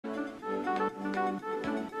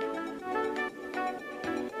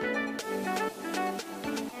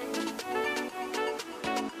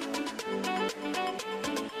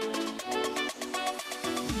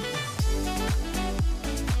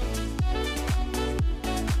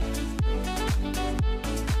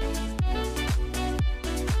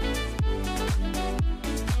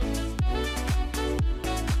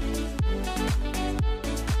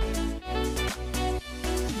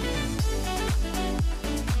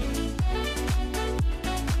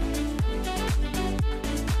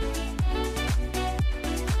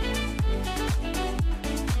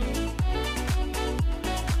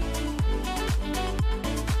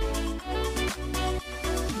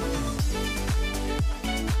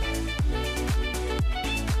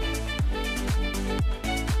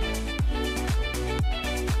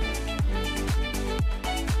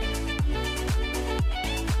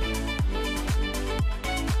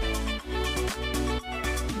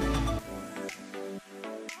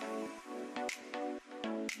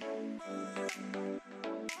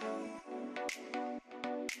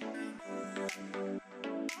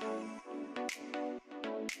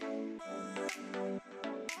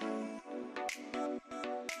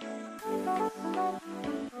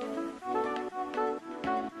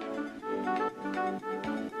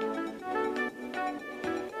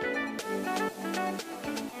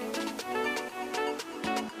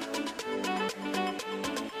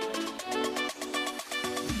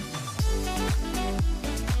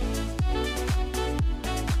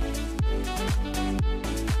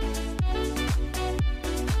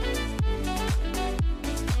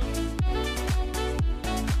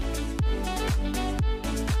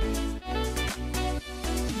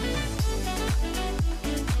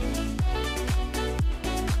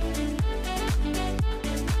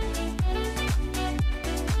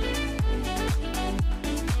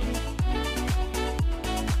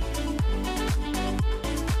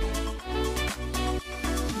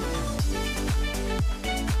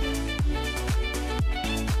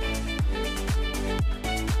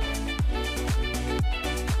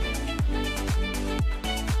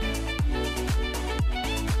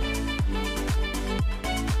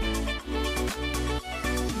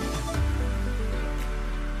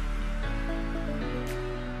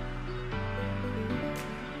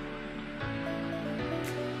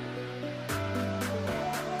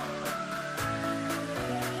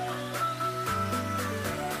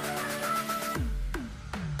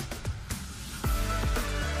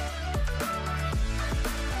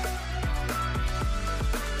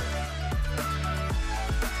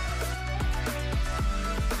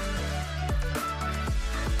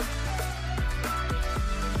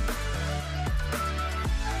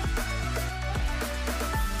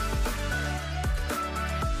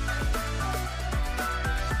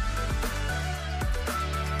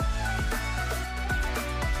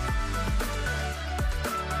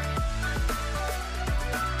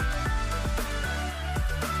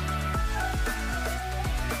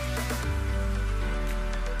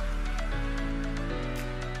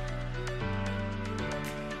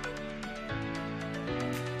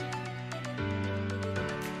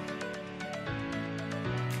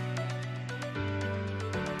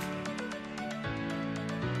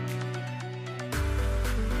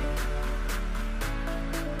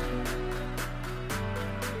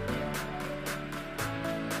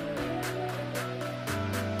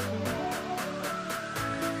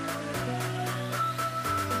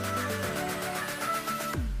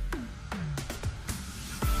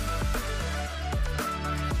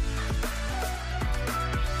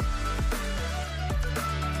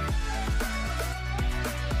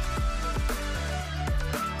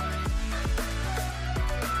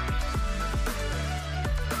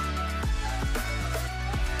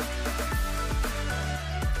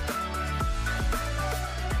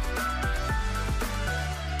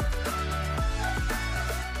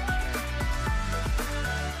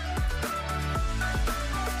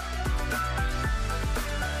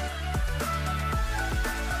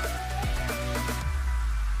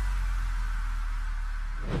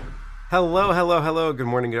Hello, hello, hello. Good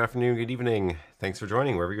morning, good afternoon, good evening. Thanks for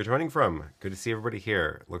joining, wherever you're joining from. Good to see everybody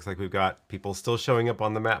here. Looks like we've got people still showing up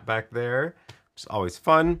on the map back there, which is always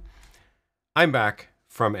fun. I'm back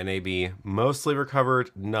from NAB, mostly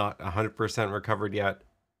recovered, not 100% recovered yet.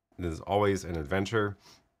 This is always an adventure.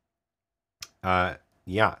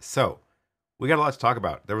 Yeah, so we got a lot to talk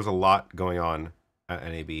about. There was a lot going on at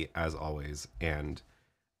NAB, as always, and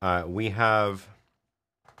we have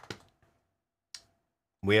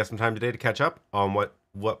some time today to catch up on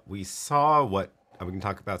what we saw. We can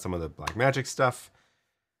talk about some of the Blackmagic stuff.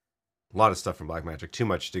 A lot of stuff from Blackmagic, too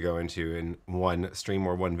much to go into in one stream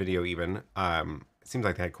or one video even. It seems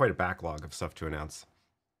like they had quite a backlog of stuff to announce.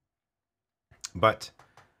 But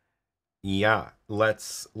yeah,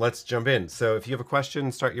 let's jump in. So if you have a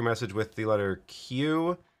question, start your message with the letter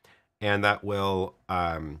Q, and that will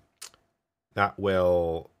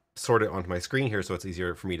sort it onto my screen here, so it's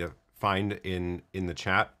easier for me to find in the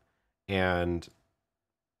chat. And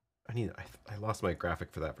I lost my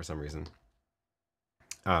graphic for that for some reason.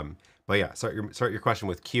 But yeah, start your question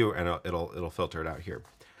with Q, and it'll filter it out here.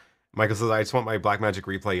 Michael says, I just want my Blackmagic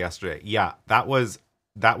replay yesterday. Yeah, that was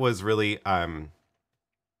really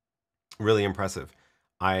really impressive.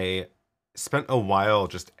 I spent a while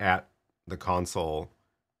just at the console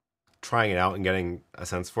trying it out and getting a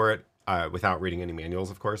sense for it without reading any manuals,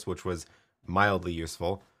 of course, which was mildly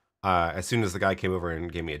useful. As soon as the guy came over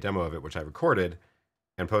and gave me a demo of it, which I recorded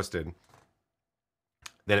and posted,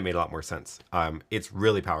 then it made a lot more sense. It's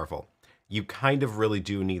really powerful. You kind of really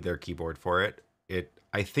do need their keyboard for it.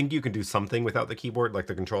 I think you can do something without the keyboard, like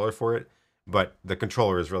the controller for it, but the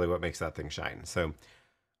controller is really what makes that thing shine. So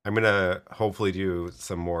I'm going to hopefully do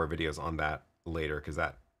some more videos on that later, because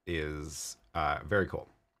that is very cool.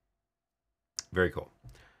 Very cool.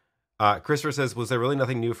 Christopher says, was there really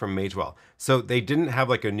nothing new from Magewell? So they didn't have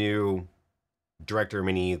like a new director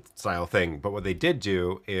mini style thing, but what they did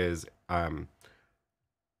do is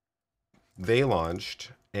they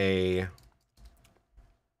launched a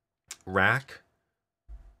rack,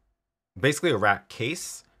 basically a rack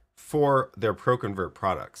case for their ProConvert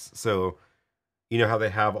products. So you know how they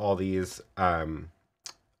have all these ProConvert.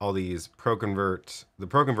 The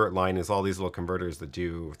ProConvert line is all these little converters that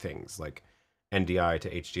do things like NDI to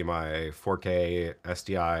HDMI, 4K,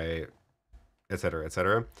 SDI, etc.,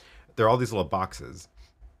 etc. They're all these little boxes.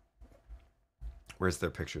 Where's their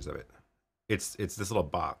pictures of it? It's this little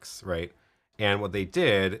box, right? And what they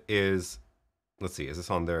did is, let's see, is this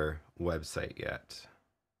on their website yet?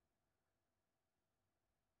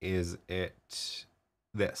 Is it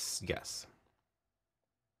this? Yes.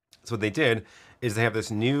 So what they did is they have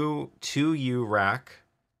this new 2U rack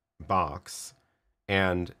box,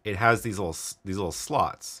 and it has these little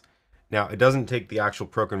slots. Now it doesn't take the actual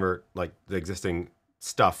ProConvert, like the existing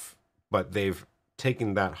stuff, but they've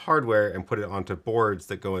taken that hardware and put it onto boards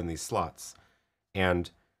that go in these slots.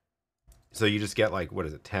 And so you just get like, what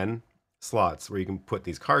is it, 10 slots where you can put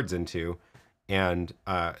these cards into. And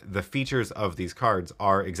the features of these cards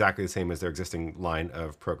are exactly the same as their existing line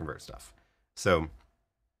of ProConvert stuff. So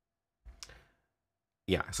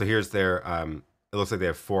yeah, so here's their, it looks like they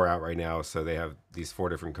have 4 out right now. So they have these 4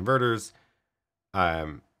 different converters.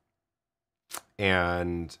 And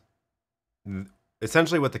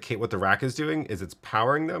essentially what the rack is doing is it's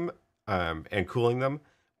powering them and cooling them,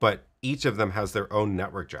 but each of them has their own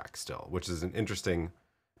network jack still, which is an interesting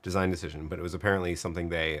design decision, but it was apparently something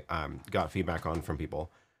they got feedback on from people.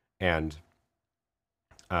 And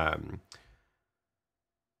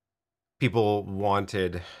people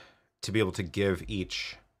wanted to be able to give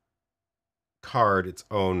each card its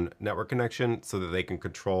own network connection so that they can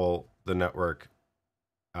control the network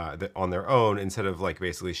on their own, instead of like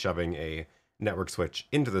basically shoving a network switch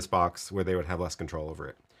into this box where they would have less control over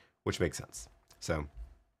it, which makes sense. So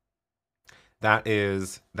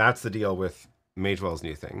that's the deal with Magewell's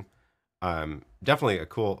new thing. Definitely a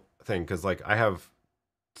cool thing, because like I have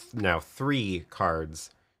now 3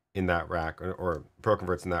 cards in that rack, or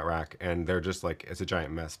ProConverts in that rack, and they're just like, it's a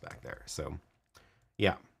giant mess back there. So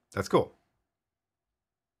yeah, that's cool.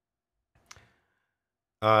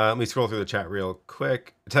 Let me scroll through the chat real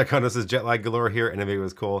quick. Tech Condo says jet lag galore here, and it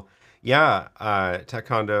was cool. Yeah, Tech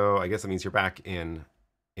Condo, I guess that means you're back in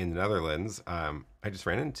the Netherlands. I just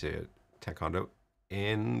ran into Tech Condo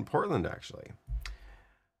in Portland, actually.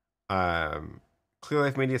 Clear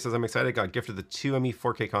Life Media says, I'm excited. Got gifted the 2ME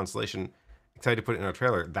 4K Constellation. Excited to put it in our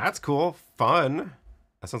trailer. That's cool. Fun.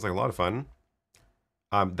 That sounds like a lot of fun.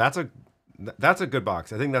 That's a good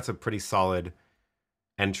box. I think that's a pretty solid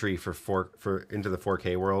entry for into the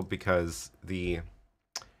 4K world, because the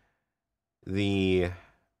 4ME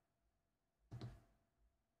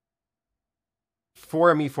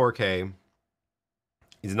 4K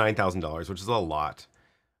is $9,000, which is a lot.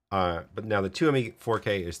 But now the 2ME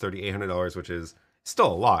 4K is $3,800, which is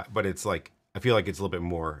still a lot, but it's like, I feel like it's a little bit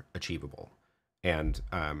more achievable. And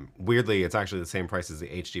weirdly, it's actually the same price as the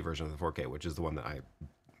HD version of the 4K, which is the one that I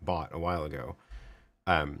bought a while ago.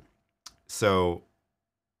 So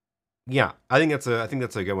yeah, I think that's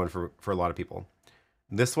a good one for a lot of people.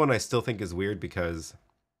 This one I still think is weird because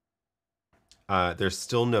there's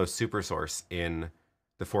still no super source in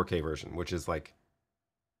the 4K version, which is like,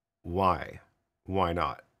 why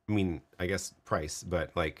not? I mean, I guess price,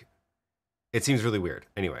 but like, it seems really weird.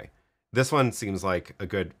 Anyway, this one seems like a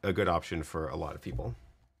good option for a lot of people.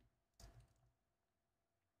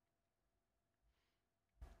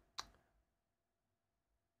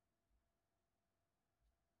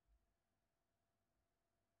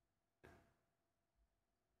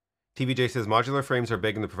 TVJ says modular frames are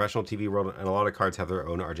big in the professional TV world, and a lot of cards have their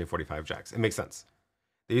own RJ45 jacks. It makes sense.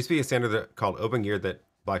 There used to be a standard called overengineered that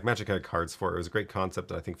Blackmagic had cards for. It was a great concept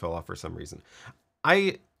that I think fell off for some reason.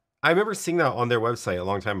 I remember seeing that on their website a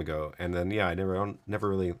long time ago, and then yeah, I never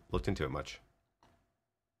really looked into it much.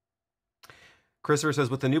 Christopher says,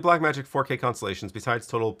 with the new Blackmagic 4K constellations, besides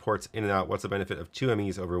total ports in and out, what's the benefit of 2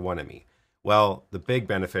 MEs over 1 ME? Well, the big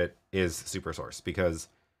benefit is SuperSource, because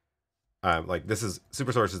like this is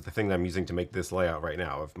SuperSource is the thing that I'm using to make this layout right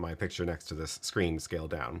now of my picture next to this screen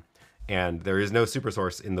scaled down. And there is no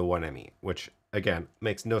SuperSource in the 1 ME, which again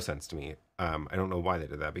makes no sense to me. I don't know why they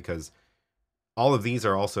did that, because all of these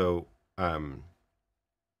are also 1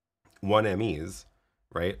 MEs,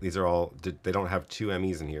 right? These are all, they don't have 2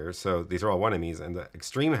 MEs in here. So these are all 1 MEs, and the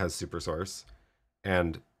Extreme has SuperSource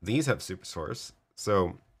and these have SuperSource.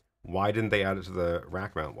 So why didn't they add it to the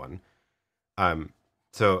rack mount one?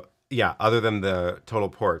 So yeah, other than the total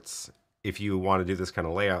ports, if you want to do this kind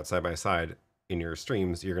of layout side by side in your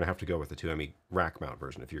streams, you're going to have to go with the 2ME rack mount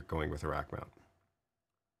version if you're going with a rack mount.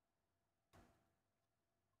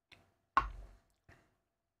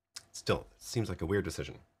 Still, it seems like a weird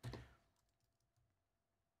decision.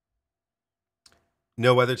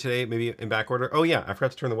 No weather today, maybe in back order. Oh yeah, I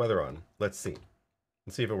forgot to turn the weather on. Let's see.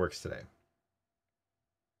 Let's see if it works today.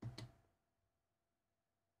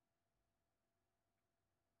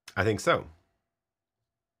 I think so.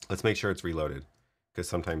 Let's make sure it's reloaded because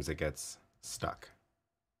sometimes it gets stuck.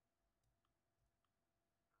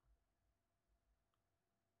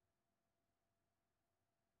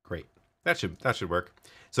 Great. That should work.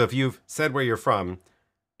 So if you've said where you're from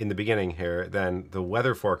in the beginning here, then the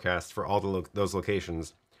weather forecast for all those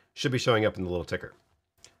locations should be showing up in the little ticker.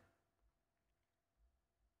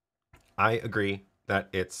 I agree that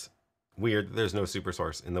it's weird that there's no super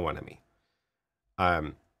source in the 1ME.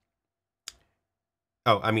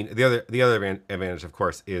 Oh, I mean, the other advantage, of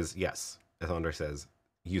course, is, yes, as Andre says,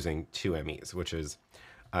 using 2MEs, which is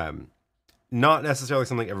not necessarily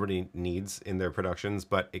something everybody needs in their productions,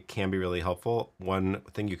 but it can be really helpful. One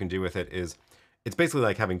thing you can do with it is it's basically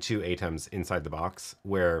like having two ATEMs inside the box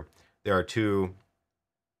where there are two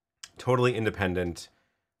totally independent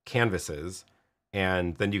canvases,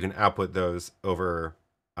 and then you can output those over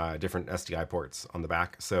different SDI ports on the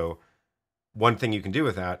back. So one thing you can do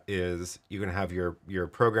with that is you can have your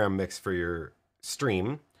program mix for your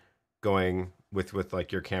stream going with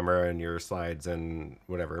like your camera and your slides and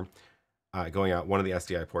whatever, going out one of the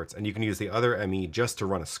SDI ports, and you can use the other ME just to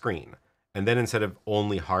run a screen. And then instead of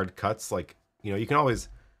only hard cuts, like, you know, you can always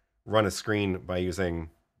run a screen by using,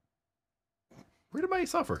 where did my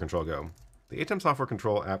software control go? The ATEM software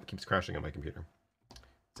control app keeps crashing on my computer.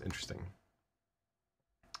 It's interesting.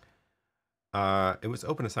 It was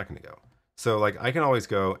open a second ago. So like I can always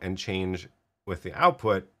go and change with the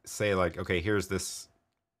output, say like, okay, here's this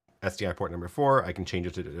SDI port number 4. I can change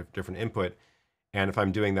it to a different input. And if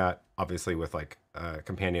I'm doing that, obviously with like a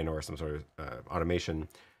companion or some sort of automation,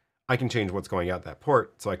 I can change what's going out that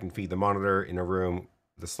port. So I can feed the monitor in a room,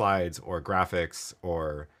 the slides or graphics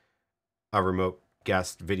or a remote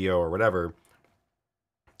guest video or whatever.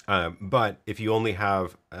 But if you only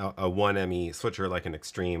have a 1ME switcher like an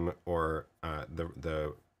Extreme or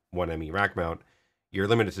the 1ME rack mount, you're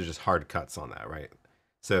limited to just hard cuts on that, right?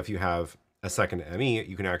 So if you have a second ME,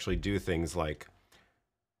 you can actually do things like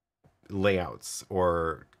layouts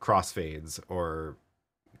or crossfades or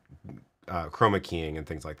chroma keying and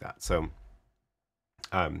things like that. So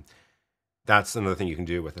that's another thing you can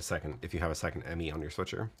do with a second, if you have a second ME on your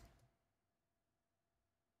switcher.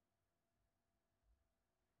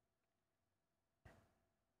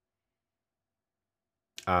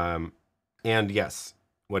 And yes,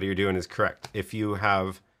 what you're doing is correct. If you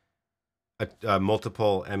have a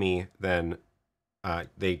multiple ME, then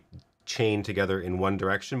they chain together in one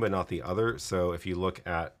direction, but not the other. So if you look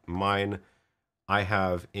at mine, I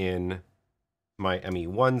have in my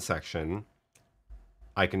ME1 section,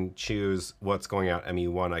 I can choose what's going out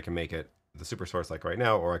ME1. I can make it the super source like right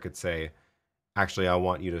now, or I could say, actually, I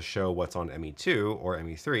want you to show what's on ME2 or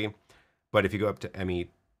ME3. But if you go up to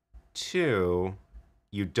ME2,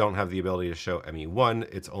 you don't have the ability to show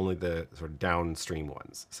ME1. It's only the sort of downstream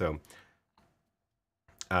ones. So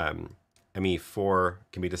ME4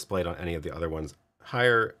 can be displayed on any of the other ones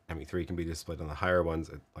higher. ME3 can be displayed on the higher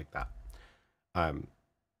ones, like that.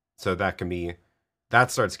 So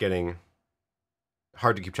that starts getting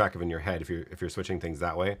hard to keep track of in your head if you're switching things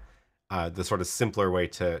that way. The sort of simpler way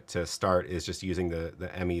to start is just using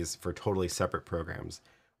the MEs for totally separate programs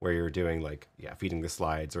where you're doing like, feeding the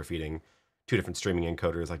slides or feeding two different streaming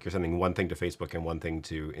encoders. Like you're sending one thing to Facebook and one thing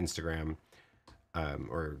to Instagram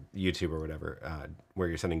or YouTube or whatever, where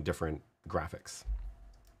you're sending different graphics.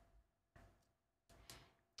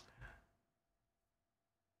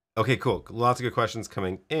 Okay, cool. Lots of good questions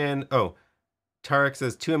coming in. Oh, Tarek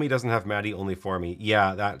says 2ME doesn't have MADI, only 4ME.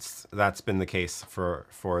 Yeah, that's been the case for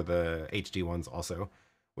the HD ones also,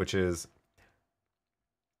 which is,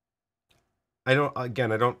 I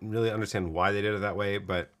don't really understand why they did it that way,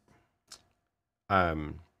 but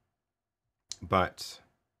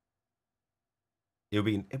it'd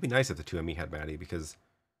be nice if the 2ME had MADI, because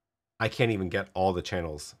I can't even get all the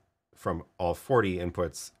channels from all 40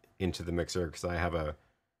 inputs into the mixer because I have a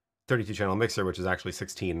 32 channel mixer, which is actually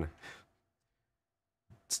 16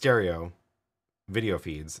 stereo video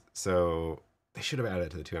feeds. So they should have added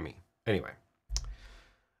it to the 2ME. Anyway.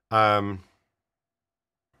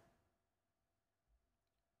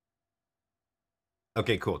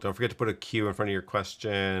 Okay, cool. Don't forget to put a Q in front of your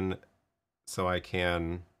question so I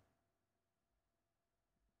can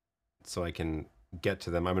so I can get to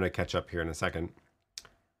them. I'm going to catch up here in a second.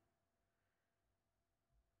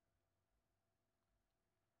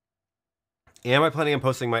 Am I planning on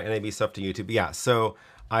posting my NAB stuff to YouTube? Yeah, so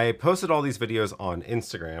I posted all these videos on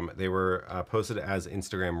Instagram. They were posted as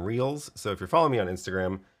Instagram Reels. So if you're following me on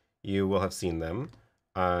Instagram, you will have seen them.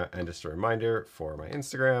 And just a reminder for my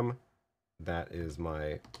Instagram, that is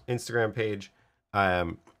my Instagram page.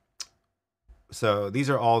 So these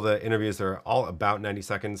are all the interviews. They're all about 90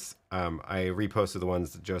 seconds. I reposted the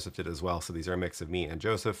ones that Joseph did as well. So these are a mix of me and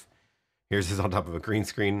Joseph. Here's his on top of a green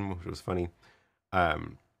screen, which was funny.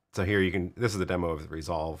 So here you can, this is the demo of the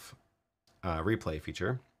Resolve replay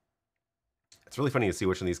feature. It's really funny to see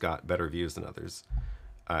which one of these got better views than others.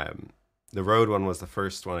 The RØDE one was the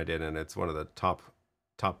first one I did, and it's one of the top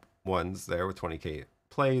ones there with 20K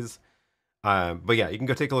plays. But yeah, you can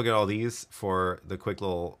go take a look at all these for the quick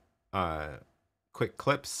little quick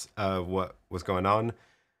clips of what was going on.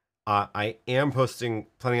 I am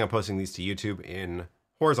planning on posting these to YouTube in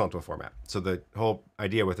horizontal format. So the whole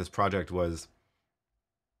idea with this project was,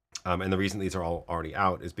 and the reason these are all already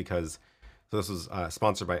out is because, so this was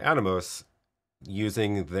sponsored by Atomos,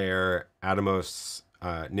 using their Atomos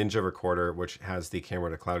Ninja recorder, which has the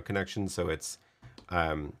camera to cloud connection. So it's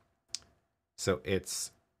the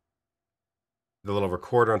little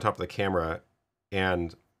recorder on top of the camera,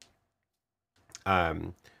 and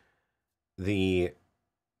the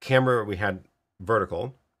camera we had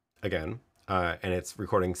vertical again, and it's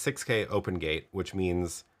recording 6K open gate, which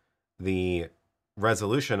means the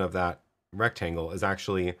resolution of that rectangle is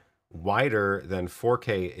actually wider than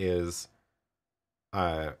 4K is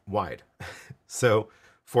wide. So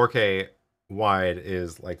 4K wide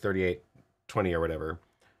is like 3820 or whatever.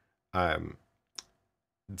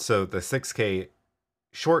 So the 6K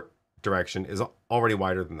short direction is already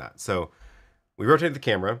wider than that. So we rotated the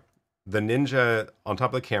camera. The Ninja on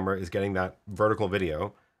top of the camera is getting that vertical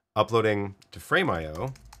video, uploading to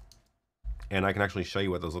Frame.io, and I can actually show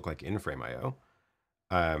you what those look like in Frame.io.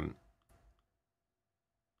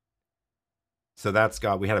 So that's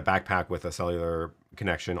got, we had a backpack with a cellular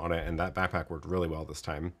connection on it, and that backpack worked really well this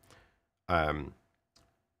time.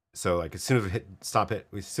 So like as soon as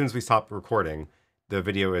as soon as we stop recording, the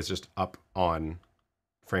video is just up on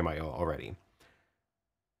Frame.io already.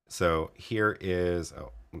 So here is,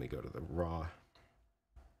 oh, let me go to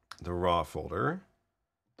the raw folder.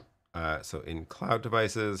 So in cloud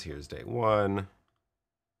devices, here's day one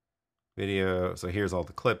video. So here's all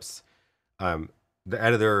the clips. The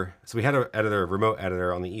editor, so we had an editor, remote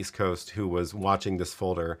editor on the East Coast who was watching this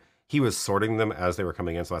folder. He was sorting them as they were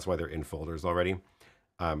coming in, so that's why they're in folders already.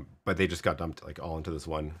 But they just got dumped like all into this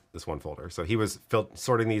one folder. So he was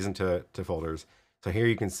sorting these into folders. So here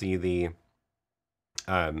you can see the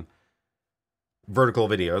vertical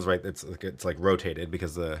videos, right? It's like rotated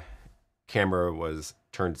because the camera was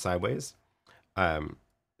turned sideways.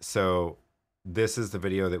 So this is the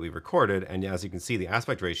video that we recorded, and as you can see, the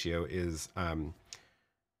aspect ratio is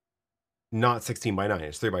not 16:9,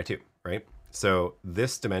 it's 3:2, right? So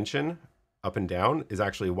this dimension up and down is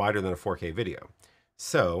actually wider than a 4K video.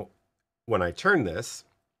 So when I turn this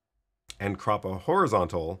and crop a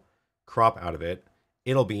horizontal crop out of it,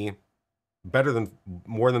 it'll be better than,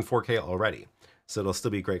 more than 4K already. So it'll still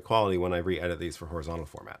be great quality when I re-edit these for horizontal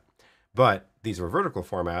format. But these were vertical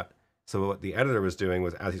format, so what the editor was doing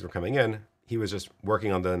was, as these were coming in, he was just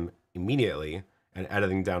working on them immediately and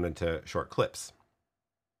editing down into short clips.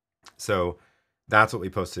 So that's what we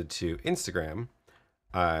posted to Instagram,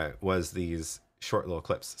 was these short little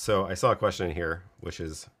clips. So I saw a question in here, which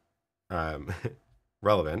is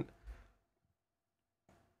relevant.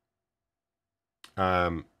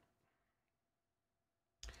 Where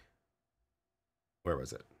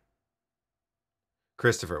was it?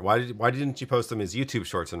 Christopher, why didn't you post them as YouTube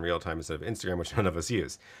shorts in real time instead of Instagram, which none of us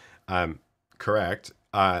use? Correct.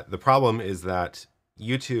 The problem is that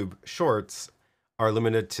YouTube shorts are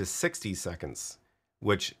limited to 60 seconds,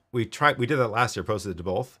 which we did that last year, posted it to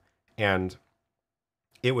both, and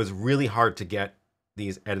it was really hard to get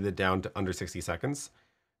these edited down to under 60 seconds.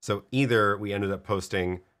 So either we ended up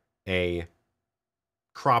posting a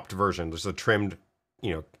cropped version, just a trimmed,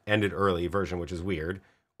 ended early version, which is weird,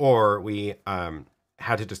 or we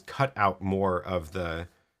had to just cut out more of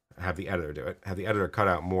have the editor do it, have the editor cut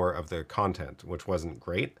out more of the content, which wasn't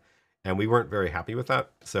great. And we weren't very happy with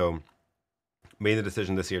that. So made the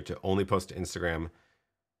decision this year to only post to Instagram.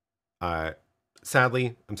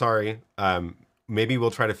 Sadly, I'm sorry. Maybe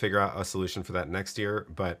we'll try to figure out a solution for that next year.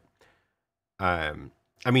 But I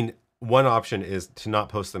mean, one option is to not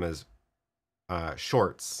post them as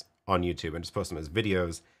shorts on YouTube and just post them as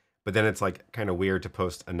videos. But then it's like kind of weird to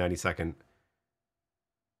post a 90-second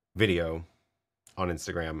video on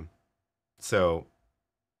Instagram. So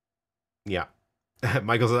yeah.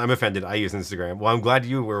 Michael says, I'm offended. I use Instagram. Well, I'm glad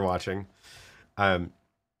you were watching.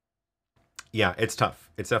 Yeah, it's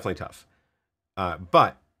tough. It's definitely tough.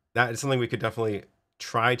 But that is something we could definitely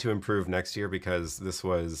try to improve next year, because this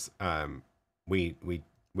was we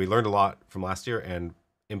learned a lot from last year and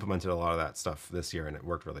implemented a lot of that stuff this year, and it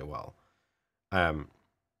worked really well.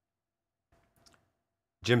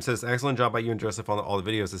 Jim says, excellent job by you and Joseph on all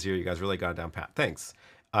the videos this year. You guys really got it down pat. Thanks.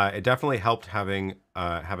 It definitely helped having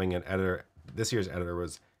an editor. This year's editor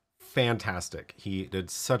was fantastic. He did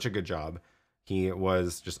such a good job. He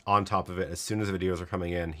was just on top of it. As soon as the videos were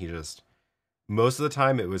coming in, he just, most of the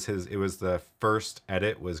time it was the first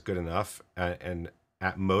edit was good enough. And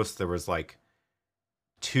at most there was like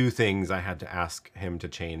 2 things I had to ask him to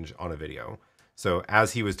change on a video. So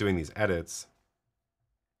as he was doing these edits,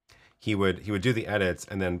 he would do the edits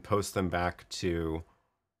and then post them back to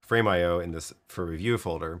Frame.io in this for review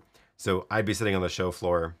folder. So I'd be sitting on the show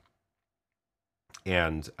floor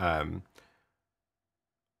and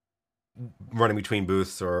running between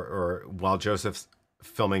booths, or while Joseph's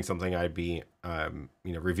filming something, I'd be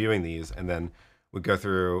reviewing these, and then we'd go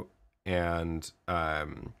through and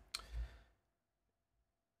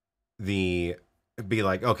be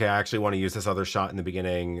like, okay, I actually want to use this other shot in the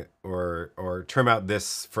beginning, or trim out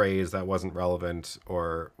this phrase that wasn't relevant,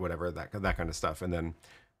 or whatever, that kind of stuff, and then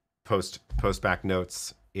post back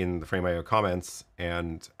notes in the Frame.io comments,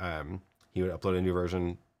 and he would upload a new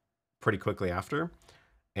version pretty quickly after.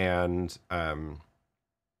 And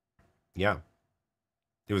yeah,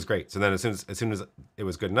 it was great. So then as soon as it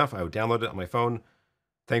was good enough, I would download it on my phone.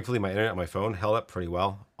 Thankfully, my internet on my phone held up pretty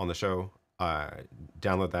well on the show.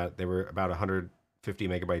 Download that. They were about 150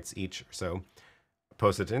 megabytes each. So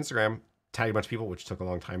posted to Instagram, tagged a bunch of people, which took a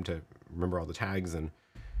long time to remember all the tags and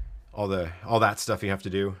all that stuff you have to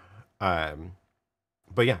do. But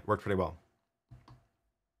yeah, worked pretty well.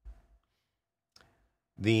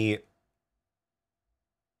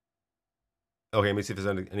 Okay, let me see if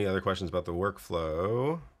there's any other questions about the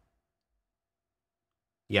workflow.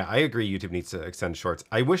 Yeah, I agree YouTube needs to extend shorts.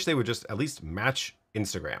 I wish they would just at least match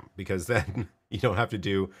Instagram, because then you don't have to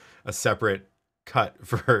do a separate cut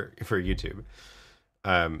for YouTube.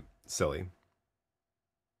 Silly.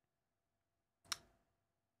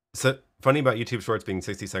 So funny about YouTube shorts being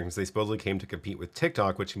 60 seconds, they supposedly came to compete with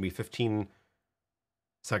TikTok, which can be 15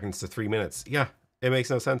 seconds to 3 minutes. Yeah, it makes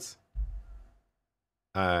no sense.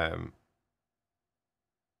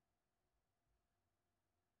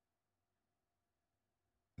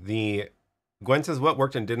 Gwen says, what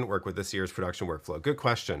worked and didn't work with this year's production workflow? Good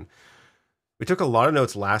question. We took a lot of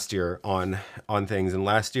notes last year on things, and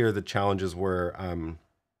last year the challenges were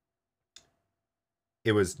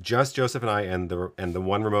it was just Joseph and I and the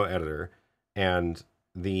one remote editor, and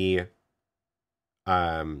the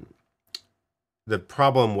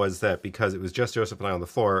problem was that because it was just Joseph and I on the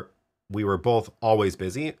floor, we were both always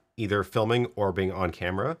busy, either filming or being on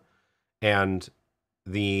camera, and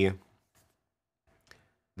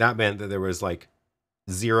that meant that there was like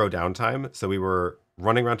 0 downtime. So we were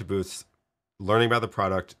running around to booths, learning about the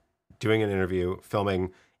product, doing an interview,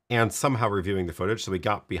 filming, and somehow reviewing the footage. So we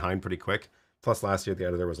got behind pretty quick. Plus last year, the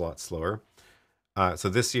editor was a lot slower. So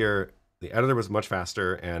this year, the editor was much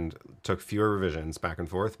faster and took fewer revisions back and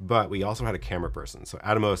forth, but we also had a camera person. So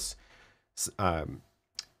Atomos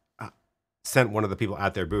sent one of the people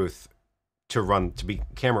at their booth to be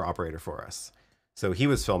camera operator for us. So he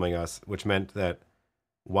was filming us, which meant that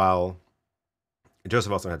while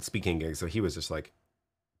Joseph also had speaking gigs, so he was just like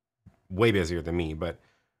way busier than me. But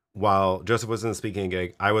while Joseph was in the speaking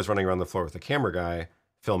gig, I was running around the floor with the camera guy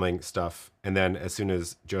filming stuff. And then as soon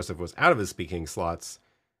as Joseph was out of his speaking slots,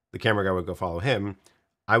 the camera guy would go follow him.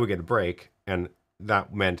 I would get a break, and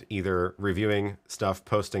that meant either reviewing stuff,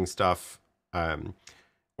 posting stuff,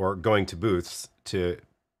 or going to booths to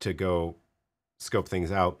go scope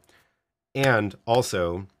things out. And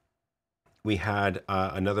also, we had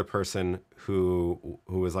another person who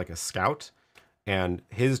was like a scout, and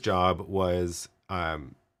his job was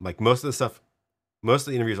like most of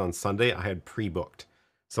the interviews on Sunday I had pre-booked.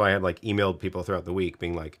 So I had like emailed people throughout the week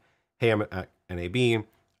being like, hey, I'm at NAB. I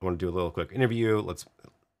want to do a little quick interview. Let's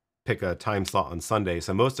pick a time slot on Sunday.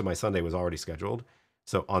 So most of my Sunday was already scheduled.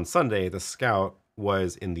 So on Sunday, the scout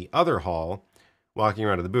was in the other hall, walking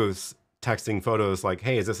around to the booths, texting photos like,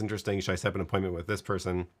 hey, is this interesting? Should I set up an appointment with this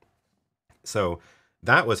person? So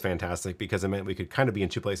that was fantastic, because it meant we could kind of be in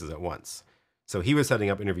 2 places at once. So he was setting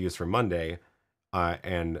up interviews for Monday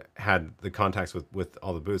and had the contacts with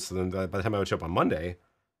all the booths. So then by the time I would show up on Monday,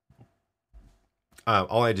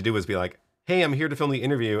 all I had to do was be like, hey, I'm here to film the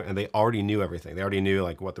interview, and they already knew everything. They already knew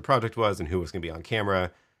like what the project was and who was going to be on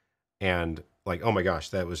camera, and like, oh my gosh,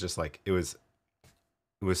 that was just like it was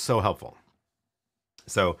so helpful.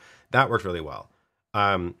 So that worked really well.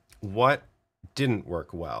 What didn't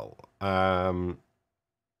work well?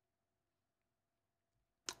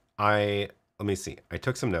 Let me see. I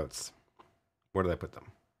took some notes. Where did I put them?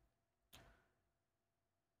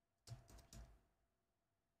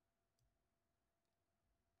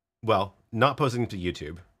 Well, not posting them to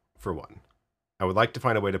YouTube, for one. I would like to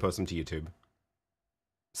find a way to post them to YouTube.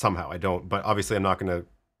 Somehow. I don't, but obviously I'm not going to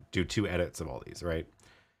do 2 edits of all these, right?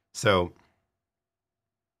 So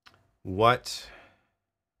so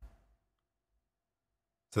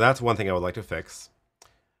that's one thing I would like to fix.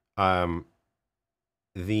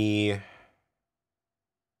 The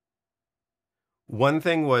one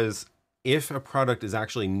thing was, if a product is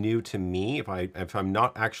actually new to me, if I'm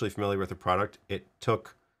not actually familiar with the product, it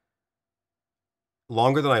took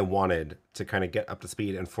longer than I wanted to kind of get up to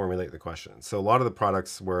speed and formulate the questions. So a lot of the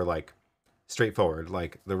products were like straightforward,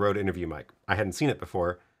 like the Rode interview mic. I hadn't seen it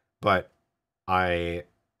before, but I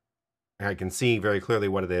can see very clearly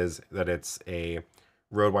what it is, that it's a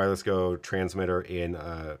Rode Wireless Go transmitter in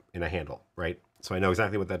a handle, right? So I know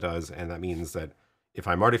exactly what that does, and that means that if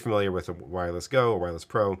I'm already familiar with a Wireless Go or Wireless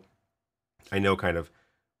Pro, I know kind of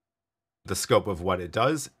the scope of what it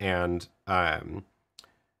does, and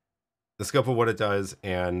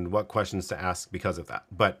what questions to ask because of that.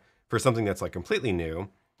 But for something that's like completely new,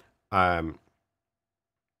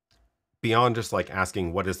 beyond just like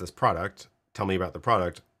asking, what is this product? Tell me about the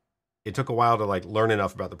product. It took a while to like learn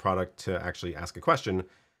enough about the product to actually ask a question.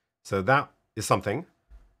 So that is something.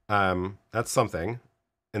 That's something.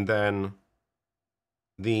 And then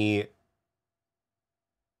the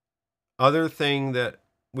other thing that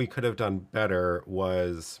we could have done better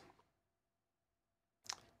was,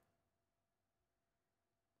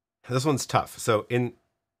 this one's tough. So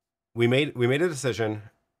we made a decision,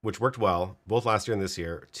 which worked well both last year and this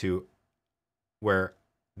year, to where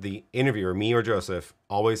the interviewer, me or Joseph,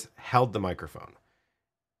 always held the microphone.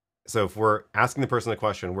 So if we're asking the person a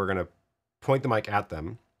question, we're going to point the mic at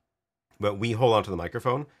them, but we hold onto the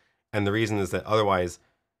microphone. And the reason is that otherwise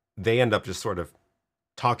they end up just sort of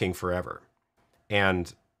talking forever.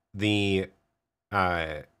 And they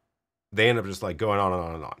end up just like going on and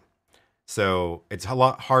on and on. So it's a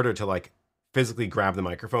lot harder to like physically grab the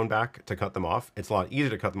microphone back to cut them off. It's a lot easier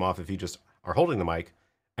to cut them off if you just are holding the mic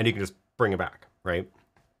and you can just bring it back, right?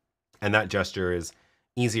 And that gesture is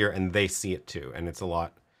easier, and they see it too. And it's a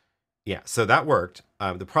lot, yeah. So that worked.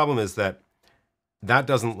 The problem is that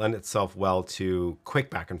doesn't lend itself well to quick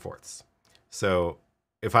back and forths. So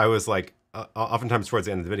if I was like, oftentimes towards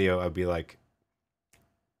the end of the video, I'd be like,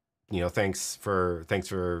 thanks for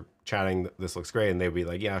chatting. This looks great. And they'd be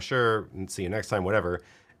like, yeah, sure. And see you next time, whatever.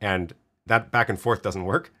 And that back and forth doesn't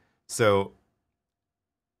work. So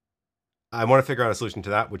I want to figure out a solution to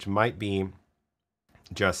that, which might be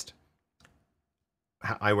just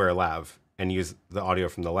I wear a lav and use the audio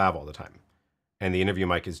from the lav all the time. And the interview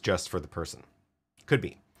mic is just for the person. Could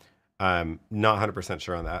be. Not 100%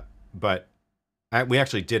 sure on that. But we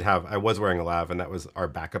actually did have, I was wearing a lav, and that was our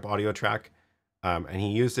backup audio track. And he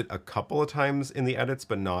used it a couple of times in the edits,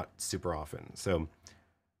 but not super often. So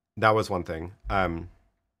that was one thing.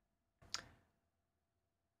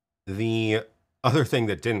 The other thing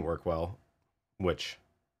that didn't work well, which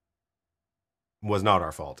was not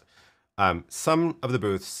our fault, some of the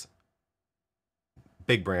booths,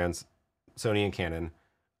 big brands, Sony and Canon,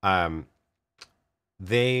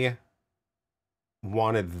 they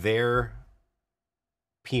wanted their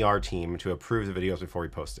PR team to approve the videos before we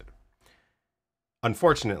posted.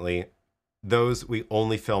 Unfortunately, those we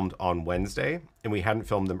only filmed on Wednesday, and we hadn't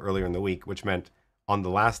filmed them earlier in the week, which meant on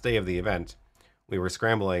the last day of the event, we were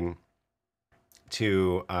scrambling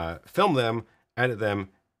to film them, edit them,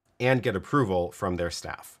 and get approval from their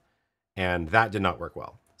staff. And that did not work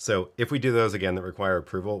well. So if we do those again that require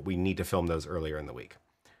approval, we need to film those earlier in the week.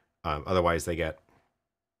 Otherwise, they get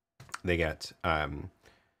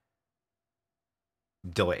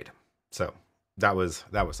delayed. So that was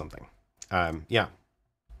something. Yeah.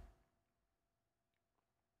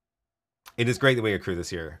 It is great that we accrue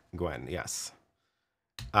this year, Gwen. Yes.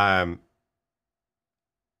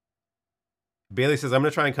 Bailey says, I'm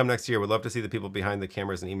going to try and come next year. Would love to see the people behind the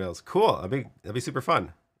cameras and emails. Cool. That'd be super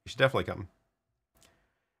fun. You should definitely come.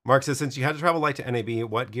 Mark says, since you had to travel light to NAB,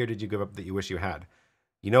 what gear did you give up that you wish you had?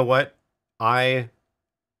 You know what? I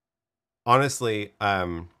honestly,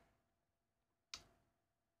 I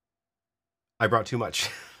brought too much.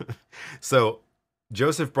 So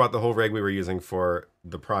Joseph brought the whole rig we were using for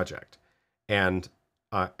the project. And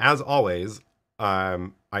as always, I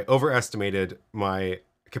overestimated my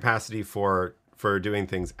capacity for doing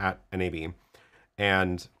things at NAB,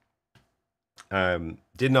 and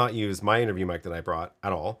did not use my interview mic that I brought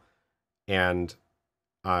at all, and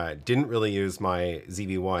didn't really use my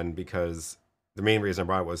ZV1 because the main reason I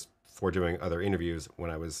brought it was for doing other interviews when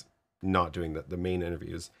I was not doing the main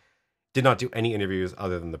interviews. Did not do any interviews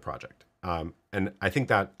other than the project. And I think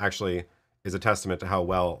that actually is a testament to how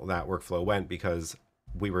well that workflow went, because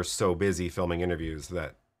we were so busy filming interviews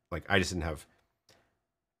that like I just didn't have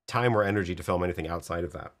time or energy to film anything outside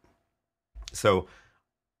of that. So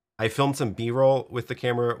I filmed some B-roll with the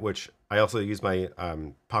camera, which I also used my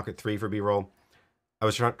Pocket 3 for B-roll. I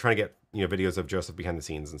was trying to get videos of Joseph behind the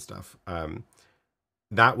scenes and stuff.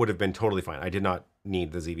 That would have been totally fine. I did not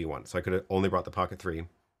need the ZV1, so I could have only brought the Pocket 3.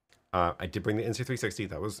 I did bring the Insta360.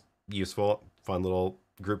 That was useful, fun little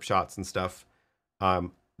group shots and stuff.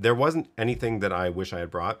 There wasn't anything that I wish I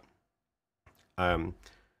had brought.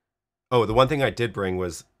 Oh, the one thing I did bring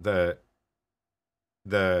was the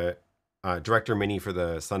Director Mini for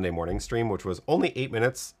the Sunday morning stream, which was only 8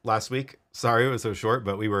 minutes last week. Sorry it was so short,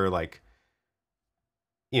 but we were like,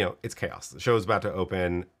 it's chaos. The show was about to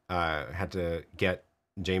open.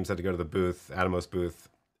 James had to go to the booth, Atomos booth.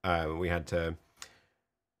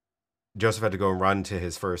 Joseph had to go and run to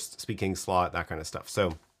his first speaking slot, that kind of stuff.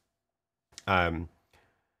 So, and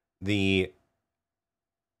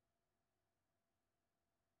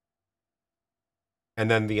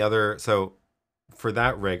then the other, so for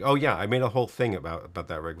that rig, oh yeah, I made a whole thing about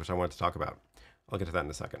that rig, which I wanted to talk about. I'll get to that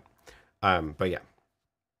in a second. But yeah.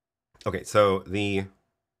 Okay, so let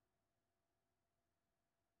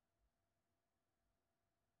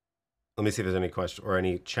me see if there's any question or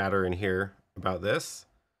any chatter in here about this.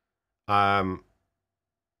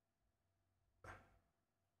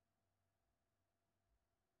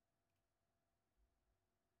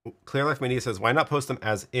 Clear Life Media says, why not post them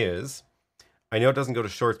as is? I know it doesn't go to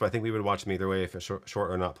shorts, but I think we would watch them either way if it's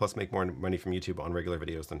short or not, plus make more money from YouTube on regular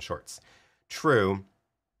videos than shorts. True.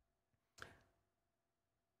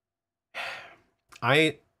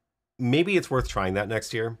 Maybe it's worth trying that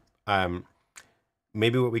next year.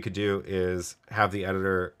 Maybe what we could do is have the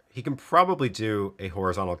editor, he can probably do a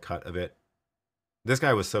horizontal cut of it. This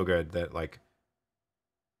guy was so good that like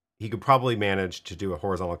he could probably manage to do a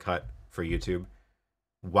horizontal cut for YouTube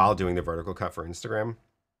while doing the vertical cut for Instagram.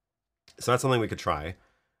 So that's something we could try.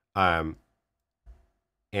 And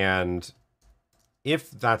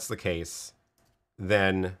if that's the case,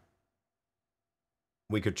 then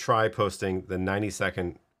we could try posting the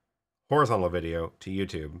 90-second horizontal video to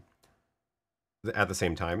YouTube at the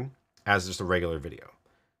same time as just a regular video.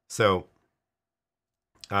 So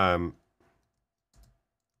I'm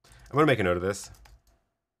going to make a note of this.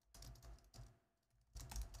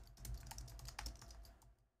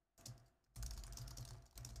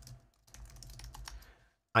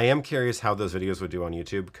 I am curious how those videos would do on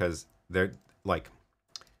YouTube, because they're like,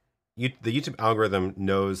 the YouTube algorithm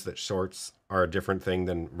knows that shorts are a different thing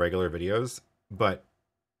than regular videos, but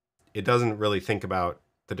it doesn't really think about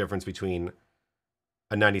the difference between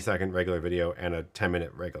a 90-second regular video and a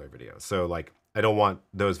 10-minute regular video. So like, I don't want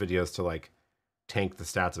those videos to like tank the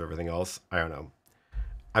stats of everything else. I don't know.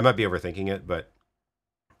 I might be overthinking it, but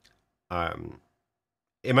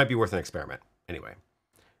it might be worth an experiment anyway.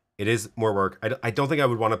 It is more work. I don't think I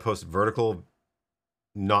would want to post vertical,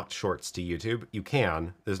 not shorts to YouTube. You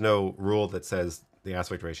can. There's no rule that says the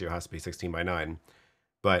aspect ratio has to be 16:9,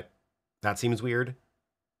 but that seems weird.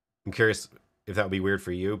 I'm curious if that would be weird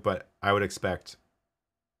for you, but I would expect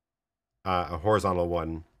a horizontal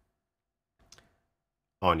one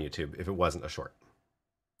on YouTube if it wasn't a short.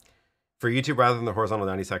 For YouTube, rather than the horizontal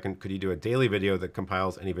 90-second, could you do a daily video that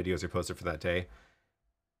compiles any videos you posted for that day?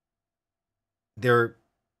 There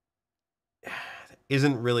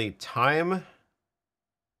isn't really time.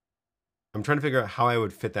 I'm trying to figure out how I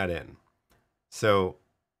would fit that in. So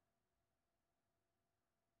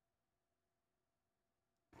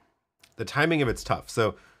the timing of it's tough.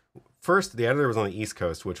 So first, the editor was on the East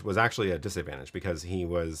Coast, which was actually a disadvantage because he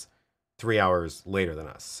was 3 hours later than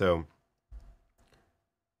us. So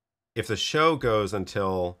if the show goes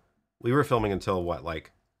until, we were filming until what,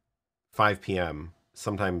 like 5 p.m.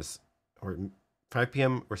 sometimes, or 5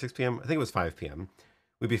 p.m. or 6 p.m. I think it was 5 p.m.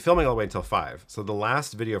 We'd be filming all the way until 5. So the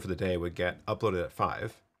last video for the day would get uploaded at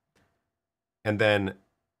 5. And then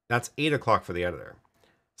that's 8 o'clock for the editor.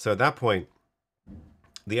 So at that point,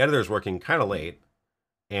 the editor is working kind of late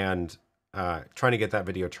and trying to get that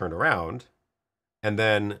video turned around. And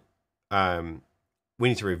then we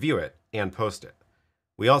need to review it and post it.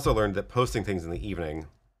 We also learned that posting things in the evening,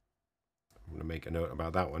 I'm going to make a note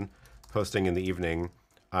about that one, posting in the evening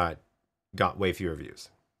got way fewer views.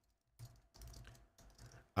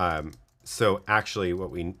 So actually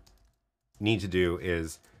what we need to do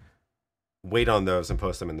is wait on those and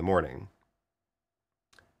post them in the morning.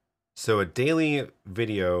 So a daily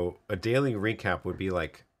video, a daily recap would be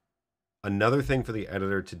like another thing for the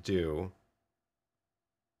editor to do,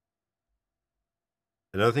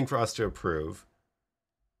 another thing for us to approve,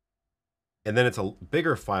 and then it's a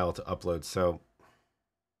bigger file to upload. So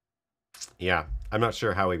yeah, I'm not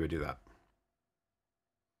sure how we would do that.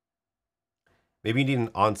 Maybe you need an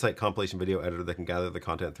on-site compilation video editor that can gather the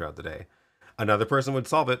content throughout the day. Another person would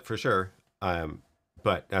solve it for sure,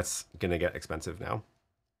 but that's going to get expensive now.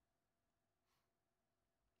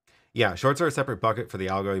 Yeah, shorts are a separate bucket for the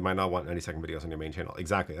algo. You might not want 90-second videos on your main channel.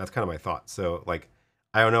 Exactly, that's kind of my thought. So like,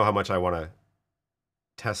 I don't know how much I want to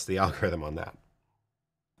test the algorithm on that.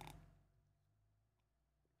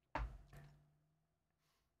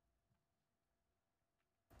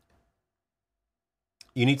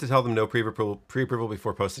 You need to tell them no pre-approval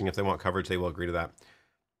before posting. If they want coverage, they will agree to that.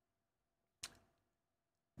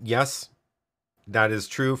 Yes, that is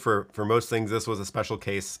true for most things. This was a special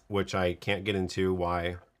case, which I can't get into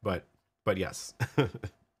why, but yes.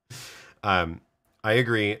 I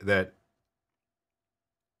agree that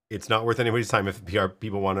it's not worth anybody's time if PR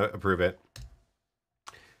people want to approve it.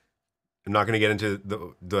 I'm not going to get into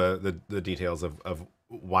the details of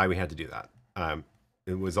why we had to do that.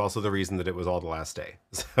 It was also the reason that it was all the last day.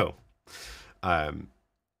 So going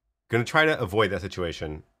to try to avoid that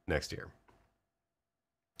situation next year.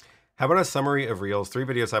 How about a summary of reels? 3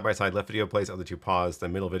 videos side by side, left video plays, other 2 pause,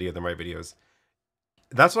 then middle video, then right videos.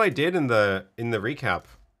 That's what I did in the recap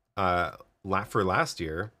for last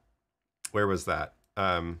year. Where was that?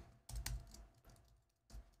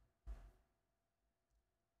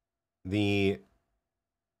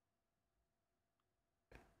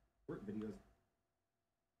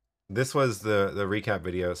 This was the recap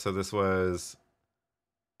video. So this was,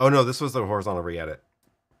 oh no, this was the horizontal re-edit.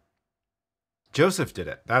 Joseph did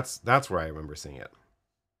it. That's where I remember seeing it.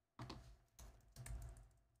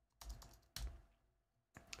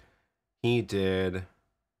 He did.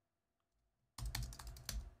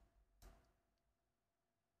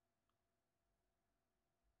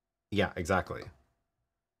 Yeah, exactly.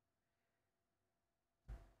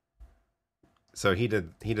 So he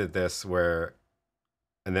did this where,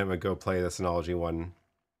 and then it would go play the Synology one,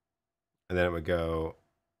 and then it would go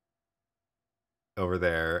over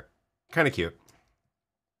there. Kind of cute.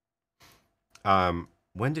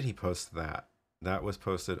 When did he post that? That was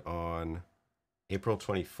posted on April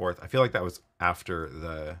 24th. I feel like that was after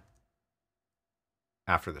the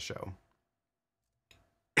show.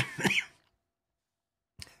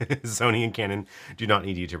 Sony and Canon do not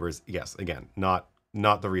need YouTubers. Yes, again, not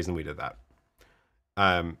the reason we did that.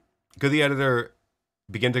 Could the editor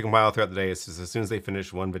begin to compile throughout the day as soon as they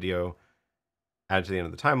finish one video added to the end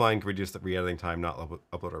of the timeline, can reduce the re-editing time, not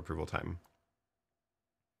upload or approval time?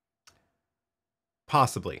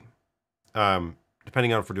 Possibly.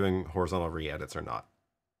 Depending on if we're doing horizontal re-edits or not.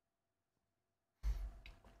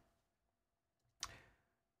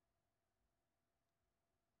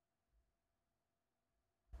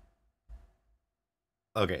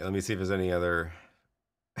 Okay, let me see if there's any other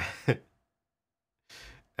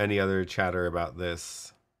any other chatter about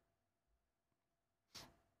this.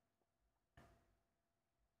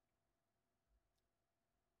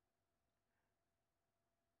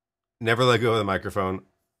 Never let go of the microphone.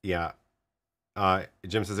 Yeah.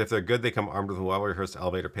 Jim says if they're good, they come armed with a well-rehearsed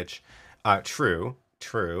elevator pitch. True.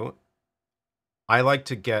 I like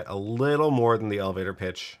to get a little more than the elevator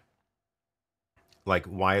pitch, like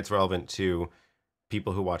why it's relevant to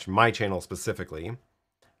people who watch my channel specifically.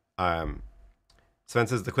 Sven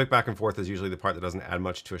says the quick back and forth is usually the part that doesn't add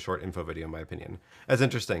much to a short info video, in my opinion. That's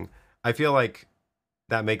interesting. I feel like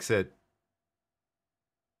that makes it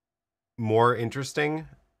more interesting.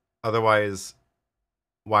 Otherwise,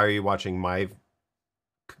 why are you watching my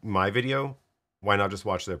video? Why not just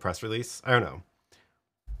watch their press release? I don't know.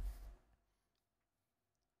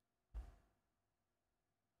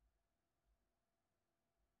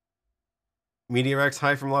 Media Rex,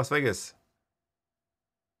 hi from Las Vegas.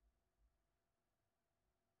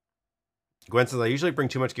 Gwen says, I usually bring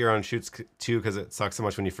too much gear on shoots too because it sucks so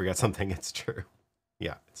much when you forget something. It's true.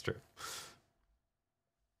 Yeah, it's true.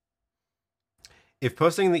 If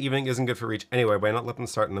posting in the evening isn't good for reach anyway, why not let them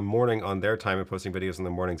start in the morning on their time and posting videos in the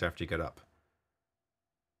mornings after you get up?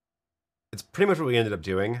 It's pretty much what we ended up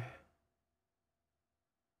doing.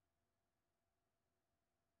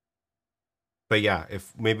 But yeah,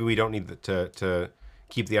 if maybe we don't need to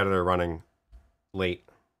keep the editor running late.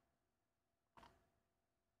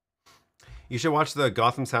 You should watch the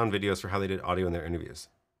Gotham Sound videos for how they did audio in their interviews.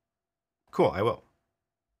 Cool, I will.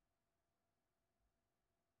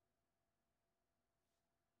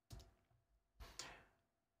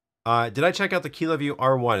 Did I check out the KiloView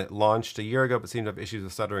R1? It launched a year ago, but seemed to have issues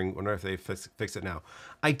with stuttering. Wonder if they fix it now.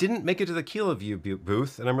 I didn't make it to the KiloView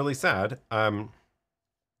booth, and I'm really sad.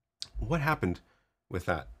 What happened with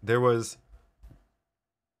that?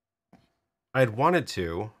 I had wanted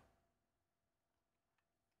to.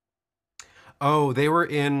 Oh, they were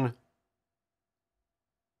in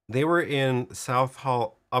South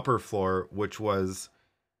Hall upper floor, which was,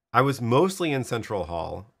 I was mostly in Central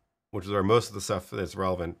Hall, which is where most of the stuff that's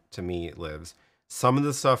relevant to me lives. Some of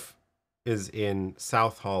the stuff is in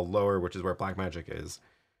South Hall lower, which is where Blackmagic is.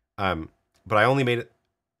 But I only made it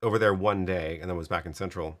over there one day and then was back in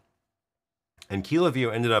Central. And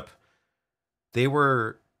KiloView ended up, they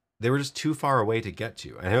were just too far away to get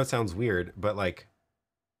to. I know it sounds weird, but like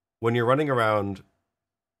when you're running around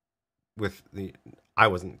with I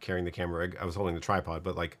wasn't carrying the camera rig, I was holding the tripod,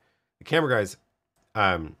 but like the camera guys,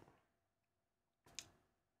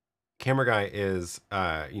 camera guy is,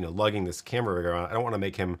 lugging this camera rig around. I don't want to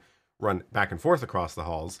make him run back and forth across the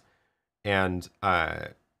halls. And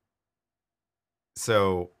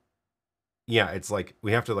so, yeah, it's like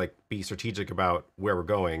we have to like be strategic about where we're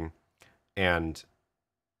going and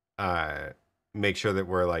make sure that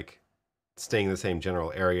we're like staying in the same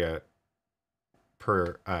general area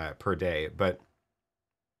per day. But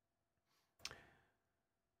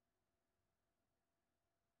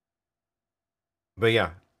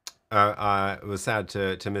yeah, it was sad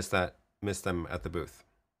to miss them at the booth.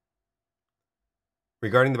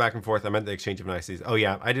 Regarding the back and forth, I meant the exchange of niceties. Oh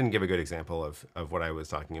yeah, I didn't give a good example of what I was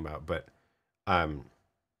talking about, but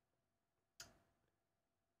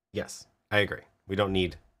yes, I agree. We don't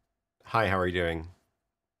need, hi, how are you doing?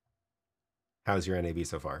 How's your NAB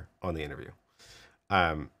so far on the interview?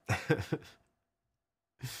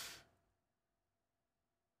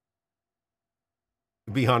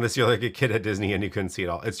 Be honest, you're like a kid at Disney and you couldn't see it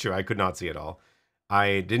all. It's true, I could not see it all.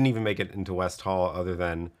 I didn't even make it into West Hall other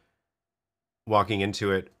than walking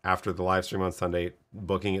into it after the live stream on Sunday,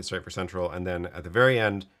 booking it straight for Central, and then at the very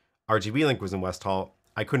end, RGB Link was in West Hall.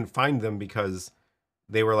 I couldn't find them because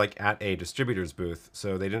they were like at a distributor's booth,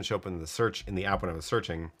 so they didn't show up in the app when I was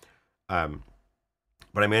searching.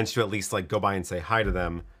 But I managed to at least like go by and say hi to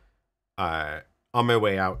them on my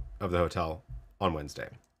way out of the hotel on Wednesday.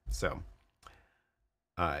 So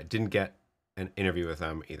didn't get an interview with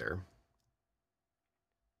them either.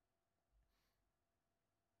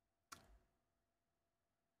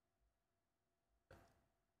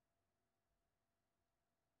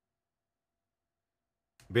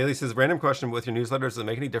 Bailey says, random question with your newsletters, does it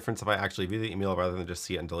make any difference if I actually view the email rather than just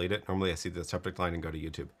see it and delete it? Normally I see the subject line and go to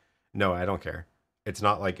YouTube. No, I don't care. It's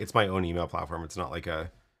not like, it's my own email platform. It's not like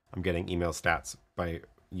I'm getting email stats by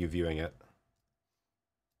you viewing it.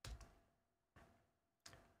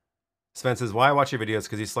 Sven says, why I watch your videos?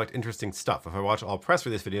 Because you select interesting stuff. If I watch all press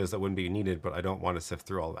release videos, that wouldn't be needed, but I don't want to sift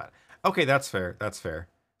through all that. Okay, that's fair. That's fair.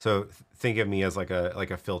 So think of me as like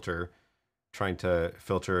a filter, trying to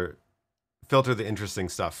filter the interesting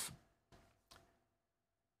stuff.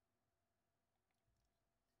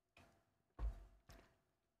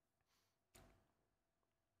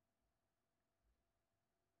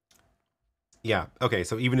 Yeah, okay,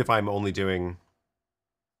 so even if I'm only doing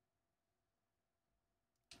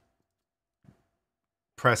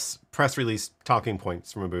press release talking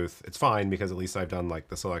points from a booth, it's fine because at least I've done like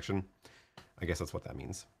the selection. I guess that's what that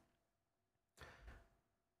means.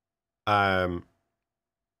 Art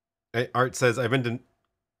says, I've been to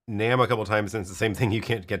NAM a couple times and it's the same thing, you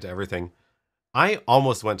can't get to everything. I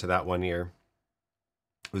almost went to that one year.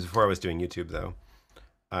 It was before I was doing YouTube though.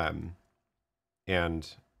 And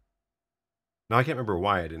now I can't remember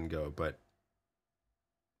why I didn't go, but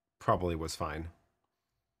probably was fine.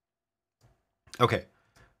 Okay.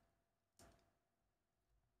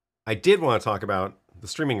 I did want to talk about the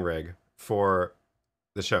streaming rig for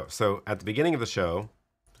the show. So at the beginning of the show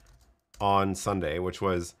on Sunday, which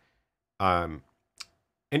was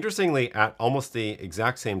interestingly at almost the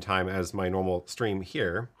exact same time as my normal stream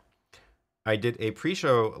here, I did a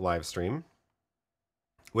pre-show live stream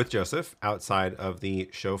with Joseph outside of the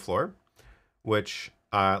show floor, which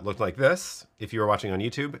looked like this if you were watching on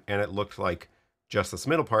YouTube, and it looked like just this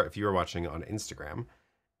middle part if you were watching on Instagram.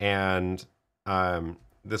 And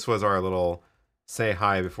this was our little say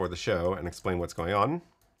hi before the show and explain what's going on.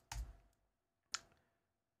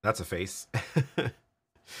 That's a face.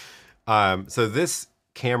 So this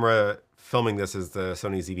camera filming this is the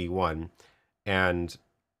Sony ZV1, and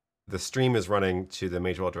the stream is running to the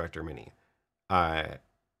Magewell Director Mini.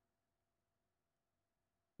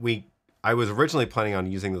 I was originally planning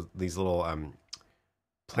on using these little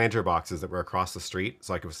planter boxes that were across the street,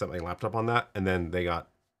 so I could set my laptop on that, and then they got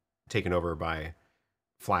taken over by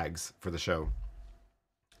flags for the show.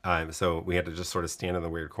 So we had to just sort of stand in the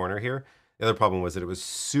weird corner here. The other problem was that it was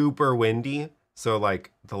super windy, so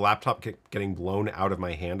like the laptop kept getting blown out of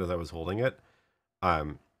my hand as I was holding it.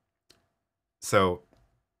 So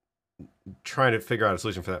trying to figure out a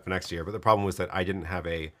solution for that for next year. But the problem was that I didn't have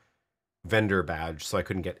a vendor badge, so I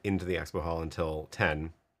couldn't get into the expo hall until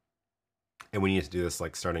 10. And we needed to do this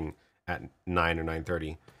like starting at 9 or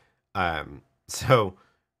 9:30. So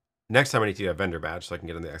next time I need to do a vendor badge so I can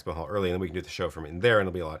get in the expo hall early, and then we can do the show from in there, and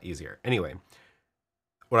it'll be a lot easier. Anyway,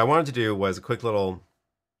 what I wanted to do was a quick little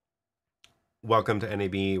welcome to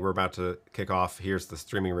NAB. We're about to kick off. Here's the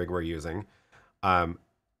streaming rig we're using.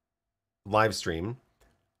 Live stream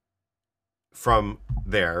from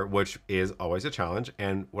there, which is always a challenge.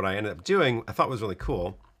 And what I ended up doing, I thought was really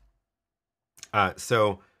cool.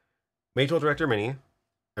 So Magewell Director Mini,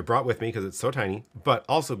 I brought with me because it's so tiny, but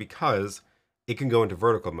also because it can go into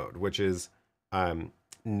vertical mode, which is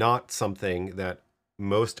not something that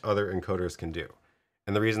most other encoders can do.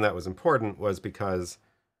 And the reason that was important was because,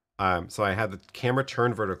 so I had the camera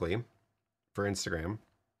turned vertically for Instagram,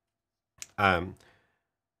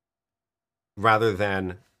 rather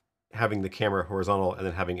than having the camera horizontal and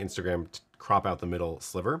then having Instagram crop out the middle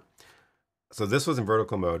sliver. So this was in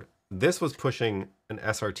vertical mode. This was pushing an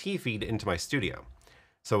SRT feed into my studio.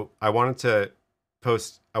 So I wanted to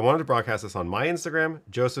broadcast this on my Instagram,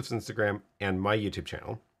 Joseph's Instagram, and my YouTube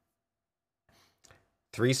channel.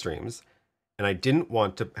 3 streams. And I didn't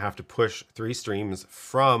want to have to push 3 streams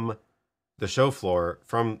from the show floor,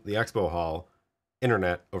 from the expo hall,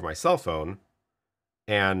 internet over my cell phone.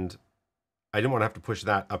 And I didn't want to have to push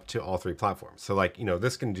that up to all 3 platforms. So like,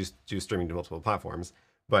 this can just do streaming to multiple platforms,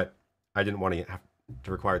 but I didn't want to have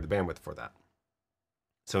to require the bandwidth for that.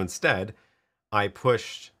 So instead, I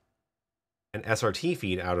pushed an SRT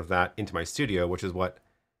feed out of that into my studio, which is what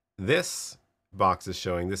this box is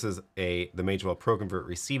showing. This is the Magewell Pro Convert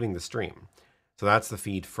receiving the stream. So that's the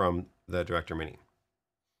feed from the Director Mini.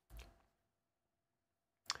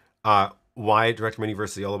 Why Director Mini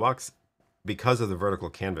versus the YOLO Box? Because of the vertical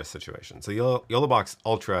canvas situation. So YOLO Box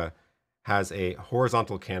Ultra has a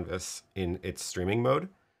horizontal canvas in its streaming mode.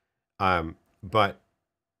 But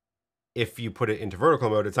if you put it into vertical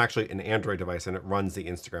mode, it's actually an Android device and it runs the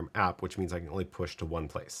Instagram app, which means I can only push to one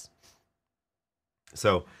place.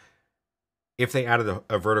 So if they added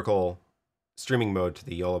a vertical streaming mode to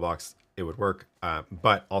the YOLO Box, it would work.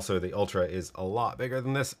 But also the Ultra is a lot bigger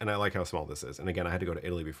than this, and I like how small this is. And again, I had to go to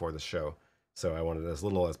Italy before this show, so I wanted as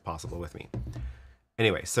little as possible with me.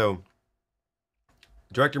 Anyway, so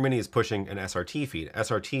Director Mini is pushing an SRT feed.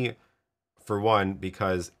 SRT, for one,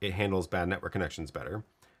 because it handles bad network connections better.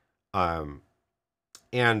 And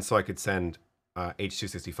so I could send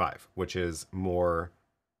H.265, which is more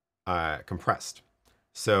compressed.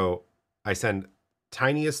 So I send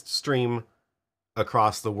tiniest stream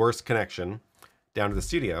across the worst connection down to the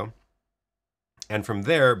studio, and from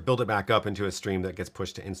there build it back up into a stream that gets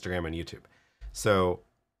pushed to Instagram and YouTube. So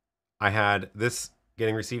I had this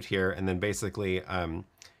getting received here, and then basically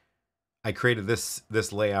I created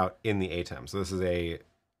this layout in the ATEM. So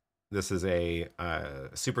this is a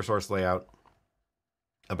super source layout,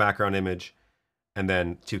 a background image, and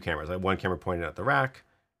then 2 cameras. I had 1 camera pointed at the rack,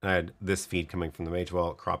 and I had this feed coming from the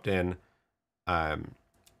Magewell cropped in.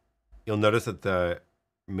 You'll notice that the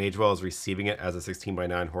Magewell is receiving it as a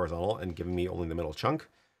 16:9 horizontal and giving me only the middle chunk.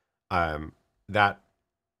 That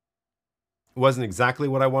wasn't exactly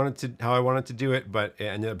what how I wanted to do it, but it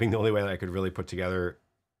ended up being the only way that I could really put together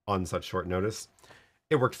on such short notice.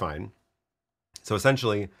 It worked fine. So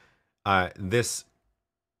essentially, this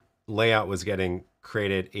layout was getting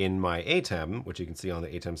created in my ATEM, which you can see on the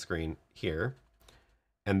ATEM screen here,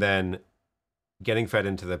 and then getting fed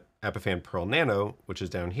into the Epiphan Pearl Nano, which is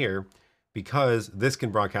down here, because this can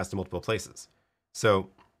broadcast to multiple places. So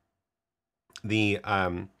the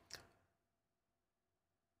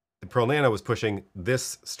Pearl Nano was pushing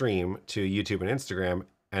this stream to YouTube and Instagram,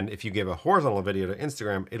 and if you give a horizontal video to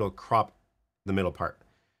Instagram, it'll crop the middle part.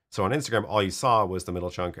 So on Instagram, all you saw was the middle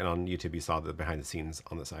chunk, and on YouTube, you saw the behind the scenes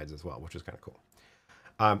on the sides as well, which is kind of cool.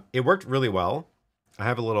 It worked really well. I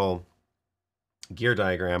have a little gear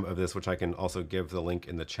diagram of this, which I can also give the link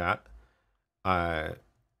in the chat. Here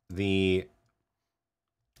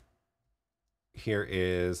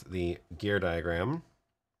is the gear diagram.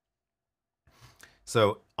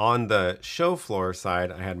 So on the show floor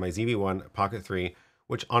side, I had my ZV1 Pocket 3,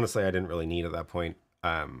 which honestly I didn't really need at that point,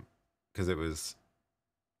 because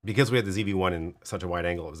we had the ZV1 in such a wide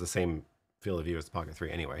angle. It was the same field of view as the Pocket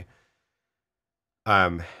 3 anyway.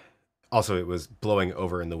 Also, it was blowing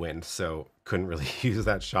over in the wind, so couldn't really use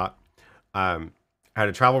that shot. I had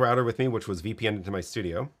a travel router with me, which was VPN into my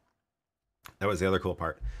studio. That was the other cool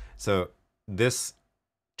part. So this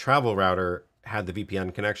travel router had the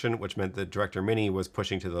VPN connection, which meant the Director Mini was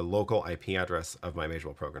pushing to the local IP address of my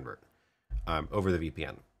Magewell Pro Convert over the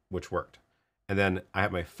VPN, which worked. And then I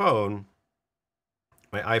have my phone,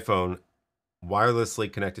 my iPhone,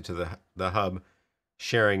 wirelessly connected to the hub,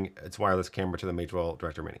 sharing its wireless camera to the Magewell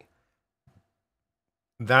Director Mini.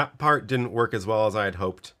 That part didn't work as well as I had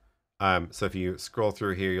hoped. So if you scroll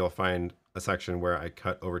through here, you'll find a section where I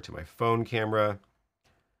cut over to my phone camera,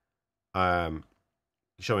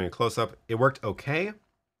 showing a close-up. It worked okay,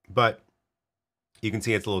 but you can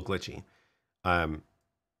see it's a little glitchy.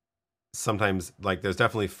 Sometimes, like, there's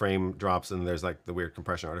definitely frame drops and there's like the weird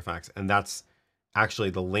compression artifacts, and that's actually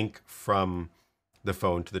the link from the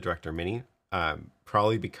phone to the Director Mini.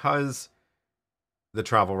 Probably because the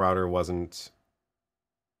travel router wasn't...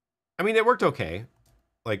 I mean, it worked okay.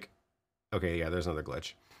 Like, okay, yeah, there's another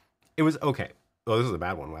glitch. It was okay. Oh, this is a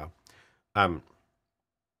bad one, wow.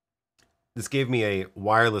 This gave me a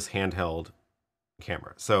wireless handheld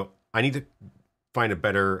camera. So I need to find a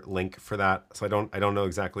better link for that. So I don't know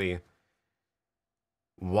exactly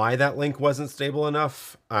why that link wasn't stable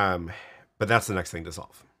enough. But that's the next thing to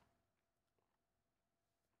solve.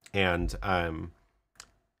 And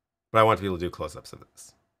but I want to be able to do close-ups of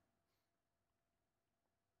this.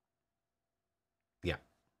 Yeah.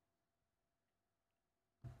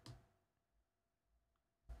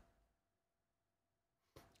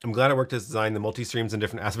 I'm glad it worked to design the multi-streams and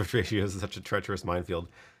different aspect ratios is such a treacherous minefield.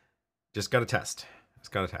 Just got to test.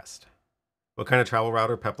 Just got to test. What kind of travel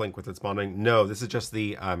router? Peplink with its bonding? No, this is just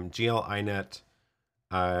the GL.iNet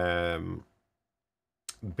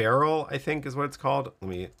barrel, I think is what it's called. Let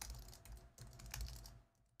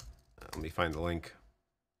me find the link.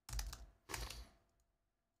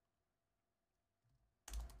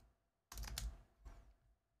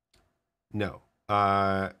 No.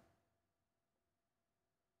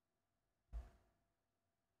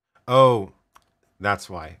 Oh, that's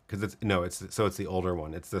why. Because it's the older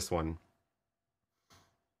one. It's this one.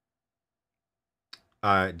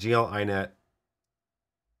 GL.iNet.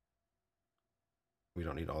 We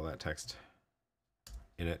don't need all that text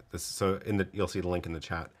in it. You'll see the link in the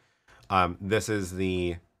chat. This is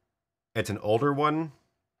it's an older one,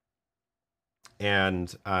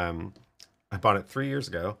 and I bought it 3 years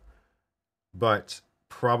ago, but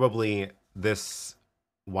probably this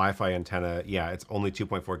Wi-Fi antenna, yeah, it's only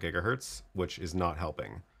 2.4 gigahertz, which is not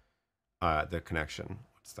helping the connection.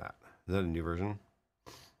 What's that? Is that a new version?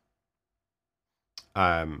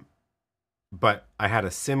 But I had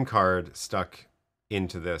a SIM card stuck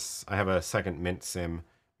into this. I have a second Mint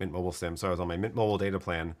Mobile SIM, so I was on my Mint Mobile data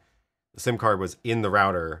plan. The SIM card was in the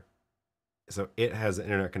router, so it has an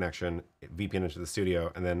internet connection, VPN into the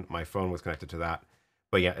studio, and then my phone was connected to that.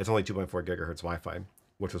 But yeah, it's only 2.4 gigahertz Wi-Fi,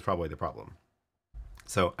 which was probably the problem.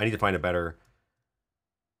 So I need to find a better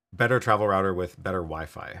travel router with better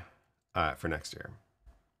Wi-Fi for next year.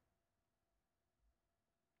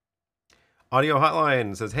 Audio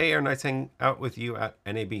Hotline says, "Hey, Aaron, nice hang out with you at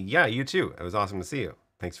NAB." Yeah, you too. It was awesome to see you.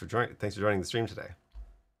 Thanks for joining the stream today.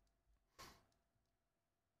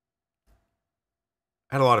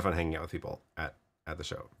 I had a lot of fun hanging out with people at the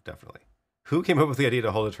show, definitely. Who came up with the idea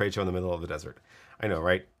to hold a trade show in the middle of the desert? I know,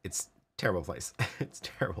 right? It's a terrible place. It's a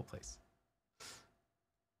terrible place.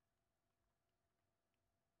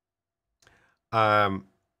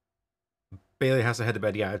 Bailey has to head to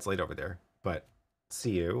bed. Yeah, it's late over there. But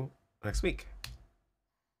see you next week.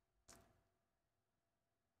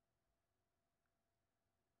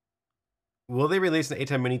 Will they release an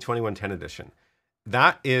A10 Mini 2110 edition?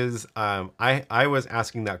 That is, I was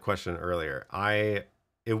asking that question earlier. I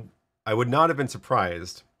would not have been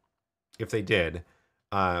surprised if they did.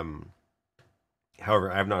 However,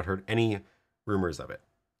 I have not heard any rumors of it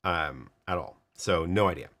at all. So no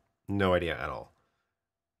idea at all.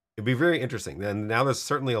 It'd be very interesting. And now there's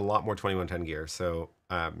certainly a lot more 2110 gear. So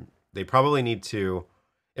they probably need to.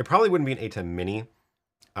 It probably wouldn't be an A10 Mini,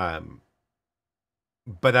 but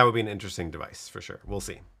that would be an interesting device for sure. We'll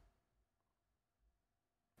see.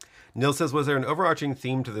 Neil says, was there an overarching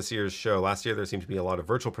theme to this year's show? Last year, there seemed to be a lot of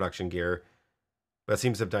virtual production gear, but it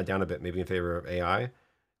seems to have died down a bit, maybe in favor of AI.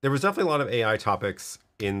 There was definitely a lot of AI topics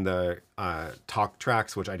in the talk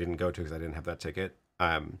tracks, which I didn't go to because I didn't have that ticket.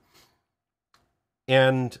 And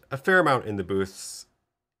a fair amount in the booths.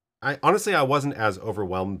 Honestly, I wasn't as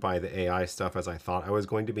overwhelmed by the AI stuff as I thought I was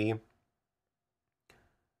going to be.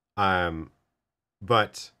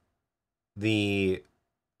 But the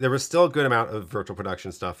there was still a good amount of virtual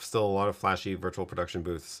production stuff, still a lot of flashy virtual production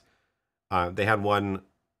booths. They had one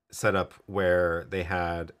setup where they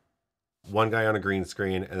had one guy on a green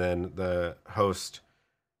screen and then the host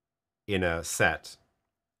in a set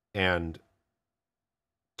and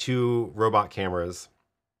two robot cameras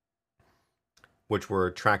which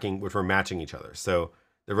were matching each other. So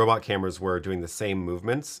the robot cameras were doing the same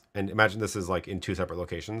movements. And imagine this is like in two separate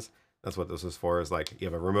locations. That's what this was for, is like you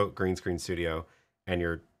have a remote green screen studio and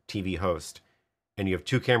your TV host, and you have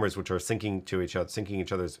two cameras which are syncing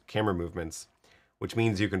each other's camera movements, which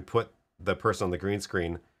means you can put the person on the green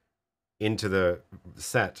screen into the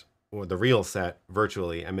set or the real set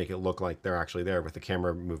virtually and make it look like they're actually there with the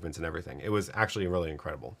camera movements and everything. It was actually really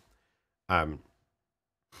incredible. I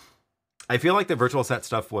feel like the virtual set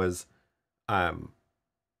stuff was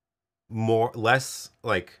less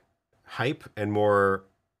like hype and more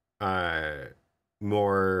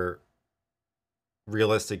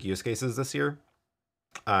realistic use cases this year.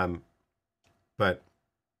 But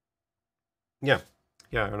yeah,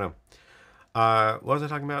 I don't know. What was I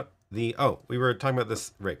talking about? We were talking about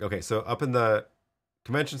this rig. Okay, so up in the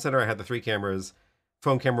convention center, I had the 3 cameras.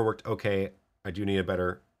 Phone camera worked okay. I do need a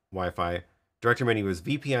better Wi-Fi. Director menu was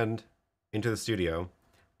VPN'd into the studio,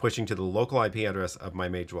 pushing to the local IP address of my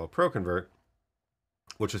Magewell Pro Convert,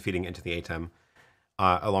 which was feeding into the ATEM,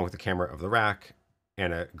 along with the camera of the rack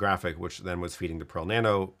and a graphic, which then was feeding to Pearl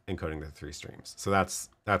Nano, encoding the 3 streams. So that's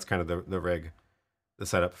kind of the rig, the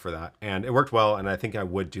setup for that. And it worked well, and I think I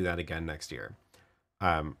would do that again next year.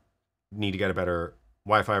 Need to get a better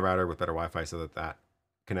Wi-Fi router with better Wi-Fi so that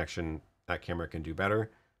that camera can do better.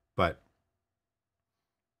 But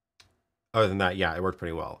other than that, yeah, it worked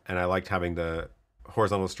pretty well. And I liked having the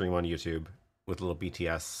horizontal stream on YouTube with a little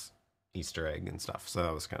BTS Easter egg and stuff. So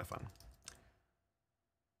that was kind of fun.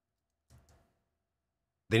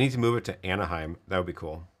 They need to move it to Anaheim. That would be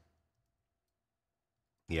cool.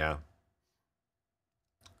 Yeah.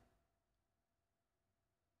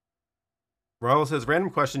 Raul says,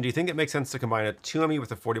 random question. Do you think it makes sense to combine a 2ME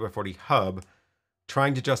with a 40x40 hub,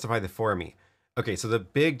 trying to justify the 4ME? Okay, so the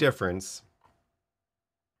big difference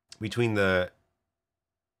between the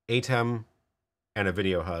ATEM and a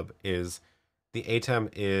video hub is the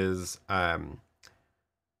ATEM is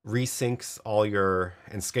resyncs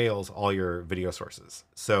and scales all your video sources.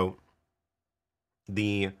 So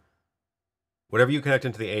whatever you connect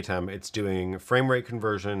into the ATEM, it's doing frame rate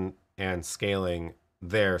conversion and scaling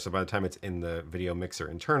there. So by the time it's in the video mixer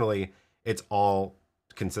internally, it's all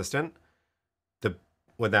consistent.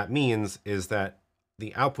 What that means is that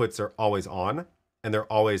the outputs are always on and they're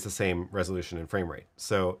always the same resolution and frame rate.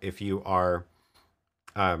 So if you have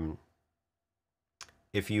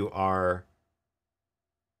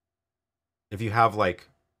like,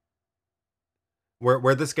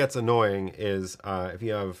 where this gets annoying is if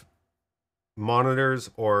you have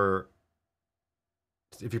monitors, or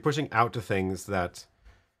if you're pushing out to things that,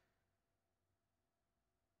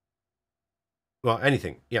 well,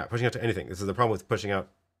 anything. Yeah, pushing out to anything. This is the problem with pushing out.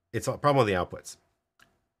 It's a problem with the outputs.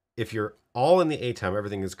 If you're all in the ATEM,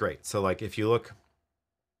 everything is great. So like if you look,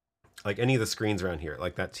 like any of the screens around here,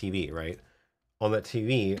 like that TV, right? On that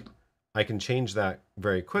TV, I can change that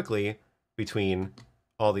very quickly between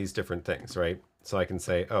all these different things, right? So I can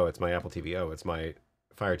say, oh, it's my Apple TV. Oh, it's my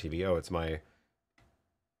Fire TV. Oh, it's my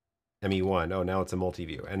ME1. Oh, now it's a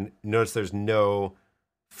multi-view. And notice there's no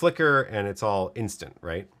flicker and it's all instant,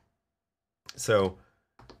 right? So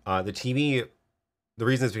the TV, the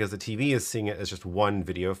reason is because the TV is seeing it as just one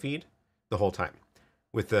video feed the whole time.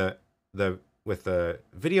 With the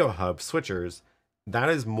video hub switchers, that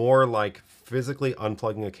is more like physically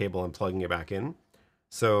unplugging a cable and plugging it back in.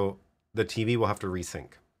 So the TV will have to resync.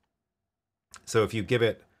 So if you give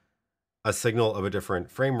it a signal of a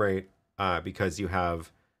different frame rate, because you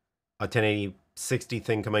have a 1080/60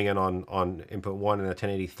 thing coming in on input 1 and a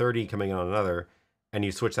 1080/30 coming in on another, and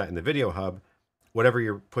you switch that in the video hub, whatever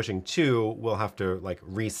you're pushing to will have to like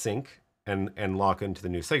resync and lock into the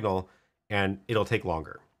new signal, and it'll take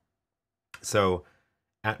longer. So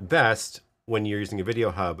at best, when you're using a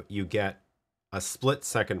video hub, you get a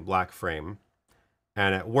split-second black frame,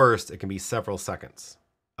 and at worst, it can be several seconds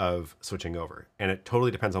of switching over. And it totally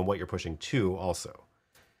depends on what you're pushing to also.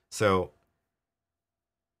 So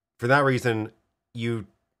for that reason, you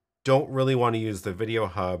don't really want to use the video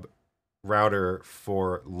hub router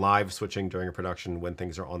for live switching during a production when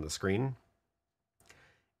things are on the screen.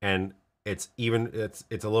 And it's a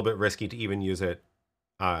little bit risky to even use it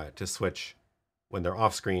to switch when they're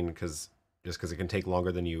off screen, because it can take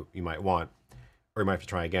longer than you might want, or you might have to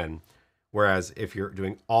try again. Whereas if you're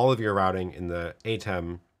doing all of your routing in the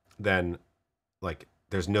ATEM, then like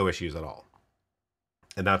there's no issues at all.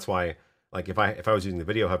 And that's why, like, if I was using the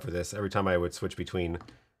video hub for this, every time I would switch between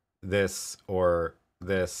this or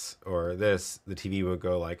this or this, the TV would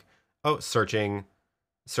go like, oh, searching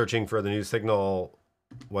for the new signal,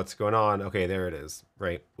 what's going on? Okay, there it is,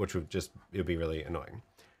 right? Which would just, it would be really annoying.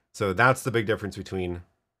 So that's the big difference between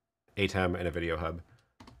ATEM and a video hub,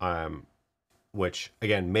 which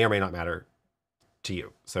again may or may not matter to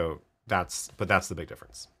you. So that's the big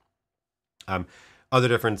difference. Other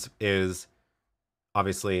difference is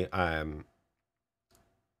obviously,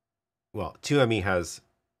 well, 2ME has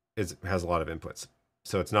a lot of inputs,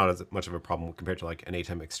 so it's not as much of a problem compared to like an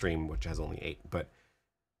ATEM Extreme, which has only 8. But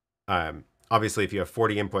obviously, if you have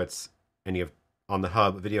 40 inputs and you have on the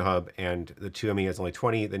hub, video hub, and the 2ME has only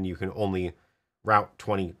 20, then you can only route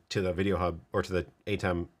 20 to the video hub or to the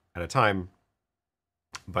ATEM at a time.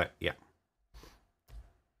 But yeah.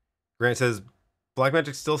 Grant says,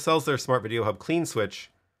 Blackmagic still sells their smart video hub clean switch,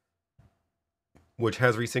 which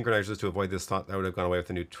has resynchronizers to avoid this thought that would have gone away with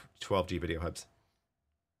the new 12G video hubs.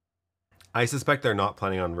 I suspect they're not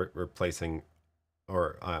planning on replacing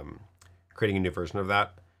or creating a new version of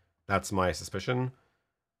that. That's my suspicion,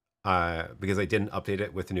 because they didn't update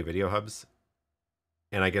it with the new video hubs.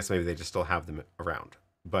 And I guess maybe they just still have them around.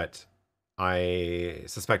 But I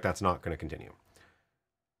suspect that's not going to continue.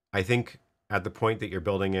 I think at the point that you're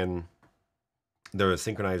building in the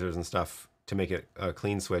synchronizers and stuff to make it a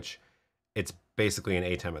clean switch, it's basically an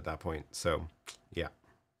ATEM at that point. So, yeah.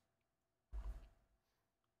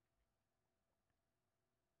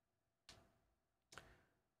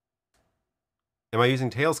 Am I using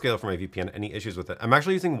Tailscale for my VPN? Any issues with it? I'm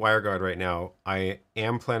actually using WireGuard right now. I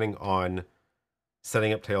am planning on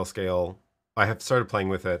setting up Tailscale. I have started playing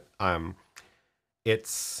with it.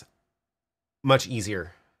 It's much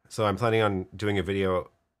easier. So I'm planning on doing a video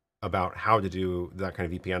about how to do that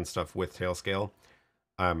kind of VPN stuff with Tailscale.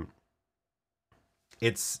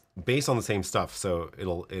 It's based on the same stuff, so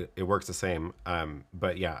it works the same.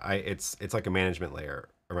 But yeah, it's like a management layer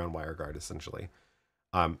around WireGuard essentially.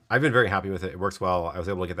 I've been very happy with it. It works well. I was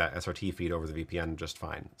able to get that SRT feed over the VPN just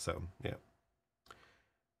fine. So yeah.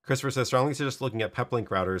 Christopher says, strongly suggest looking at peplink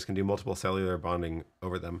routers can do multiple cellular bonding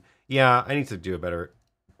over them. Yeah, I need to do a better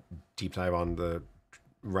deep dive on the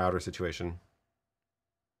router situation.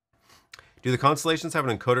 Do the constellations have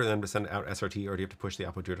an encoder in them to send out SRT, or do you have to push the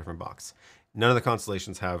output to a different box? None of the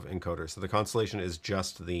constellations have encoders. So the constellation is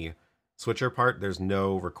just the switcher part. There's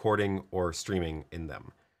no recording or streaming in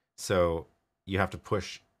them. So you have to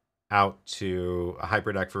push out to a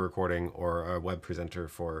HyperDeck for recording or a web presenter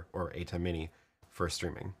or ATEM Mini for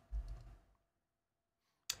streaming.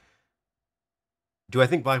 Do I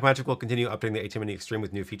think Blackmagic will continue updating the ATEM Mini Extreme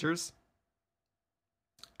with new features?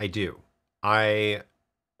 I do. I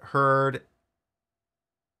heard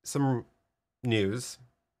some news,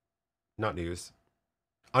 not news,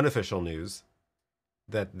 unofficial news,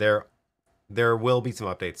 that there will be some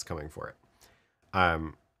updates coming for it.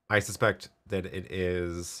 I suspect that it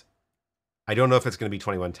is, I don't know if it's going to be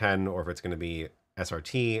 2110 or if it's going to be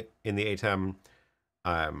SRT in the ATEM,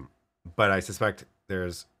 but I suspect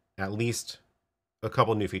there's at least a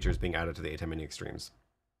couple new features being added to the ATEM Mini Extremes.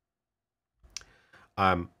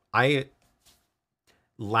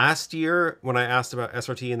 Last year, when I asked about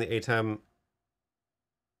SRT in the ATEM,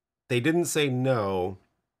 they didn't say no,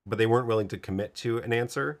 but they weren't willing to commit to an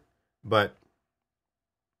answer. But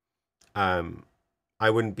I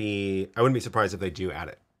wouldn't be surprised if they do add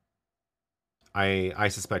it. I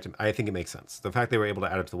suspect, I think it makes sense. The fact they were able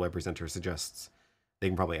to add it to the web presenter suggests they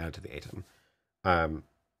can probably add it to the ATEM.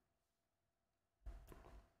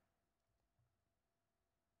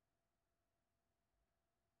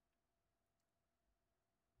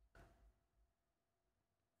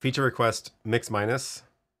 Feature request mix minus.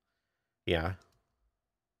 Yeah,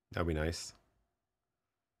 that'd be nice.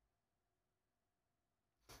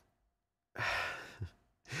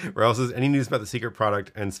 Raul says, any news about the secret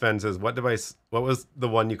product? And Sven says, what was the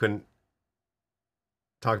one you couldn't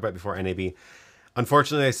talk about before NAB?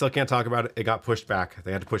 Unfortunately, I still can't talk about it. It got pushed back.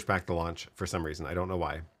 They had to push back the launch for some reason. I don't know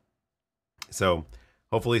why. So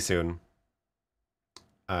hopefully soon.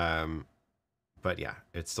 But yeah,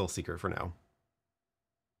 it's still secret for now.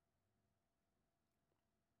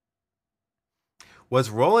 Was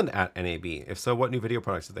Roland at NAB? If so, what new video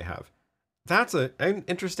products did they have? That's an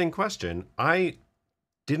interesting question. I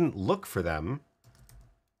didn't look for them.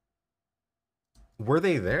 Were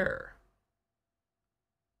they there?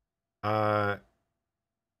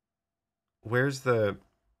 Where's the...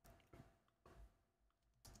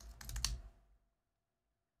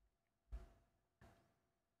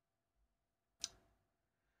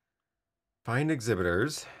 Find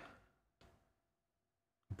exhibitors.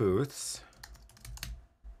 Booths.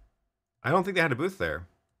 I don't think they had a booth there.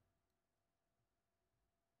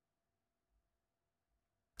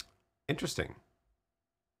 Interesting.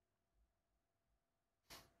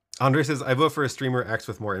 Andre says, I vote for a Streamer X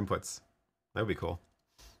with more inputs. That would be cool.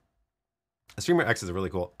 A Streamer X is really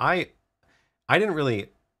cool. I didn't really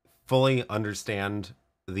fully understand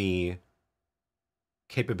the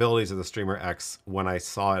capabilities of the Streamer X when I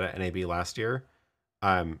saw it at NAB last year.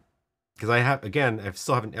 Because I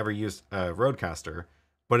still haven't ever used a Rodecaster,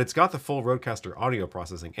 but it's got the full Rodecaster audio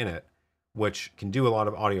processing in it, which can do a lot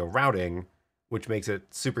of audio routing, which makes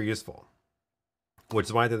it super useful. Which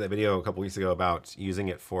is why I did that video a couple weeks ago about using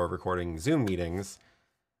it for recording Zoom meetings,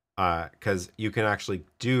 because you can actually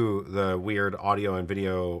do the weird audio and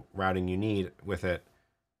video routing you need with it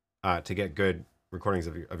to get good recordings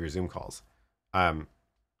of your Zoom calls.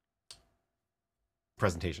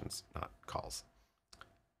 Presentations, not calls.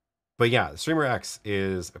 But yeah, the Streamer X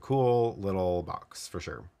is a cool little box for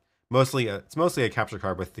sure. It's mostly a capture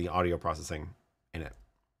card with the audio processing in it.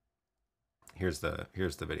 Here's the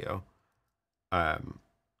video.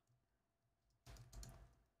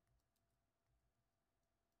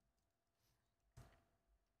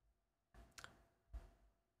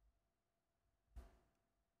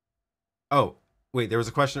 Oh, wait, there was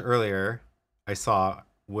a question earlier I saw,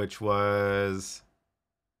 which was,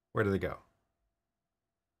 where did it go?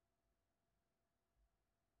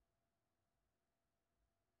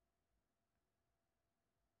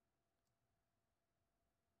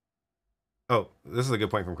 Oh, this is a good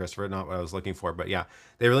point from Christopher, not what I was looking for, but yeah,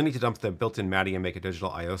 they really need to dump the built-in MADI and make a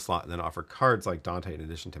digital I/O slot and then offer cards like Dante in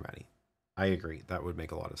addition to MADI. I agree, that would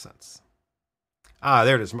make a lot of sense. Ah,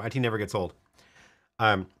 there it is, from IT Never Gets Old.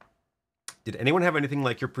 Did anyone have anything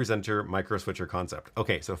like your presenter micro switcher concept?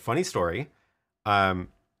 Okay, so funny story. I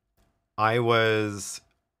was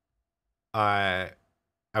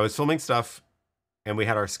filming stuff and we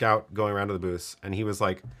had our scout going around to the booths and he was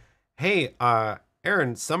like, hey,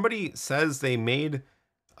 Aaron, somebody says they made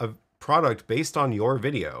a product based on your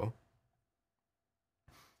video.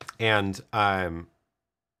 And I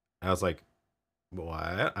was like,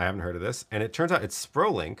 what? I haven't heard of this. And it turns out it's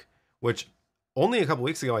SproLink, which only a couple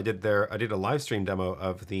weeks ago I did a live stream demo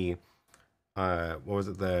of the what was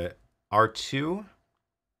it, the R2,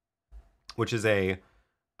 which is a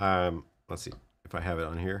let's see if I have it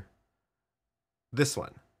on here. This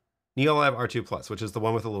one, Neolab R2 Plus, which is the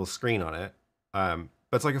one with a little screen on it. But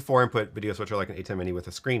it's like a 4-input video switcher, like an ATEM Mini with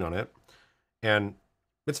a screen on it, and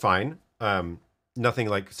it's fine. Nothing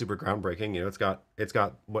like super groundbreaking. You know, it's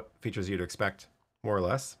got what features you'd expect, more or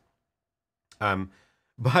less.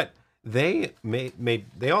 But they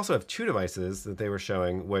they also have two devices that they were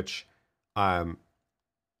showing, which I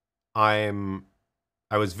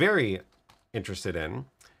was very interested in.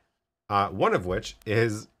 One of which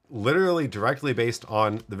is literally directly based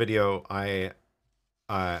on the video I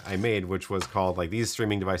made, which was called like "These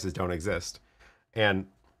Streaming Devices Don't Exist," and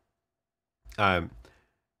the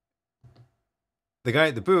guy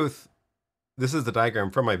at the booth. This is the diagram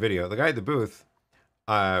from my video. The guy at the booth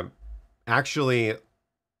actually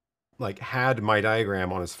like had my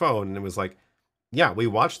diagram on his phone and it was like, yeah, we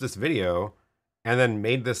watched this video and then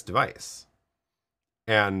made this device.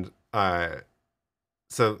 And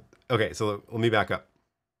so let me back up.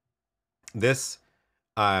 This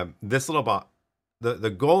little box, the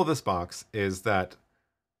goal of this box is that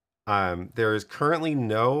there is currently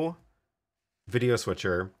no video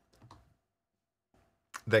switcher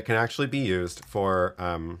that can actually be used for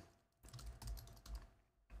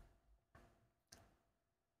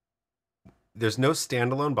there's no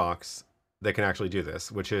standalone box that can actually do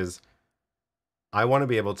this, which is I want to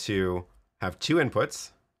be able to have two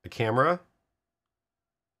inputs, a camera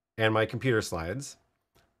and my computer slides,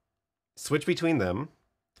 switch between them,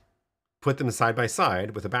 put them side by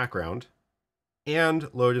side with a background,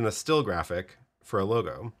 and load in a still graphic for a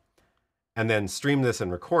logo, and then stream this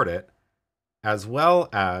and record it, as well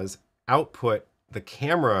as output the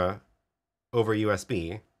camera over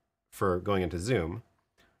USB for going into Zoom,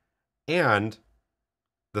 and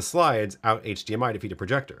the slides out HDMI to feed a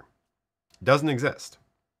projector. Doesn't exist.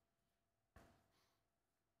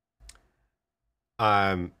 So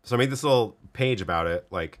I made this little page about it,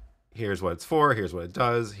 like, here's what it's for, here's what it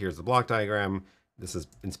does, here's the block diagram. This is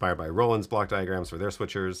inspired by Roland's block diagrams for their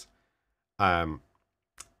switchers.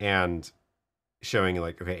 And showing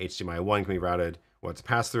like, okay, HDMI 1 can be routed, what's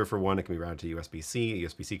pass through for one, it can be routed to USB-C.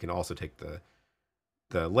 USB-C can also take the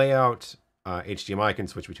layout. HDMI can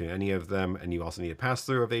switch between any of them, and you also need a pass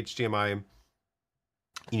through of the HDMI.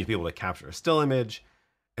 You need to be able to capture a still image,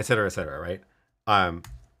 etc., right? And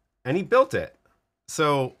he built it.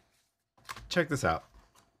 So check this out.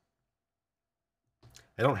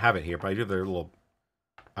 I don't have it here, but I do have their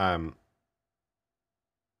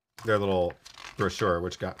little brochure,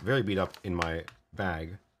 which got very beat up in my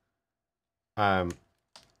bag.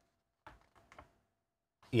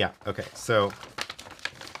 Yeah, okay, so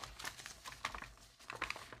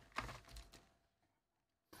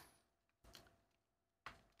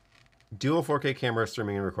dual 4K camera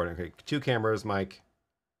streaming and recording. Okay, 2 cameras, mic,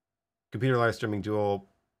 computer live streaming, dual.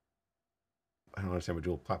 I don't understand what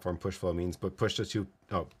dual platform push flow means, but push to two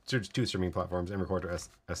streaming platforms and record to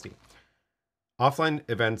SD. Offline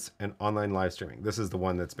events and online live streaming. This is the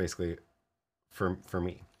one that's basically for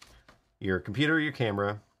me. Your computer, your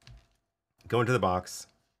camera, go into the box,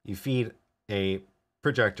 you feed a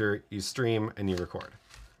projector, you stream, and you record.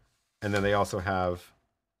 And then they also have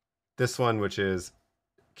this one, which is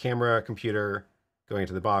camera, computer, going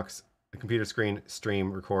into the box, a computer screen,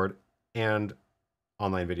 stream, record, and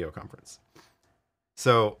online video conference.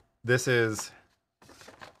 So this is,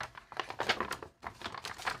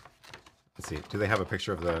 let's see, do they have a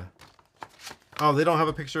picture of the, oh, they don't have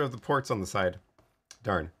a picture of the ports on the side.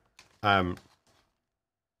 Darn.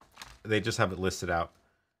 They just have it listed out.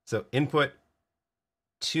 So input,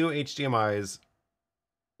 2 HDMIs,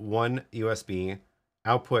 1 USB,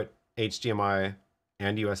 output HDMI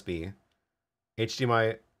and USB.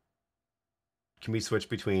 HDMI can be switched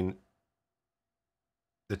between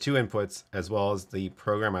the 2 inputs as well as the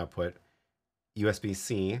program output.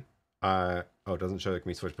 USB-C, oh, it doesn't show that it can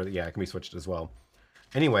be switched, but yeah, it can be switched as well.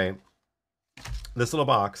 Anyway, this little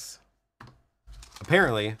box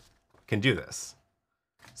apparently can do this.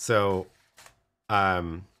 So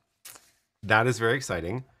that is very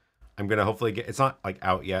exciting. I'm going to hopefully get, it's not like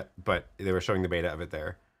out yet, but they were showing the beta of it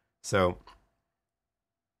there. So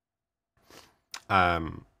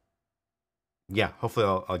yeah, hopefully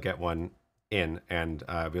I'll get one in and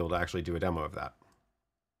be able to actually do a demo of that.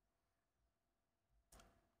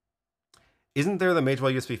 Isn't there the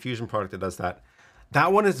Magewell USB Fusion product that does that?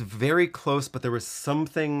 That one is very close, but there was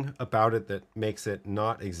something about it that makes it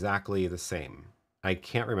not exactly the same. I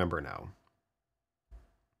can't remember now.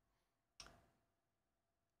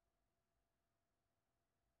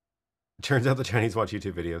 Turns out the Chinese watch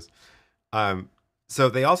YouTube videos. So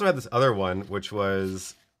they also had this other one, which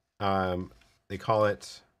was, they call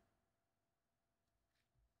it,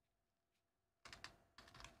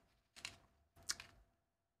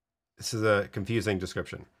 this is a confusing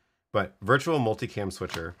description, but virtual multicam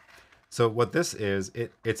switcher. So what this is,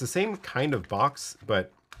 it's the same kind of box,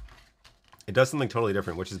 but it does something totally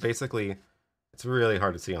different, which is basically, it's really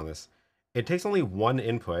hard to see on this. It takes only 1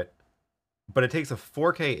 input, but it takes a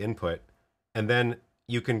 4K input, and then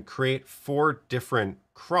you can create 4 different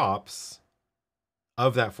crops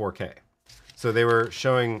of that 4K. So they were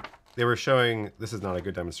showing, this is not a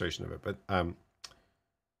good demonstration of it, but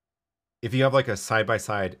if you have like a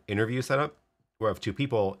side-by-side interview setup where of 2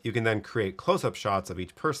 people, you can then create close-up shots of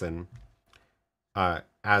each person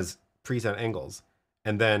as preset angles.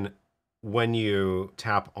 And then when you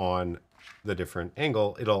tap on the different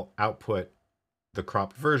angle, it'll output the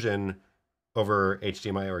cropped version over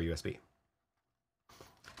HDMI or USB.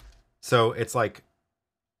 So it's like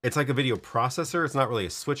a video processor. It's not really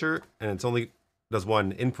a switcher, and it's only does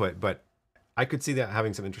 1 input, but I could see that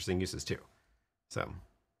having some interesting uses too. So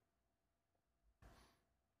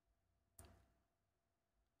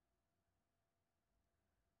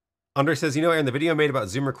Andre says, you know, Aaron, the video made about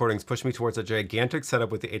Zoom recordings pushed me towards a gigantic setup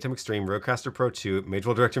with the ATEM Extreme, Rodecaster Pro 2,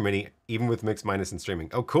 Magewell Director Mini, even with mix, minus, and streaming.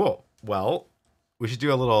 Oh, cool. Well, we should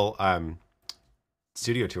do a little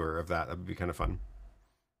studio tour of that. That would be kind of fun.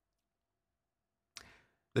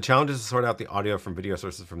 The challenge is to sort out the audio from video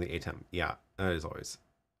sources from the ATEM. Yeah, that is always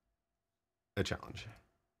a challenge.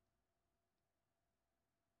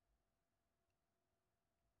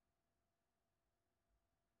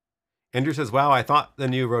 Andrew says, wow, I thought the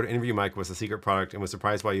new Rode interview mic was a secret product and was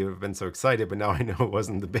surprised why you have been so excited, but now I know it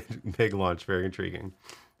wasn't the big launch. Very intriguing.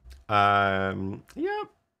 Yep.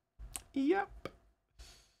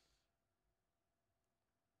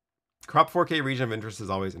 Crop 4K region of interest is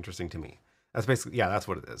always interesting to me. That's basically, yeah, that's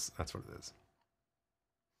what it is. That's what it is.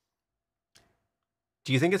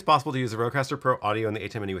 Do you think it's possible to use the Rodecaster Pro audio in the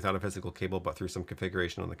ATEM Mini without a physical cable, but through some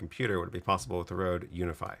configuration on the computer? Would it be possible with the Rode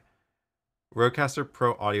Unify? Rodecaster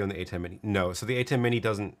Pro audio in the ATEM Mini? No. So the ATEM Mini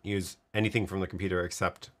doesn't use anything from the computer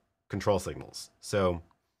except control signals. So,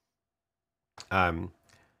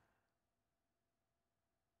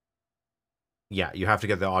 yeah, you have to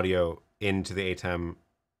get the audio into the ATEM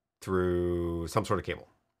through some sort of cable.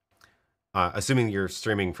 Assuming you're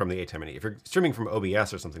streaming from the ATEM Mini. If you're streaming from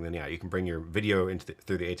OBS or something, then yeah, you can bring your video into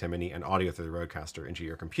through the ATEM Mini and audio through the Rodecaster into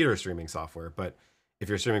your computer streaming software. But if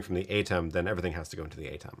you're streaming from the ATEM, then everything has to go into the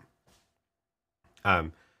ATEM.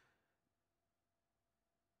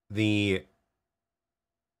 The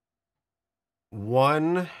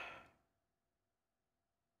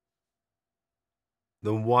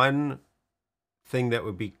one thing that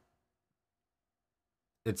would be,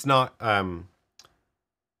 it's not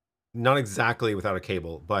exactly without a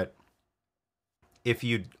cable, but if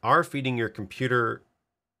you are feeding your computer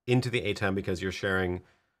into the ATEM because you're sharing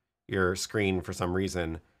your screen for some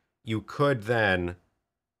reason, you could then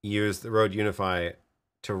use the Rode Unify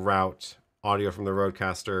to route audio from the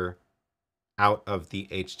Rodecaster out of the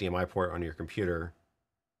HDMI port on your computer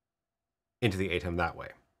into the ATEM that way.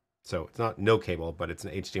 So it's not no cable, but it's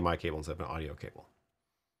an HDMI cable instead of an audio cable.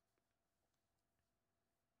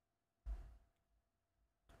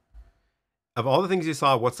 Of all the things you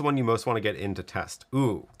saw, what's the one you most want to get in to test?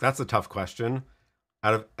 Ooh, that's a tough question.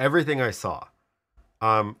 Out of everything I saw,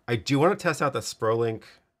 I do want to test out the SproLink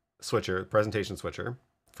switcher, presentation switcher,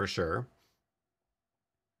 for sure.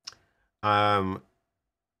 I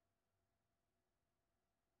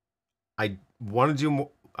want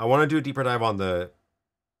to do a deeper dive on the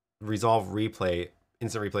Resolve Replay,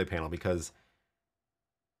 instant replay panel, because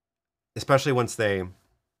especially once they,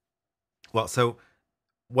 well, so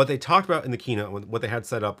what they talked about in the keynote, what they had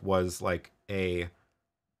set up was like a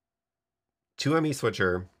 2ME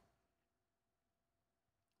switcher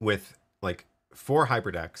with like 4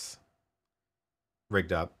 HyperDecks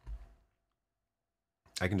rigged up.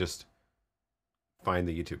 I can just find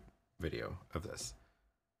the YouTube video of this.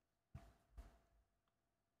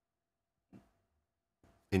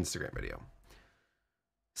 Instagram video.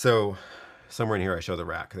 So somewhere in here I show the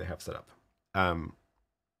rack they have set up.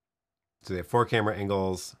 So they have 4 camera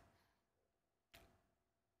angles.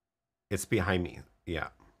 It's behind me. Yeah.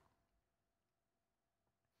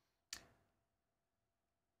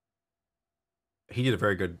 He did a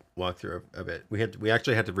very good walkthrough of it. We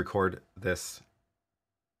actually had to record this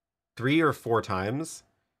 3 or 4 times.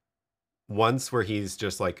 Once where he's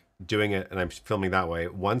just like doing it and I'm filming that way.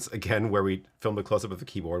 Once again where we filmed a close-up of the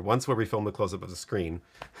keyboard. Once where we filmed a close-up of the screen.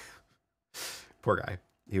 Poor guy.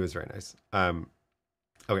 He was very nice.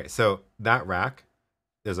 Okay, so that rack,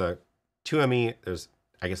 there's a 2ME, there's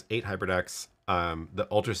I guess 8 HyperDecks, the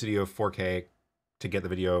Ultra Studio 4K to get the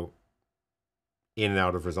video in and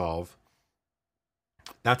out of Resolve.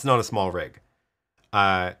 That's not a small rig.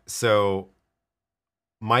 So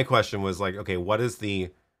my question was like, okay, what is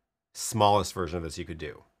the smallest version of this you could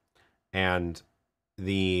do? And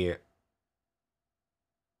the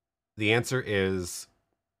answer is,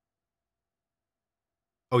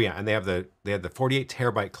 oh yeah, and they had the 48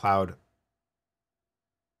 terabyte cloud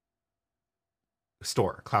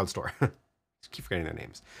store. Keep forgetting their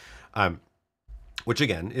names. Which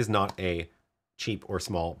again is not a cheap or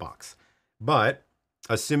small box. But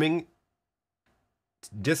assuming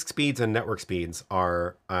disk speeds and network speeds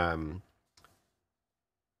are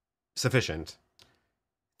sufficient,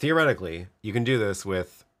 theoretically, you can do this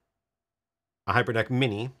with a HyperDeck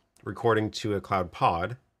Mini recording to a Cloud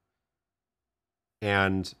Pod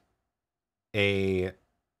and the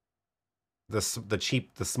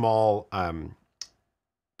small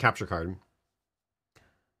capture card.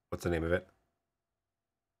 What's the name of it?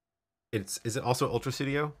 Is it also Ultra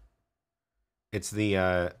Studio? It's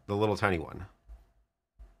the little tiny one.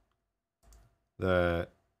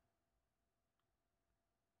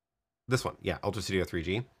 This one, yeah, Ultra Studio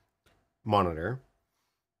 3G monitor.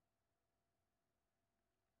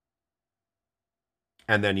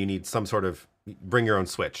 And then you need some sort of bring your own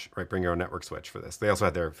switch, right? Bring your own network switch for this. They also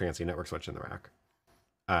had their fancy network switch in the rack,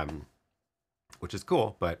 which is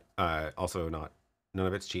cool, but also none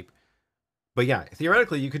of it's cheap. But yeah,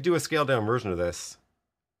 theoretically, you could do a scaled down version of this,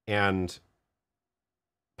 and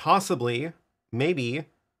possibly, maybe,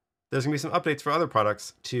 there's gonna be some updates for other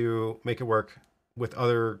products to make it work with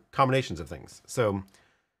other combinations of things. So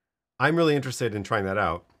I'm really interested in trying that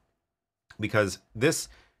out, because this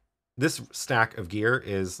stack of gear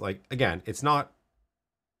is like, again, it's stuff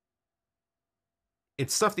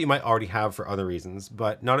that you might already have for other reasons,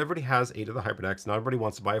 but not everybody has 8 of the HyperDecks. Not everybody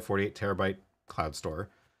wants to buy a 48 terabyte cloud store.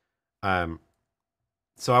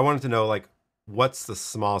 So I wanted to know, like, what's the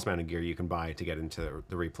smallest amount of gear you can buy to get into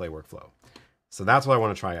the replay workflow. So that's what I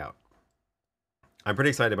want to try out. I'm pretty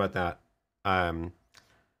excited about that.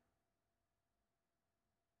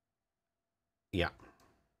 Yeah.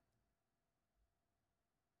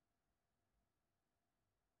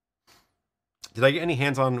 Did I get any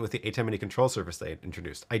hands-on with the ATEM Mini control surface they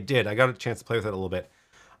introduced? I did. I got a chance to play with it a little bit.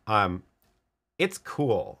 It's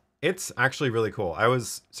cool. It's actually really cool. I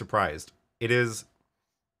was surprised. It was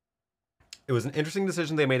an interesting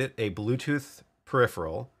decision. They made it a Bluetooth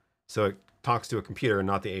peripheral, so it talks to a computer and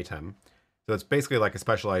not the ATEM. So it's basically like a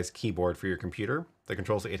specialized keyboard for your computer that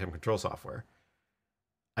controls the ATEM control software.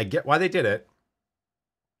 I get why they did it.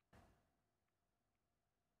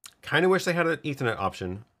 Kind of wish they had an Ethernet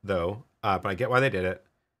option, though, but I get why they did it.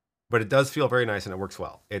 But it does feel very nice and it works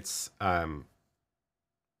well. It's I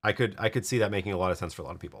could see that making a lot of sense for a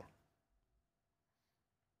lot of people.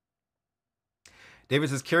 David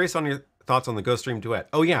says, curious on your thoughts on the GoStream Duet.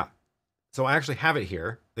 Oh yeah, so I actually have it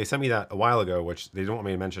here. They sent me that a while ago, which they didn't want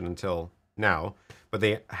me to mention until now, but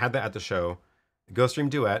they had that at the show. GoStream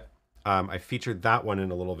Duet. I featured that one in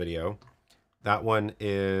a little video. That one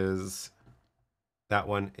is,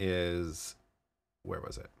 where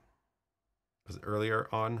was it? Was it earlier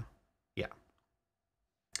on? Yeah.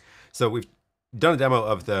 So we've done a demo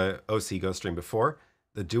of the OC GoStream before.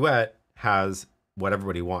 The Duet has what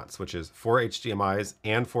everybody wants, which is 4 HDMIs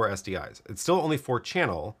and 4 SDIs. It's still only 4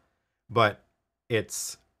 channel, but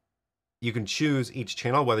you can choose each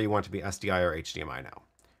channel whether you want it to be SDI or HDMI now,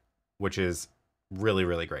 which is really,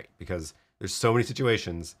 really great because there's so many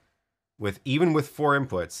situations even with 4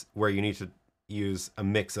 inputs where you need to use a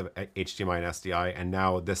mix of HDMI and SDI, and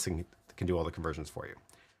now this thing can do all the conversions for you.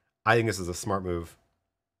 I think this is a smart move.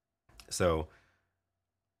 So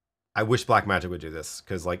I wish Blackmagic would do this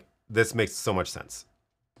because like this makes so much sense.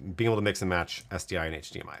 Being able to mix and match SDI and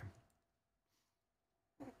HDMI.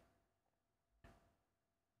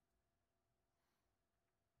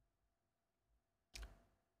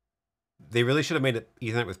 They really should have made it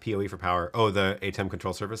Ethernet with PoE for power. Oh, the ATEM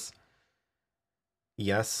control surface.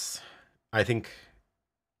 Yes, I think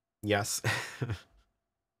yes.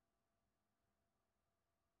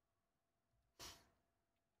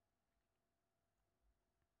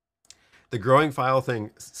 The growing file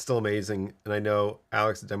thing is still amazing, and I know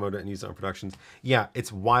Alex demoed it and used it on productions. Yeah,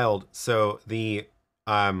 it's wild. So the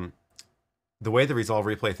way the Resolve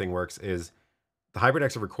replay thing works is the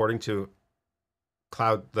HybridX are recording to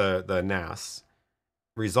cloud the NAS.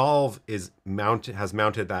 Resolve has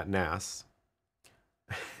mounted that NAS.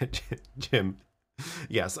 Jim,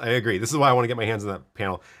 yes, I agree. This is why I want to get my hands on that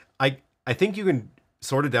panel. I think you can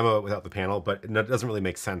sort of demo it without the panel, but it doesn't really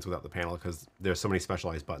make sense without the panel because there's so many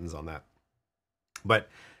specialized buttons on that. But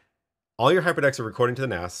all your HybridX are recording to the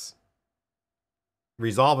NAS.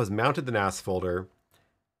 Resolve has mounted the NAS folder,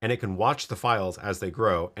 and it can watch the files as they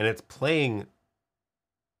grow, and it's playing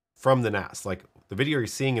from the NAS. Like the video you're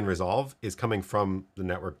seeing in Resolve is coming from the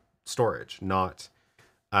network storage, not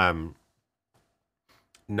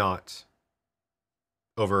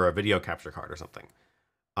over a video capture card or something.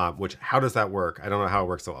 Which, how does that work? I don't know how it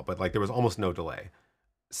works so well, but like there was almost no delay.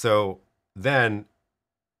 So then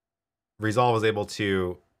Resolve was able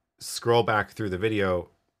to scroll back through the video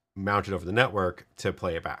mounted over the network to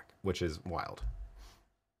play it back, which is wild.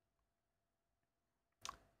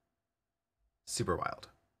 Super wild.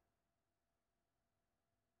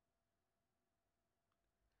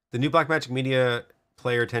 The new Blackmagic Media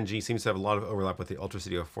Player 10G seems to have a lot of overlap with the Ultra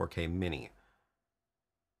Studio 4K Mini.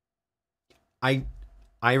 I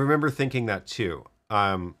remember thinking that too.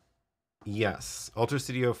 Yes, Ultra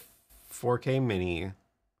Studio 4K Mini,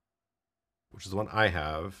 which is the one I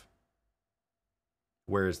have.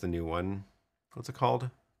 Where is the new one? What's it called?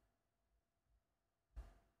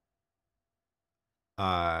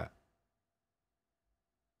 What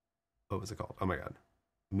was it called? Oh my god.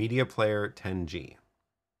 Media Player 10G.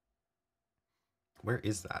 Where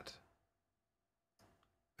is that?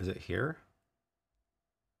 Is it here?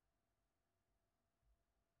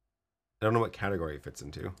 I don't know what category it fits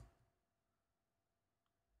into.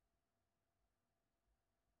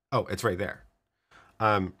 Oh, it's right there.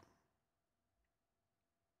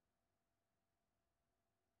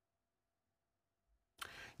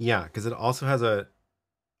 Yeah, because it also has a...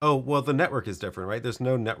 Oh, well, the network is different, right? There's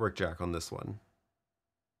no network jack on this one.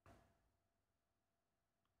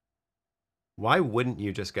 Why wouldn't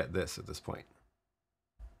you just get this at this point?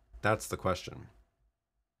 That's the question.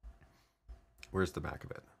 Where's the back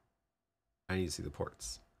of it? I need to see the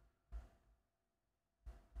ports.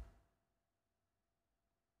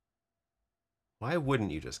 Why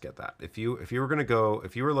wouldn't you just get that? If you were going to go,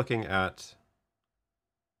 if you were looking at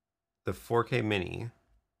the 4K Mini,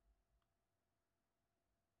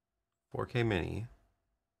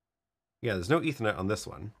 yeah, there's no Ethernet on this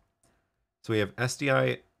one. So we have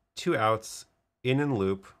SDI, 2 outs, in and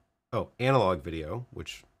loop. Oh, analog video,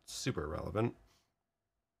 which is super relevant.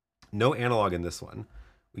 No analog in this one.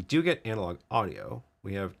 We do get analog audio.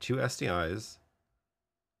 We have 2 SDIs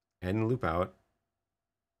and loop out.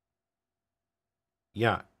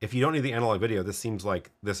 Yeah, if you don't need the analog video, this seems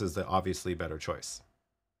like this is the obviously better choice.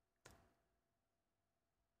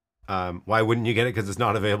 Why wouldn't you get it? Because it's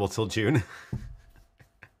not available till June.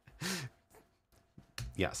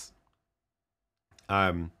 Yes.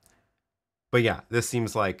 But yeah, this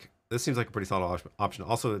seems like a pretty solid option.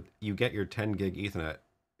 Also, you get your 10 gig Ethernet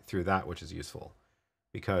through that, which is useful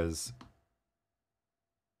because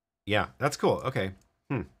yeah, that's cool. Okay.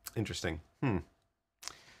 Interesting.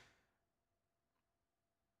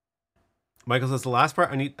 Michael says the last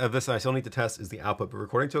part of this I still need to test is the output, but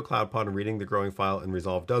recording to a cloud pod and reading the growing file in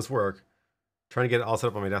Resolve does work. Trying to get it all set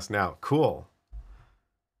up on my desk now. Cool.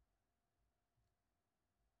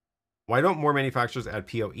 Why don't more manufacturers add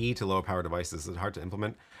PoE to low power devices? Is it hard to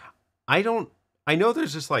implement? I know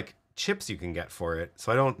there's just like chips you can get for it,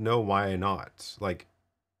 so I don't know why not. Like,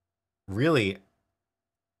 really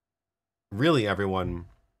everyone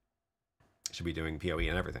should be doing PoE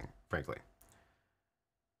and everything, frankly.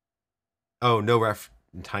 Oh, no ref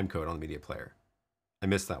time code on the media player. I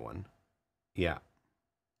missed that one. Yeah.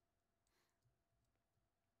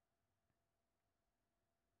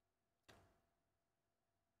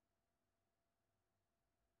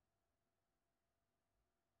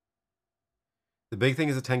 The big thing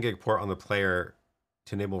is a 10 gig port on the player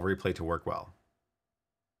to enable replay to work well.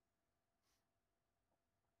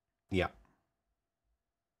 Yeah.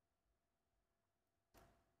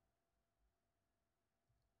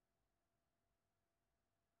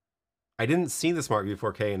 I didn't see the Smart View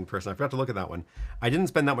 4K in person. I forgot to look at that one. I didn't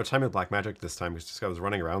spend that much time with Blackmagic this time. It's just I was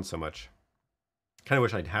running around so much. Kind of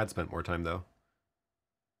wish I had spent more time though.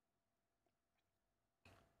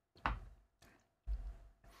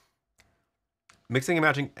 Mixing and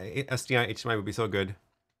matching SDI HDMI would be so good.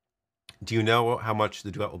 Do you know how much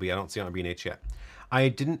the duet will be? I don't see it on B&H yet. I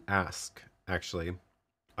didn't ask, actually.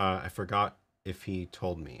 I forgot if he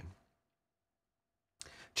told me.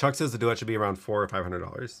 Chuck says the duet should be around $400 or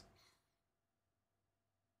 $500.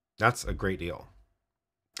 That's a great deal.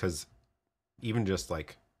 Because even just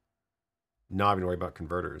like not even worry about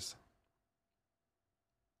converters.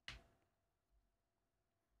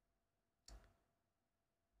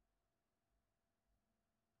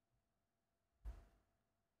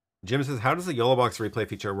 Jim says, how does the YOLObox replay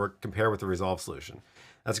feature work compare with the Resolve solution?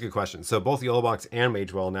 That's a good question. So both YOLObox and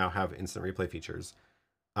Magewell now have instant replay features.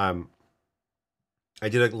 I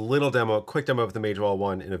did a little demo, quick demo of the Magewell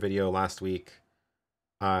one in a video last week.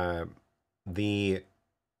 Or maybe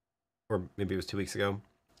it was 2 weeks ago.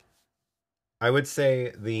 I would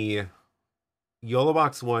say the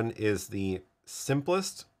YOLObox one is the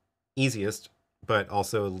simplest, easiest, but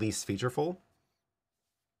also least featureful,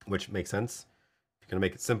 which makes sense. If you're gonna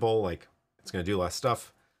make it simple, like it's gonna do less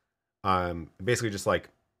stuff. Basically just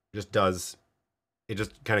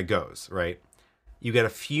kind of goes, right? You get a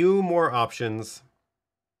few more options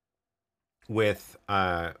with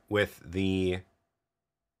the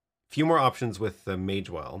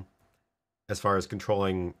Magewell as far as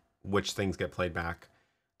controlling which things get played back.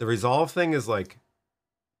 The Resolve thing is like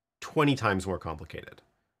 20 times more complicated.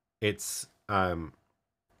 It's more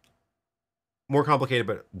complicated,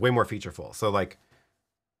 but way more featureful. So like,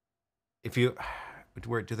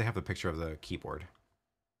 where do they have the picture of the keyboard?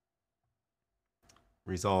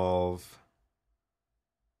 Resolve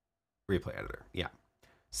replay editor. Yeah.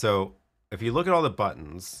 So if you look at all the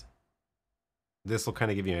buttons, this will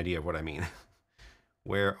kind of give you an idea of what I mean.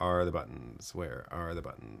 Where are the buttons? Where are the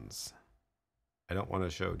buttons? I don't want to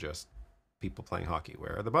show just people playing hockey.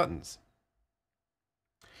 Where are the buttons?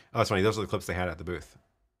 Oh, it's funny. Those are the clips they had at the booth.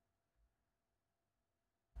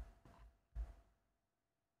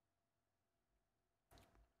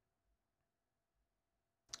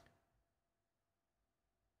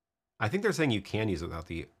 I think they're saying you can use it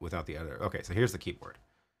without the editor. Okay, so here's the keyboard.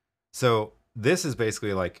 So this is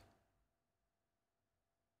basically like,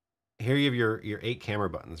 here you have your 8 camera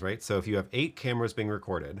buttons, right? So if you have 8 cameras being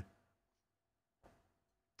recorded,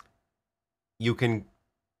 you can,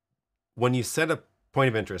 when you set a point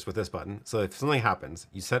of interest with this button, so if something happens,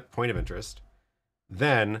 you set point of interest,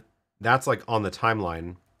 then that's like on the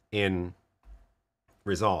timeline in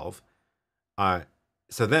Resolve.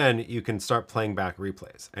 So then you can start playing back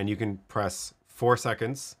replays, and you can press 4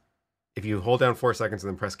 seconds. If you hold down 4 seconds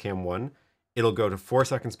and then press cam 1, it'll go to 4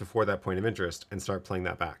 seconds before that point of interest and start playing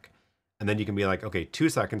that back. And then you can be like, okay, 2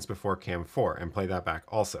 seconds before cam 4 and play that back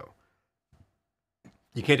also.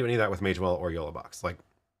 You can't do any of that with Magewell or YOLObox. Like,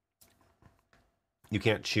 you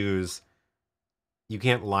can't choose, you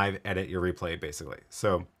can't live edit your replay basically.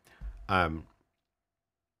 So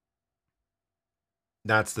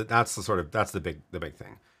that's the big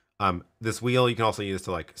thing. This wheel you can also use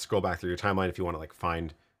to like scroll back through your timeline if you want to like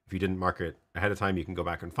find, if you didn't mark it ahead of time, you can go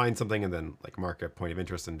back and find something and then like mark a point of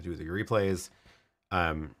interest and do your replays.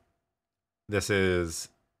 This is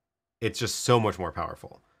it's just so much more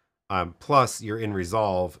powerful. Plus, you're in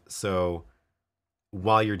Resolve, so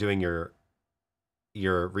while you're doing your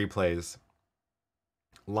replays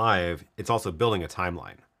live, it's also building a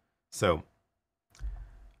timeline. So,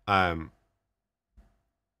 I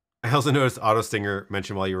also noticed Auto Stinger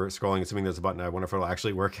mentioned while you were scrolling, assuming there's a button. I wonder if it'll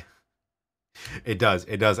actually work. It does.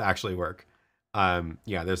 It does actually work.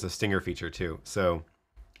 Yeah, there's a Stinger feature too. So,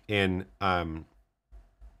 in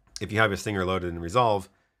if you have a Stinger loaded in Resolve,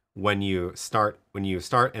 when you start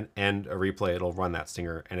and end a replay, it'll run that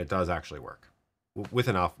Stinger, and it does actually work with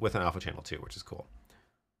an alpha channel too, which is cool.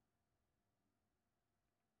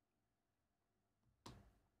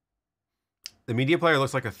 The media player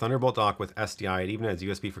looks like a Thunderbolt dock with SDI. It even has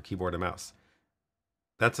USB for keyboard and mouse.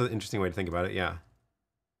 That's an interesting way to think about it, yeah.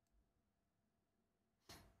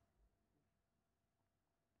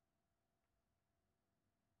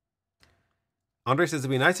 Andre says it'd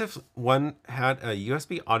be nice if one had a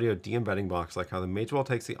USB audio de-embedding box, like how the Magewell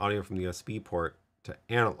takes the audio from the USB port to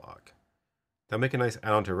analog. That'd make a nice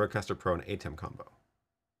add-on to Rodecaster Pro and ATEM combo.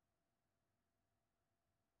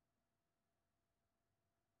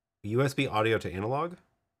 USB audio to analog?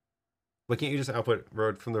 Why can't you just output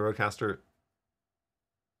Rode from the Rodecaster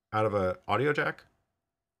out of a audio jack?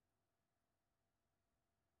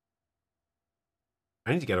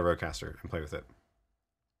 I need to get a Rodecaster and play with it.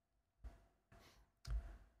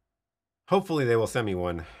 Hopefully they will send me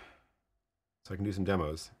one so I can do some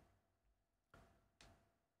demos.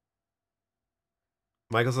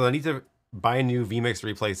 Michael says, I need to buy a new vMix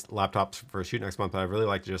replay laptop for a shoot next month, but I'd really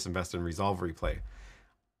like to just invest in Resolve Replay.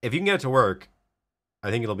 If you can get it to work, I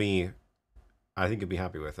think you'll be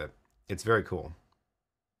happy with it. It's very cool.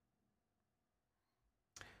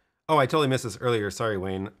 Oh, I totally missed this earlier. Sorry,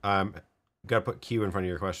 Wayne. Gotta put Q in front of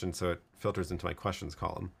your question so it filters into my questions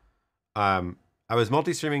column. I was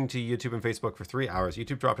multi-streaming to YouTube and Facebook for 3 hours.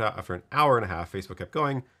 YouTube dropped out after an hour and a half. Facebook kept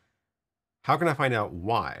going. How can I find out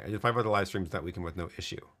why? I did 5 other live streams that weekend with no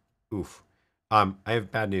issue. Oof. I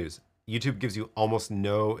have bad news. YouTube gives you almost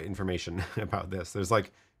no information about this. There's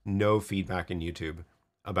like no feedback in YouTube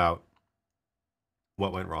about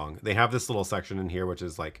what went wrong. They have this little section in here, which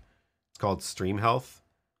is like, it's called Stream Health,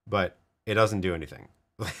 but it doesn't do anything.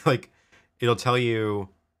 Like, it'll tell you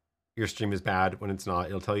your stream is bad when it's not.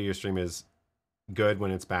 It'll tell you your stream is good when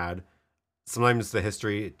it's bad. Sometimes the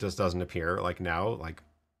history just doesn't appear. Like now, like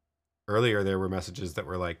earlier, there were messages that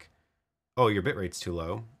were like, oh, your bitrate's too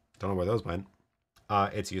low. Don't know where those went.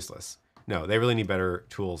 It's useless. No, they really need better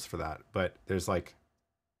tools for that. But there's like,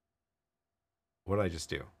 what did I just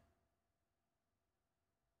do?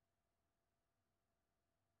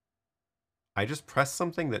 I just pressed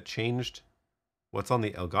something that changed what's on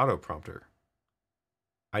the Elgato prompter.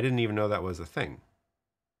 I didn't even know that was a thing.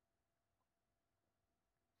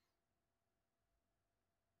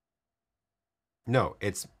 No,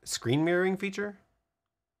 it's screen mirroring feature.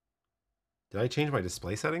 Did I change my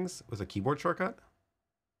display settings with a keyboard shortcut?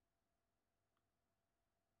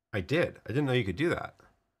 I did. I didn't know you could do that.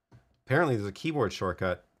 Apparently there's a keyboard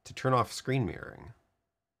shortcut to turn off screen mirroring.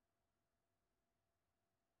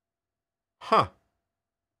 Huh.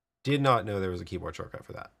 Did not know there was a keyboard shortcut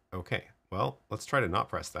for that. Okay, well, let's try to not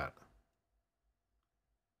press that.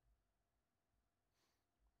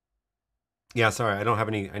 Yeah, sorry, I don't have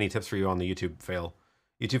any tips for you on the YouTube fail.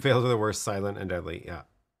 YouTube fails are the worst, silent and deadly, yeah.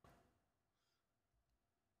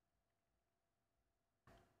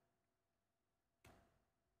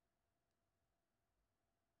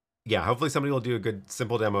 Yeah, hopefully somebody will do a good,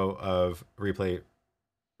 simple demo of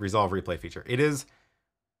Resolve Replay feature. It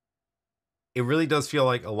really does feel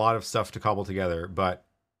like a lot of stuff to cobble together, but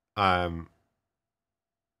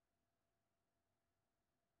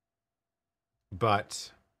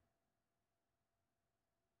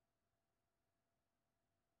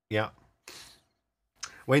yeah.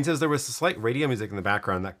 Wayne says there was a slight radio music in the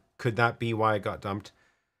background. Could that be why it got dumped?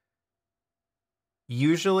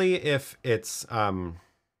 Usually if it's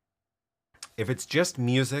just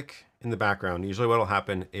music in the background, usually what'll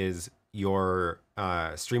happen is your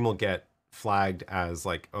stream will get flagged as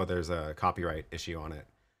like, oh, there's a copyright issue on it.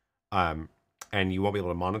 And you won't be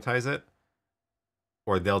able to monetize it,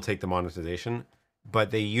 or they'll take the monetization,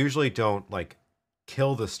 but they usually don't like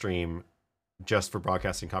kill the stream just for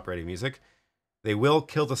broadcasting copyrighted music. They will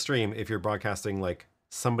kill the stream if you're broadcasting like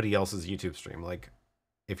somebody else's YouTube stream. Like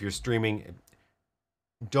if you're streaming,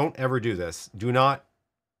 don't ever do this. Do not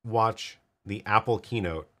watch the Apple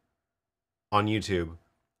keynote on YouTube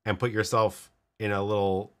and put yourself in a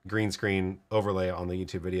little green screen overlay on the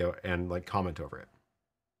YouTube video and like comment over it.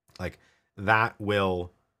 Like that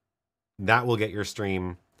will get your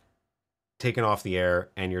stream taken off the air,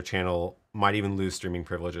 and your channel might even lose streaming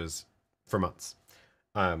privileges for months.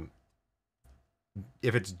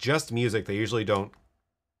 If it's just music, they're usually not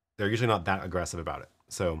that aggressive about it.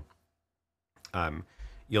 So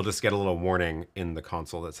you'll just get a little warning in the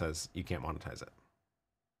console that says you can't monetize it.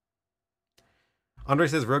 Andre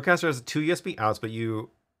says Rodecaster has 2 USB outs, but to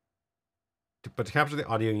capture the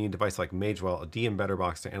audio, you need a device like Magewell, a de-embedder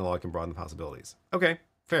box to analog and broaden the possibilities. Okay,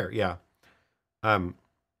 fair, yeah.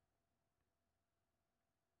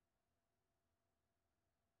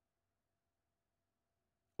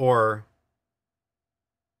 Or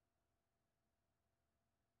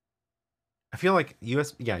I feel like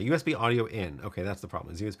USB audio in. Okay, that's the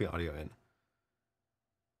problem. Is USB audio in.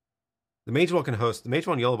 The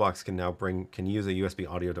Magewell and Yellow Box can use a USB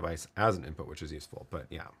audio device as an input, which is useful. But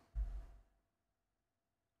yeah.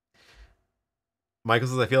 Michael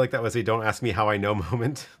says, I feel like that was a don't ask me how I know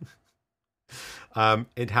moment.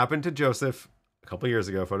 It happened to Joseph a couple years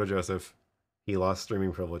ago, Photo Joseph. He lost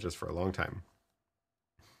streaming privileges for a long time.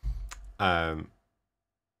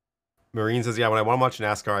 Marine says, yeah, when I want to watch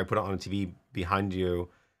NASCAR, I put it on a TV behind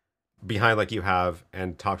like you have,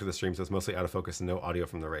 and talk to the stream, so it's mostly out of focus and no audio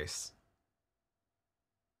from the race.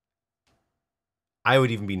 I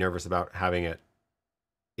would even be nervous about having it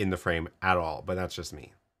in the frame at all, but that's just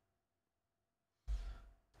me.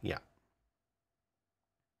 Yeah.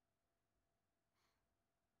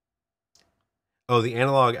 Oh, the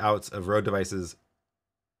analog outs of Rode devices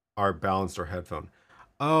are balanced or headphone.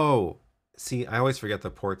 Oh, see, I always forget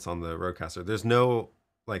the ports on the Rodecaster. There's no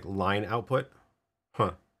like line output.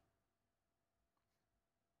 Huh.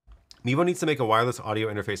 Mevo needs to make a wireless audio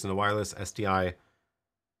interface and a wireless SDI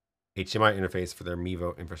HDMI interface for their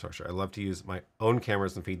Mevo infrastructure. I love to use my own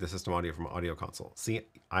cameras and feed the system audio from an audio console. See,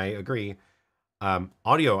 I agree.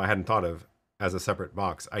 Audio I hadn't thought of as a separate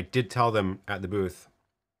box. I did tell them at the booth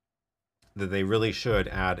that they really should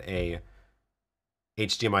add a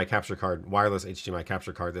HDMI capture card, wireless HDMI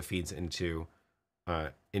capture card that feeds into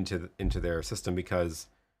their system, because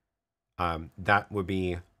that would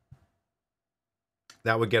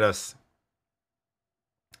get us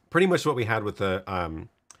pretty much what we had with the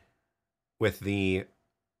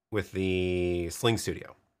Sling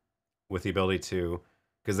Studio, with the ability to,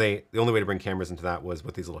 because the only way to bring cameras into that was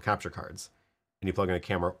with these little capture cards, and you plug in a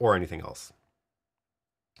camera or anything else.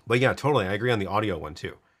 But yeah, totally, I agree on the audio one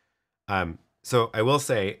too. So I will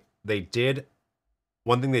say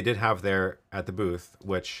one thing they did have there at the booth,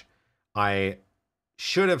 which I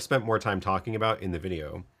should have spent more time talking about in the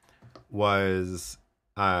video, was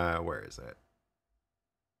where is it?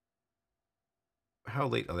 How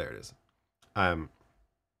late? Oh, there it is. I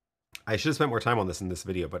should have spent more time on this in this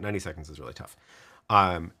video, but 90 seconds is really tough.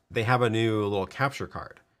 They have a new little capture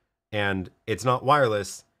card, and it's not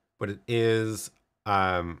wireless, but it is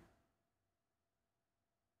a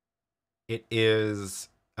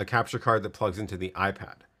capture card that plugs into the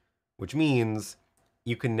iPad, which means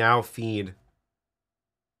you can now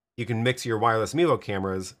you can mix your wireless Mevo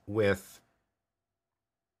cameras with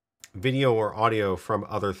video or audio from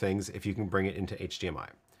other things if you can bring it into HDMI.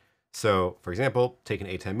 So, for example, take an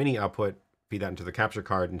A10 mini output, feed that into the capture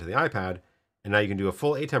card into the iPad, and now you can do a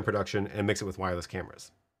full A10 production and mix it with wireless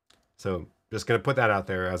cameras. So, just going to put that out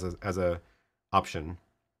there as a option.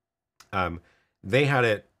 They had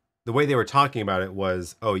it, the way they were talking about it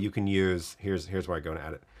was, oh, you can use, here's where I go and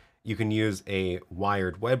add it. You can use a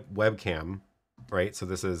wired webcam, right? So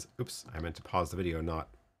this is, oops, I meant to pause the video, not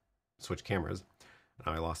switch cameras.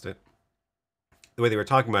 Now I lost it. The way they were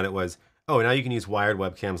talking about it was, oh, now you can use wired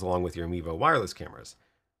webcams along with your Mevo wireless cameras.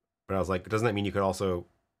 But I was like, doesn't that mean you could also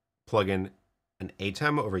plug in an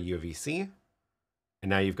ATEM over UVC? And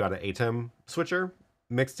now you've got an ATEM switcher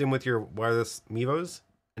mixed in with your wireless Mevos.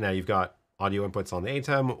 And now you've got audio inputs on the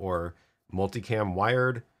ATEM or multicam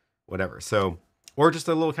wired, whatever. So, or just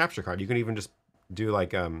a little capture card. You can even just do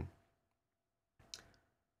like,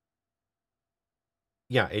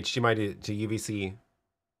 HDMI to UVC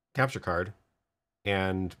capture card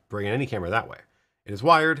and bring in any camera that way. It is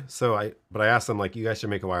wired, but I asked them, like, you guys should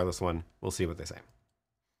make a wireless one. We'll see what they say.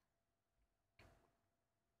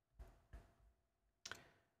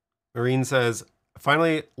 Marine says,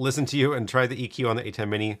 finally listened to you and tried the EQ on the A10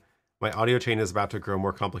 Mini. My audio chain is about to grow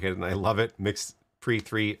more complicated and I love it. Mixed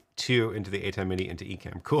pre-3, 2 into the A10 Mini into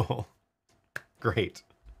Ecamm. Cool. Great.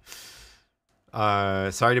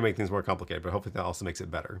 Sorry to make things more complicated, but hopefully that also makes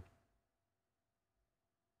it better.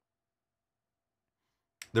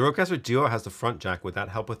 The Rodecaster Duo has the front jack. Would that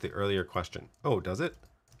help with the earlier question? Oh, does it?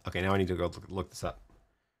 Okay, now I need to go look this up.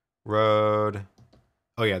 Rode.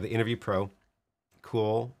 Oh yeah, the Interview Pro.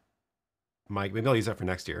 Cool. Mike, maybe I'll use that for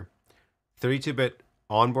next year. 32-bit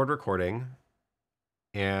onboard recording.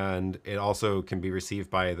 and it also can be received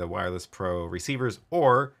by the Wireless Pro receivers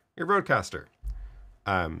or your Rodecaster.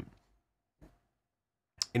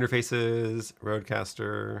 Interfaces,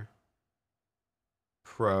 Rodecaster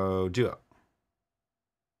Pro Duo.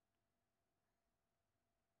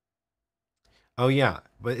 Oh yeah,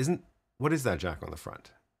 but what is that jack on the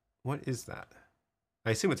front? What is that?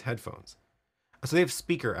 I assume it's headphones. So they have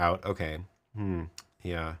speaker out. Okay.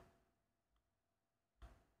 Yeah.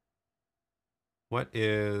 What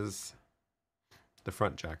is the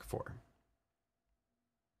front jack for?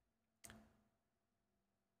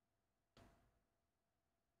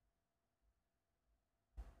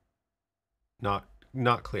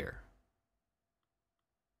 Not clear.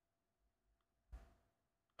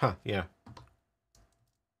 Huh, yeah.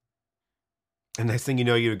 And next thing you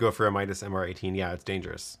know, you would go for a Midas MR18. Yeah, it's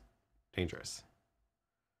dangerous. Dangerous.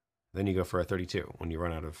 Then you go for a 32 when you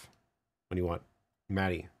want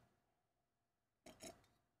Maddie.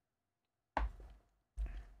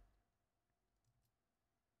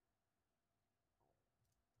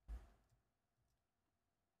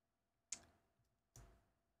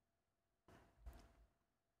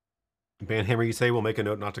 Banhammer, you say, will make a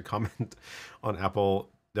note not to comment on Apple,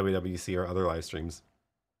 WWDC, or other live streams.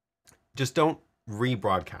 Just don't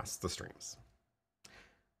rebroadcast the streams.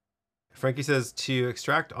 Frankie says, to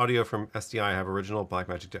extract audio from SDI, I have original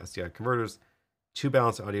Blackmagic to SDI converters, 2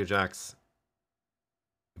 balanced audio jacks.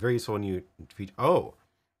 Very useful when you feed. Oh,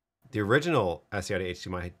 the original SDI to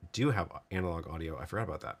HDMI do have analog audio. I forgot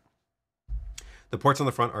about that. The ports on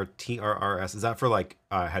the front are TRRS. Is that for like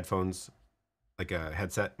headphones, like a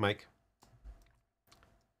headset mic?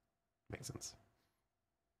 Makes sense.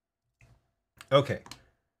 Okay.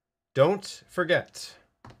 Don't forget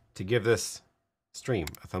to give this stream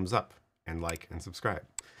a thumbs up and like and subscribe.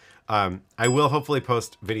 I will hopefully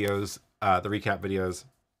post videos, the recap videos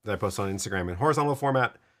that I post on Instagram in horizontal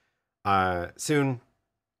format soon.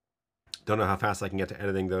 Don't know how fast I can get to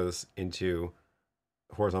editing those into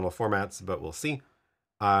horizontal formats, but we'll see.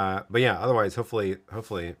 But yeah, otherwise, hopefully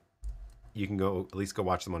you can at least go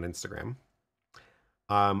watch them on Instagram.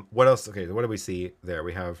 What else? Okay, what do we see there?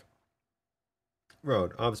 We have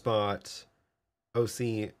Rode, OBSBot,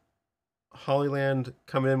 OC, Hollyland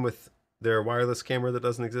coming in with their wireless camera that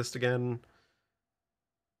doesn't exist again.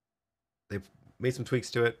 They've made some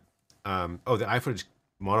tweaks to it. Oh, the iFootage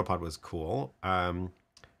monopod was cool. Oh,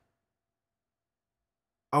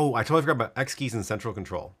 I totally forgot about X keys and central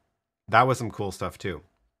control. That was some cool stuff too.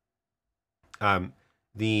 I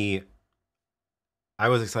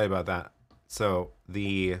was excited about that. So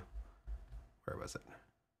where was it?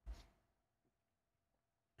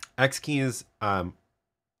 X keys. I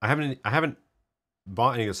haven't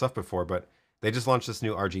bought any of the stuff before, but they just launched this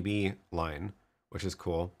new RGB line, which is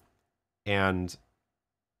cool. And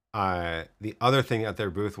the other thing at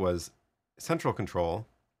their booth was Central Control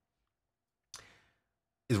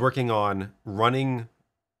is working on running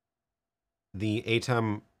the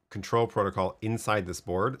ATEM control protocol inside this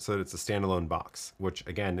board so that it's a standalone box, which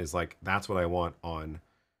again is like, that's what I want on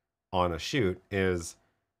a shoot, is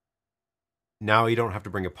now you don't have to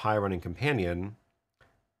bring a Pi running companion,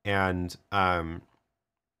 and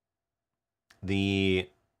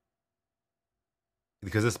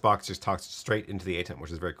because this box just talks straight into the ATEM,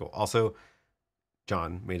 which is very cool. Also,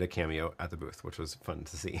 John made a cameo at the booth, which was fun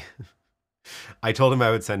to see. I told him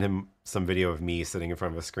I would send him some video of me sitting in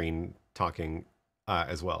front of a screen talking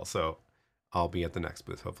as well. So I'll be at the next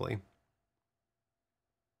booth, hopefully.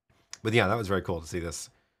 But yeah, that was very cool to see this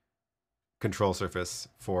control surface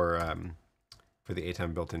for the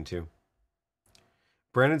ATEM built in too.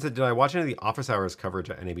 Brandon said, did I watch any of the office hours coverage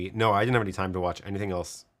at NAB? No, I didn't have any time to watch anything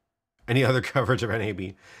else, any other coverage of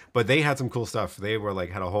NAB, but they had some cool stuff. They were like,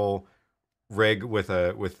 had a whole rig with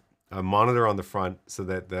a monitor on the front so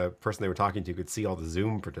that the person they were talking to could see all the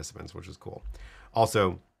Zoom participants, which was cool.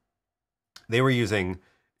 Also, they were using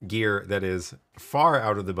gear that is far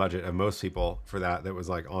out of the budget of most people for that was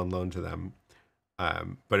like on loan to them.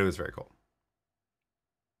 But it was very cool.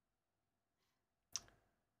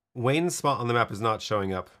 Wayne's spot on the map is not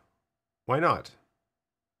showing up. Why not?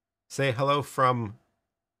 Say hello from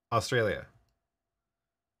Australia.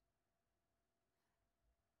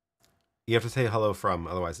 You have to say hello from,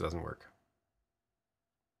 otherwise it doesn't work.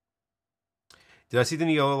 Did I see the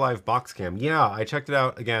new YOLO Live box cam? Yeah, I checked it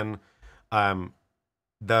out again.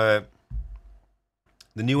 The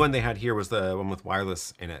new one they had here was the one with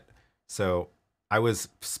wireless in it. So I was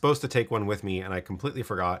supposed to take one with me and I completely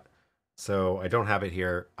forgot. So I don't have it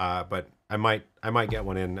here, but I might get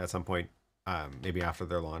one in at some point, maybe after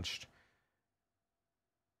they're launched.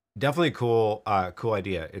 Definitely a cool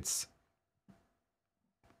idea.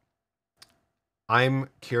 I'm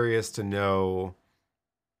curious to know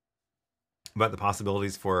about the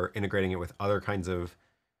possibilities for integrating it with other kinds of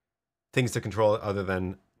things to control it other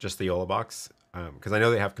than just the YOLO box. Because I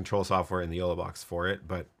know they have control software in the YOLO box for it,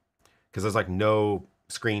 but because there's like no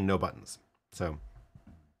screen, no buttons. So,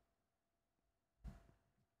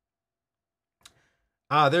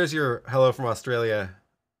 there's your hello from Australia,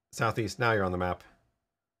 Southeast. Now you're on the map.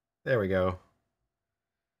 There we go.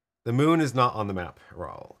 The moon is not on the map,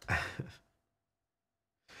 Raul.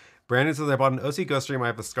 Brandon says, I bought an OC Ghost Stream. I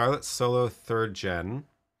have the Scarlett Solo 3rd Gen.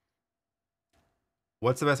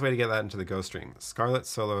 What's the best way to get that into the Ghost Stream? Scarlett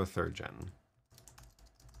Solo 3rd Gen.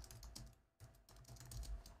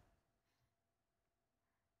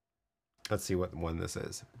 Let's see what one this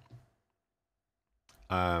is.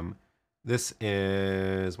 This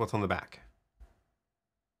is what's on the back.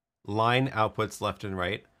 Line outputs left and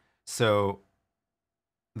right. So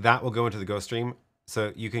that will go into the Ghost Stream.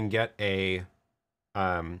 So you can get a...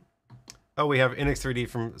 oh, we have Inix3D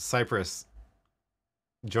from Cyprus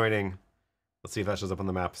joining. Let's see if that shows up on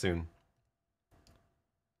the map soon.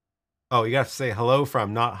 Oh, you have to say hello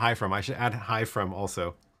from, not hi from. I should add hi from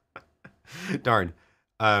also. Darn.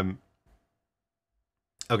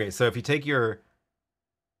 Okay, so if you take your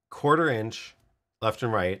 1/4 inch left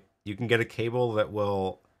and right, you can get a cable that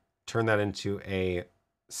will turn that into a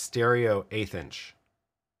stereo 1/8 inch.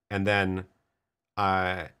 And then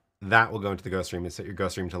that will go into the Ghost Stream and set your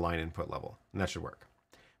Ghost Stream to line input level. And that should work.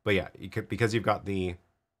 But yeah, you could, because you've got the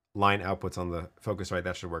line outputs on the Focusrite,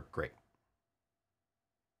 that should work great.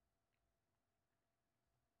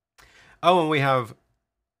 Oh, and we have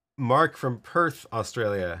Mark from Perth,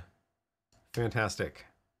 Australia. Fantastic.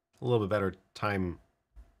 A little bit better time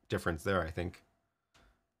difference there, I think.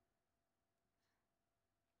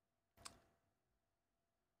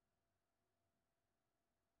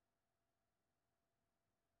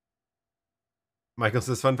 Michael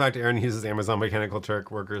says, fun fact, Aaron uses Amazon Mechanical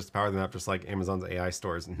Turk workers to power them up just like Amazon's AI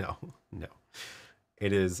stores. No, no.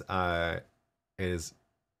 It is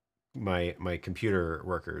my computer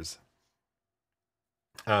workers.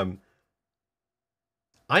 I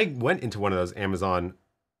went into one of those Amazon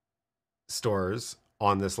stores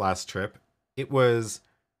on this last trip. It was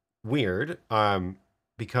weird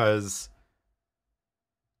because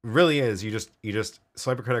really is you just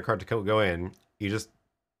swipe a credit card to go in, you just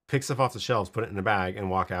pick stuff off the shelves, put it in a bag and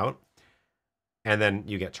walk out, and then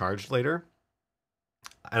you get charged later.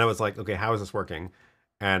 And I was like, okay, how is this working?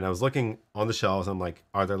 And I was looking on the shelves. I'm like,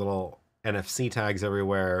 are there little NFC tags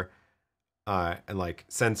everywhere and like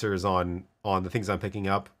sensors on the things I'm picking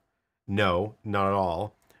up? No, not at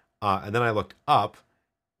all. And then I looked up,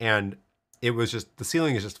 and it was just, the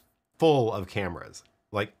ceiling is just full of cameras.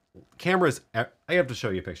 Like cameras, I have to show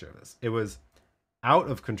you a picture of this. It was out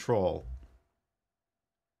of control.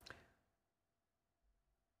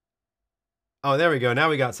 Oh, there we go. Now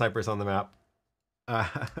we got Cyprus on the map.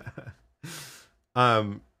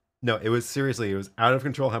 No, it was seriously, it was out of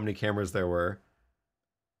control how many cameras there were.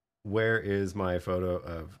 Where is my photo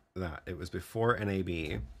of that? It was before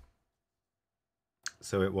NAB.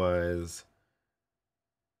 So it was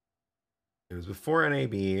before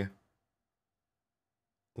NAB.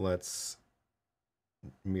 Let's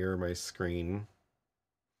mirror my screen.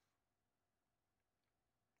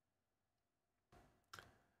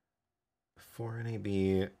 Before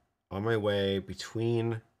NAB, on my way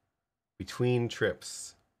between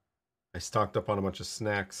trips, I stocked up on a bunch of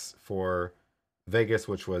snacks for Vegas,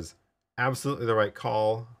 which was absolutely the right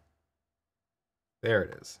call. There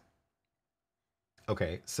it is.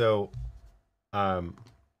 Okay, so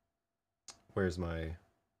where's my,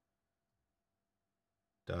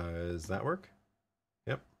 does that work?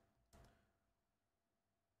 Yep.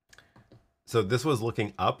 So this was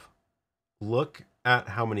looking up. Look at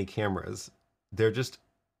how many cameras. They're just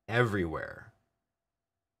everywhere.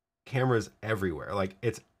 Cameras everywhere. Like,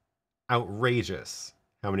 it's outrageous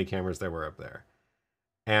how many cameras there were up there.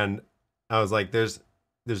 And I was like, there's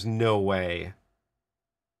no way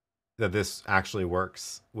that this actually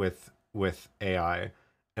works with AI.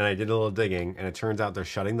 And I did a little digging, and it turns out they're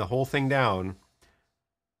shutting the whole thing down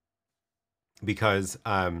because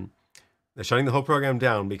they're shutting the whole program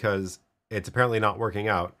down because it's apparently not working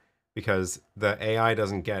out, because the AI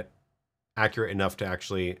doesn't get accurate enough to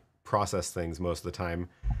actually process things most of the time.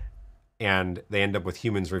 And they end up with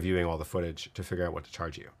humans reviewing all the footage to figure out what to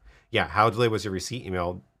charge you. Yeah, how delayed was your receipt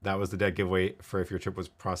email? That was the dead giveaway for if your trip was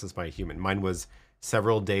processed by a human. Mine was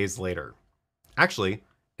several days later. Actually,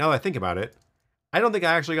 now that I think about it, I don't think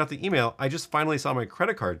I actually got the email. I just finally saw my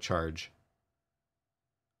credit card charge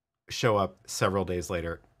show up several days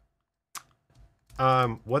later.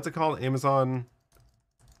 What's it called? Amazon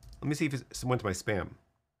Let me see if it went to my spam.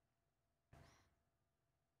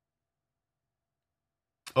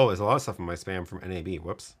 Oh, there's a lot of stuff in my spam from NAB.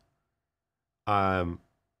 Whoops.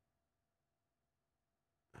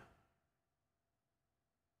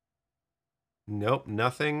 Nope,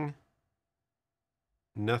 nothing.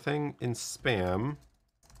 Nothing in spam.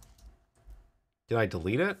 Did I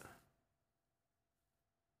delete it?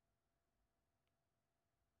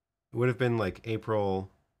 It would have been like April.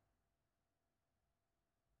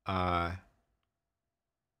 What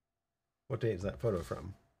date is that photo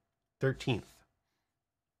from? 13th.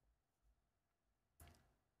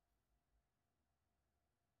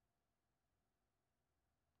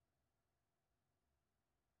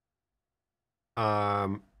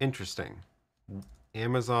 Interesting.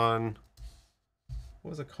 Amazon. What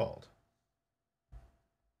was it called?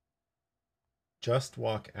 Just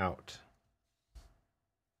Walk Out.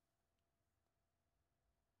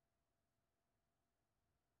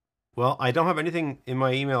 Well, I don't have anything in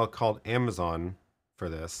my email called Amazon for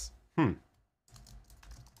this.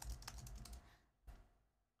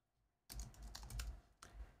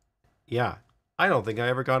 Yeah, I don't think I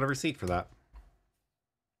ever got a receipt for that.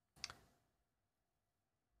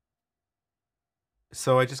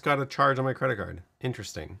 So I just got a charge on my credit card.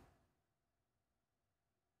 Interesting.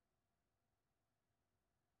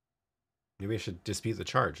 Maybe I should dispute the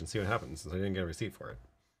charge and see what happens since I didn't get a receipt for it.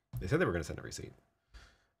 They said they were going to send a receipt.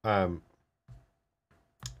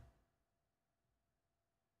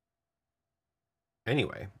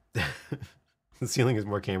 Anyway, the ceiling is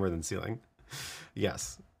more camera than ceiling.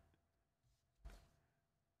 Yes.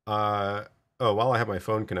 Oh, while I have my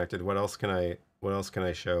phone connected, what else can I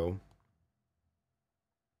show?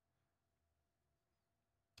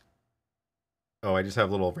 Oh, I just have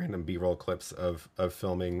little random B-roll clips of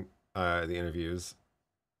filming the interviews.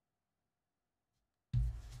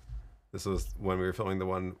 This was when we were filming the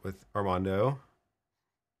one with Armando.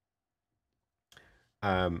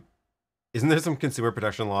 Isn't there some consumer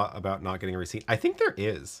protection law about not getting a receipt? I think there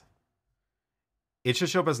is. It should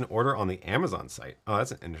show up as an order on the Amazon site. Oh,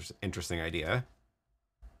 that's an interesting idea.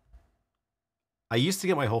 I used to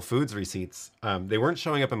get my Whole Foods receipts. They weren't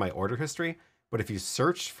showing up in my order history, but if you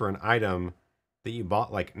searched for an item that you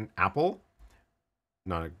bought, like an apple,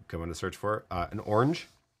 not a good one to search for, an orange,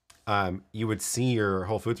 you would see your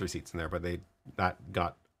Whole Foods receipts in there, but that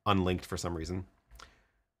got unlinked for some reason.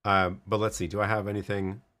 But let's see, do I have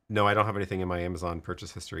anything? No, I don't have anything in my Amazon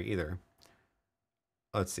purchase history either.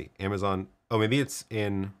 Let's see, Amazon. Oh, maybe it's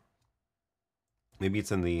in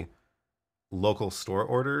the local store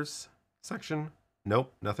orders section.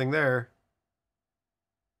 Nope, nothing there.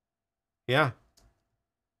 Yeah.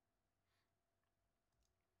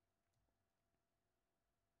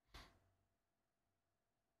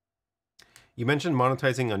 You mentioned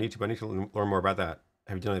monetizing on YouTube. I need to learn more about that.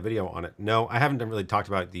 Have you done a video on it? No, I haven't really talked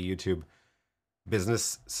about the YouTube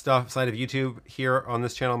business stuff side of YouTube here on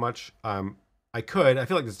this channel much. I could. I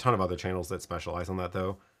feel like there's a ton of other channels that specialize on that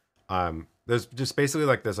though. There's just basically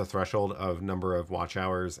like there's a threshold of number of watch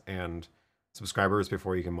hours and subscribers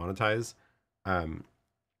before you can monetize. And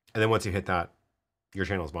then once you hit that, your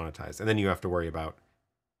channel is monetized. And then you have to worry about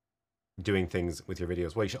doing things with your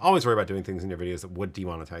videos. Well, you should always worry about doing things in your videos that would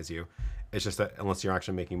demonetize you. It's just that unless you're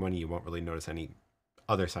actually making money, you won't really notice any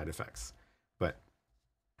other side effects. But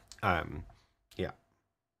yeah.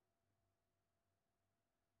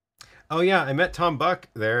 Oh yeah, I met Tom Buck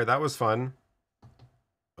there. That was fun.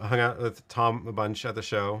 I hung out with Tom a bunch at the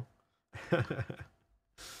show.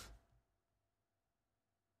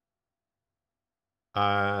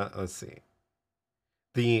 Let's see.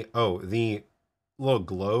 The little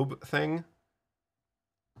globe thing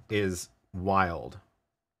is wild.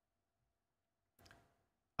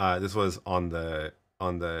 This was on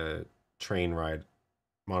the train ride,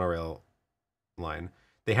 monorail line.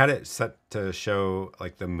 They had it set to show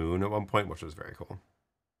like the moon at one point, which was very cool.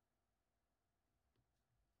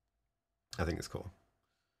 I think it's cool.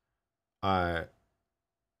 To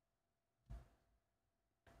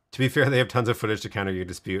be fair, they have tons of footage to counter your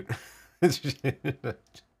dispute. It's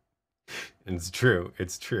true.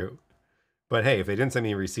 It's true. But hey, if they didn't send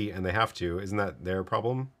me a receipt and they have to, isn't that their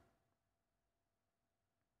problem?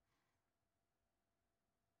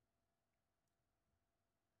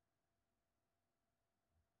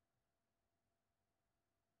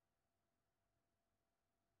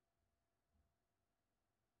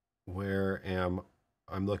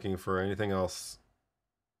 I'm looking for anything else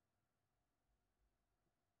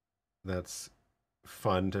that's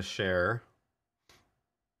fun to share.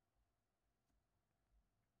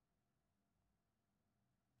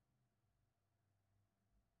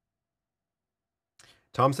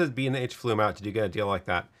 Tom says B&H flew him out. Did you get a deal like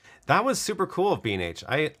that? That was super cool of B&H.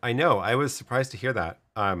 I know. I was surprised to hear that.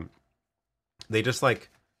 They just like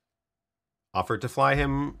offered to fly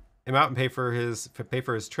him out and pay for his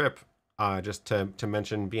trip, just to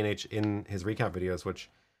mention B&H in his recap videos, which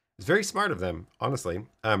is very smart of them, honestly.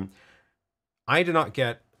 I did not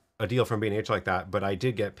get a deal from B&H like that, but I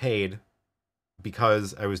did get paid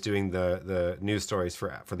because I was doing the news stories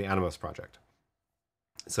for the Animos project.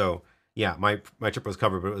 So yeah, my trip was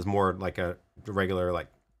covered, but it was more like a regular like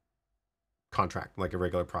contract, like a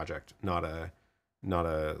regular project, not a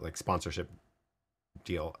like sponsorship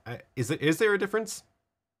deal. Is there a difference?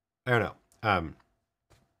 I don't know.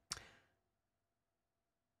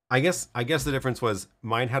 I guess the difference was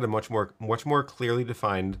mine had a much more clearly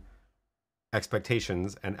defined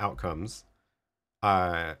expectations and outcomes,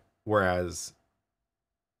 whereas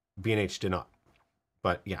B&H did not.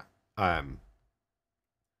 But yeah,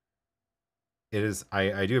 it is.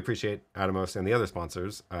 I do appreciate Atomos and the other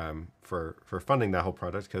sponsors for funding that whole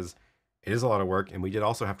project, because it is a lot of work, and we did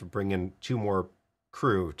also have to bring in 2 more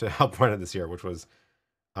crew to help run it this year, which was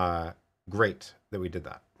great that we did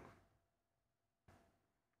that.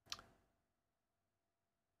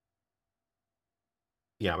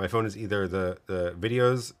 Yeah, my phone is either the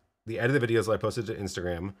videos, the edited videos that I posted to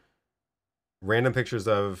Instagram, random pictures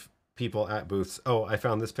of people at booths. Oh, I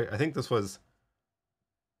found this pic. I think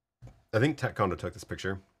Tech Kondo took this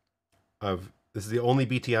picture of, this is the only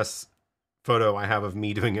BTS photo I have of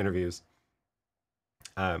me doing interviews.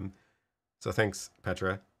 So thanks,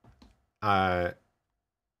 Petra.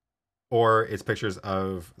 Or it's pictures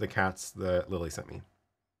of the cats that Lily sent me.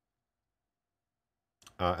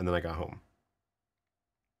 And then I got home.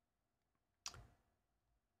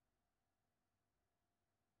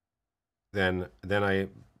 Then I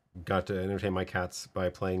got to entertain my cats by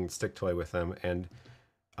playing stick toy with them and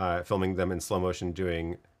filming them in slow motion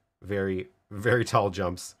doing very, very tall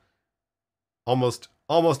jumps. Almost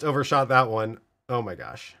overshot that one. Oh my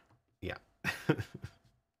gosh. Yeah.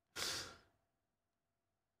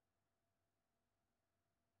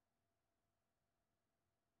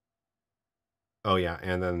 Oh yeah,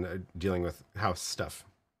 and then dealing with house stuff.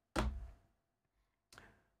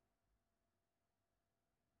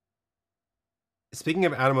 Speaking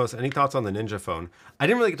of Atomos, any thoughts on the Ninja phone? I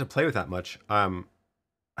didn't really get to play with that much. I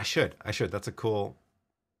should. That's a good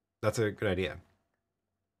idea.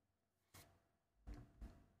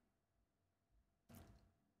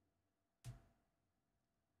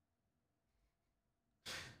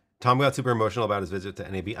 Tom got super emotional about his visit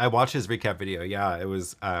to NAB. I watched his recap video. Yeah, it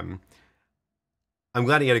was. I'm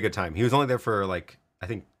glad he had a good time. He was only there for like, I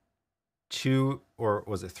think 2 or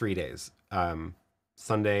was it 3 days?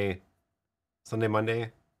 Sunday,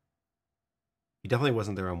 Monday. He definitely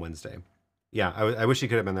wasn't there on Wednesday. Yeah, I wish he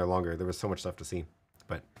could have been there longer. There was so much stuff to see,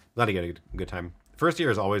 but glad he had a good time. First year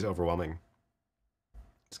is always overwhelming.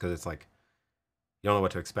 It's because it's like, you don't know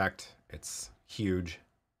what to expect. It's huge.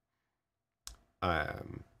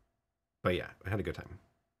 But yeah, I had a good time.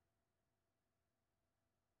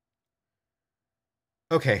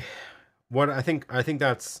 Okay, what I think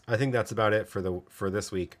that's about it for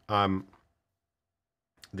this week. I've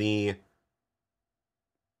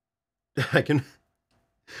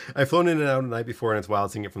flown in and out the night before, and it's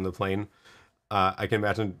wild seeing it from the plane. I can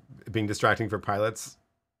imagine being distracting for pilots.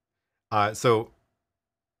 So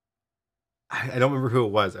I don't remember who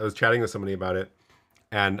it was. I was chatting with somebody about it,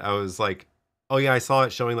 and I was like, "Oh yeah, I saw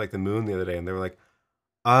it showing like the moon the other day," and they were like,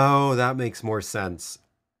 "Oh, that makes more sense."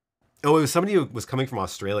 Oh, it was somebody who was coming from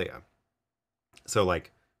Australia, so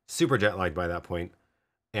like super jet lagged by that point,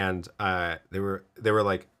 and they were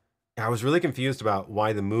like, I was really confused about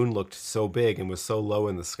why the moon looked so big and was so low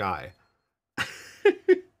in the sky.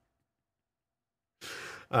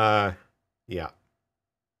 Yeah.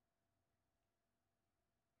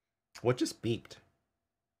 What just beeped?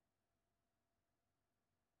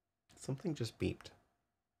 Something just beeped.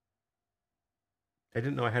 I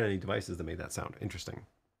didn't know I had any devices that made that sound. Interesting.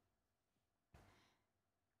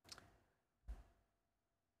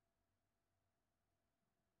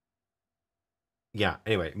 Yeah.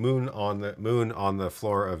 Anyway, moon on the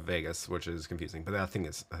floor of Vegas, which is confusing. But that thing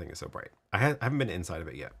is, I think, is so bright. I haven't been inside of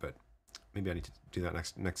it yet, but maybe I need to do that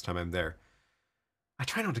next time I'm there. I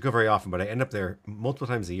try not to go very often, but I end up there multiple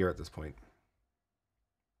times a year at this point.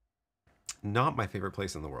 Not my favorite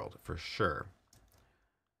place in the world, for sure.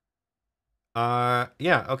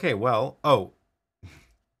 Yeah. Okay. Well. Oh.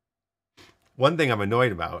 One thing I'm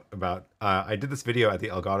annoyed about I did this video at the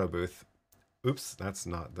Elgato booth. Oops, that's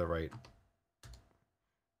not the right.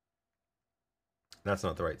 That's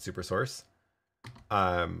not the right super source.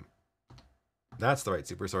 That's the right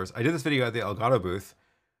super source. I did this video at the Elgato booth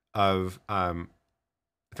of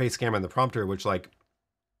face cam and the prompter, which like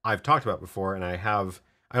I've talked about before, and I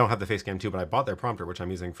don't have the face cam 2, but I bought their prompter, which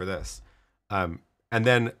I'm using for this. And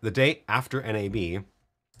then the day after NAB,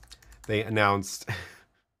 they announced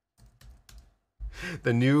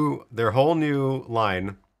their whole new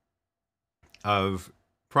line of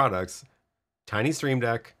products: tiny stream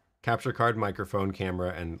deck, capture card, microphone,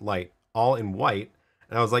 camera, and light, all in white.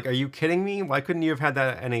 And I was like, are you kidding me? Why couldn't you have had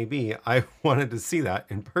that at NAB? I wanted to see that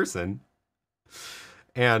in person.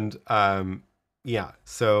 And yeah,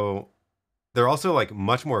 so they're also like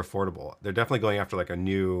much more affordable. They're definitely going after like a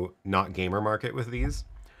new not gamer market with these.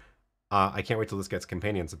 I can't wait till this gets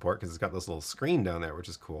companion support because it's got this little screen down there, which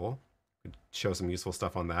is cool. Could show some useful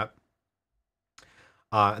stuff on that.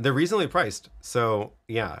 They're reasonably priced, so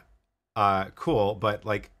yeah, cool. But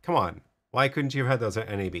like, come on, why couldn't you have had those at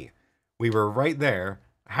NAB? We were right there.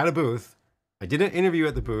 I had a booth. I did an interview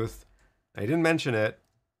at the booth. I didn't mention it.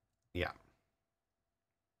 Yeah.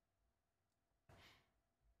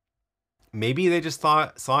 Maybe they just saw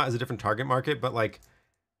it as a different target market, but like,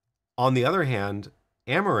 on the other hand,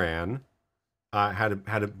 Amaran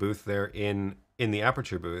had a booth there in the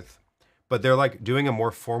Aperture booth, but they're like doing a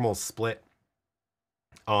more formal split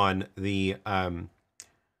on the they're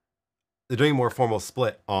doing a more formal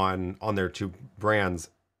split on their two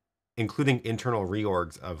brands, including internal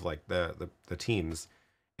reorgs of like the teams.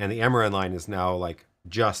 And the Amaran line is now like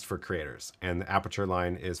just for creators, and the Aperture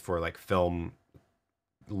line is for like film,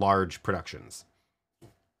 large productions.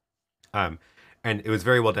 And it was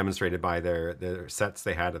very well demonstrated by their sets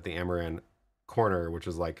they had at the Amaran corner, which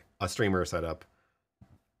was like a streamer setup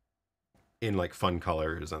in like fun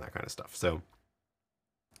colors and that kind of stuff. So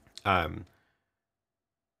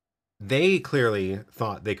they clearly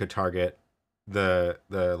thought they could target the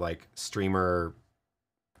like streamer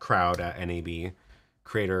crowd at NAB,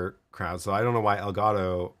 creator crowd. So I don't know why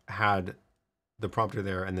Elgato had the prompter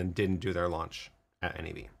there and then didn't do their launch at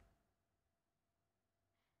NAB.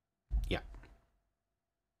 Yeah.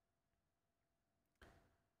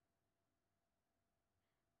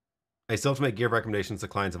 I still have to make gear recommendations to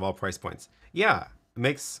clients of all price points. Yeah, it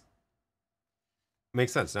makes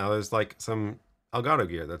sense. Now there's like some Elgato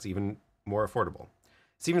gear that's even more affordable.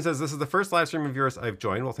 Steven says, this is the first live stream of yours I've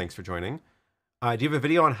joined. Well, thanks for joining. Do you have a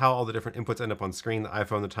video on how all the different inputs end up on screen, the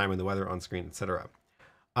iPhone, the time, and the weather on screen, etc.?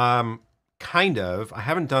 Kind of. I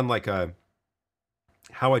haven't done like a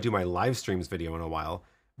how I do my live streams video in a while,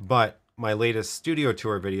 but my latest studio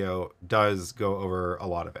tour video does go over a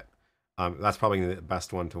lot of it. That's probably the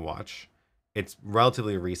best one to watch. It's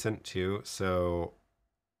relatively recent too, so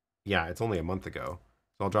yeah, it's only a month ago.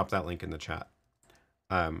 So I'll drop that link in the chat.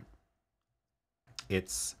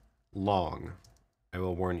 It's long, I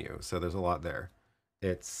will warn you. So there's a lot there.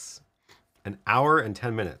 It's an hour and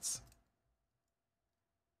 10 minutes.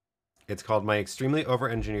 It's called My Extremely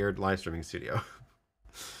Over-Engineered Live Streaming Studio.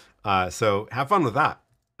 So have fun with that.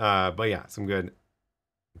 But yeah, some good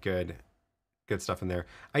stuff in there.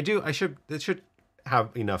 It should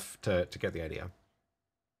have enough to get the idea.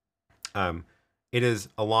 It is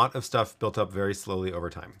a lot of stuff built up very slowly over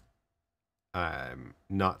time.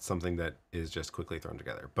 Not something that is just quickly thrown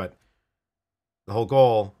together. But the whole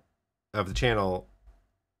goal of the channel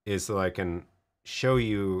is so I can show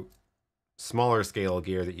you smaller scale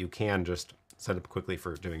gear that you can just set up quickly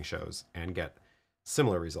for doing shows and get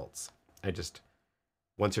similar results.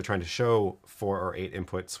 Once you're trying to show 4 or 8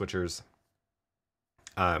 input switchers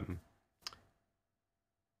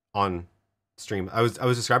on stream, I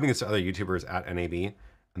was describing this to other YouTubers at NAB, and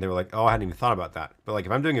they were like, oh, I hadn't even thought about that. But like,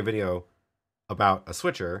 if I'm doing a video about a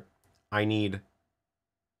switcher, I need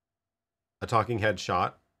a talking head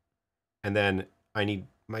shot, and then I need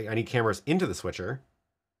cameras into the switcher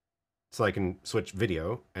so I can switch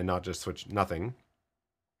video and not just switch nothing.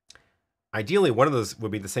 Ideally, one of those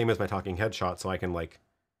would be the same as my talking head shot, so I can like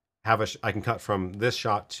I can cut from this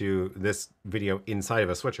shot to this video inside of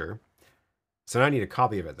a switcher. So now I need a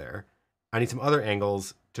copy of it there. I need some other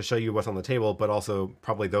angles to show you what's on the table, but also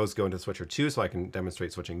probably those go into switcher 2 so I can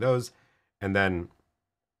demonstrate switching those. And then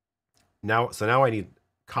now I need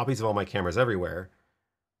copies of all my cameras everywhere.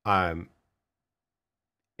 And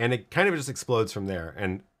it kind of just explodes from there.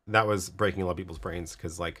 And that was breaking a lot of people's brains,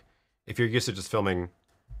 because like, if you're used to just filming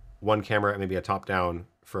one camera and maybe a top down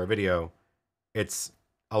for a video, it's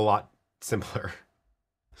a lot simpler.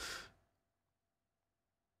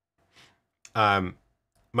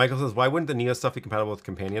 Michael says, why wouldn't the Neo stuff be compatible with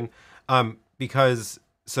Companion? Because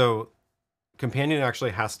Companion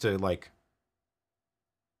actually has to like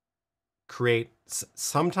create,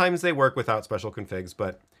 sometimes they work without special configs,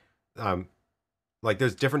 but like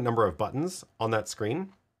there's different number of buttons on that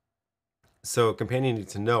screen. So Companion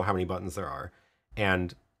needs to know how many buttons there are.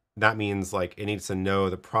 And that means like it needs to know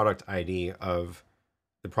the product ID of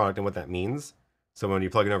the product and what that means. So when you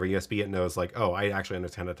plug it over USB, it knows like, oh, I actually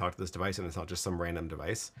understand how to talk to this device, and it's not just some random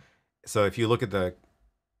device. So if you look at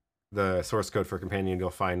the source code for Companion, you'll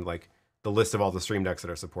find like the list of all the Stream Decks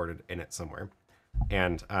that are supported in it somewhere.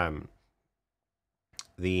 And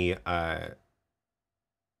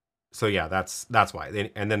so yeah, that's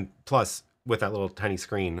why. And then plus with that little tiny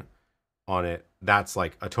screen on it, that's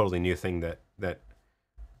like a totally new thing that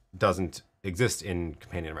doesn't exist in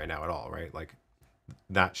Companion right now at all, right? Like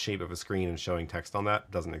that shape of a screen and showing text on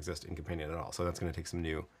that doesn't exist in Companion at all. So that's going to take some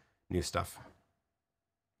new stuff.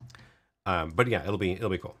 But yeah, it'll be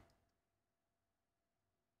cool.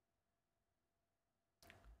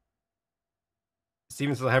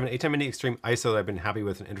 Steven says, I have an 810 Extreme ISO that I've been happy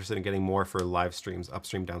with and interested in getting more for live streams,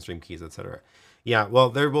 upstream, downstream keys, etc. Yeah, well,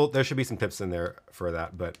 there should be some tips in there for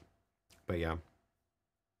that, but yeah.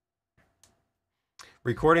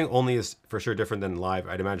 Recording only is for sure different than live.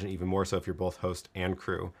 I'd imagine even more so if you're both host and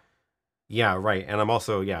crew. Yeah, right. And I'm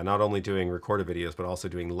also, yeah, not only doing recorded videos, but also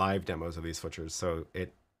doing live demos of these switchers. So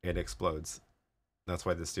it explodes. That's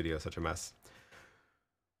why this studio is such a mess.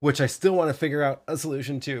 Which I still want to figure out a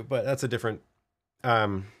solution to, but that's a different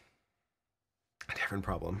problem.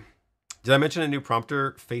 Did I mention a new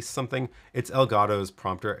prompter face something? It's Elgato's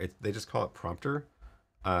prompter. They just call it prompter.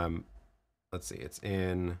 Let's see. It's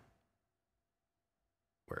in,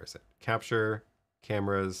 where is it? Capture,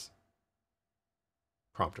 cameras,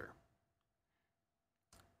 prompter.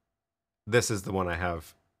 This is the one I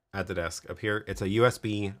have at the desk up here. It's a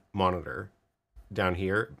USB monitor down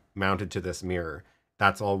here mounted to this mirror.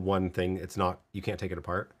 That's all one thing. It's not, you can't take it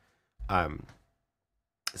apart.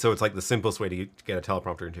 So it's like the simplest way to get a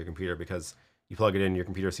teleprompter into your computer, because you plug it in, your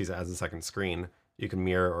computer sees it as a second screen. You can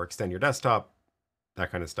mirror or extend your desktop,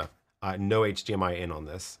 that kind of stuff. No HDMI in on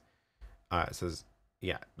this. So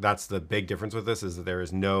yeah, that's the big difference with this, is that there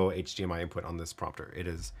is no HDMI input on this prompter. It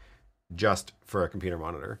is just for a computer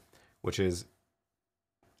monitor, which is,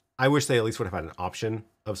 I wish they at least would have had an option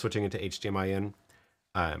of switching into HDMI in,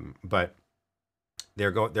 but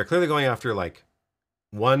they're clearly going after like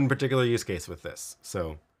one particular use case with this,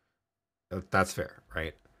 so that's fair,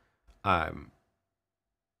 right?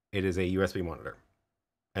 It is a USB monitor.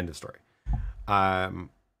 End of story.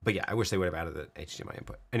 But yeah, I wish they would have added the HDMI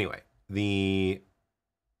input. Anyway,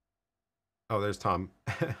 oh, there's Tom.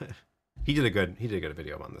 he did a good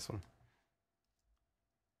video on this one.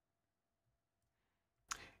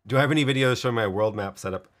 Do I have any videos showing my world map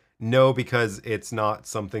setup? No, because it's not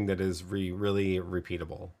something that is really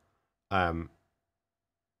repeatable.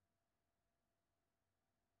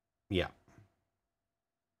 Yeah.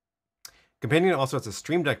 Companion also has a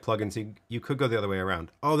Stream Deck plugin, so you could go the other way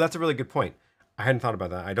around. Oh, that's a really good point. I hadn't thought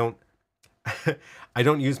about that. I don't I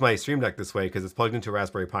don't use my Stream Deck this way because it's plugged into a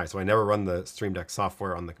Raspberry Pi, so I never run the Stream Deck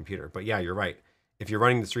software on the computer. But yeah, you're right. If you're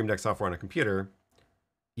running the Stream Deck software on a computer,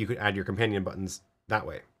 you could add your companion buttons that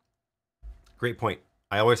way. Great point.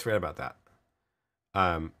 I always forget about that.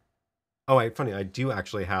 Oh, funny. I do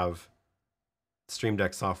actually have Stream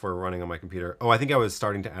Deck software running on my computer. Oh, I think I was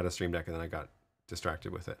starting to add a Stream Deck and then I got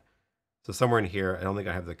distracted with it. So somewhere in here, I don't think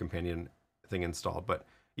I have the companion thing installed, but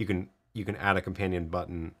you can add a companion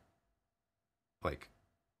button like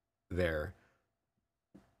there.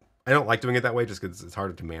 I don't like doing it that way just because it's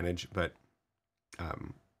harder to manage, but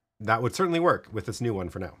that would certainly work with this new one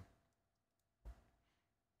for now.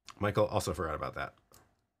 Michael also forgot about that.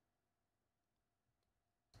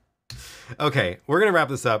 Okay, we're gonna wrap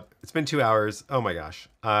this up. It's been 2 hours. Oh my gosh.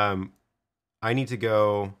 I need to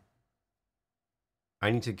go.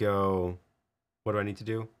 What do I need to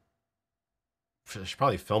do? I should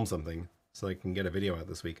probably film something so I can get a video out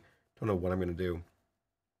this week. Don't know what I'm gonna do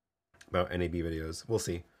about NAB videos. We'll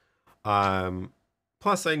see.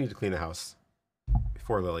 Plus, I need to clean the house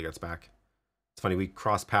before Lily gets back. It's funny, we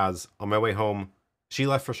crossed paths on my way home. She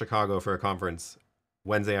left for Chicago for a conference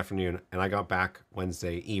Wednesday afternoon, and I got back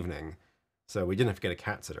Wednesday evening. So we didn't have to get a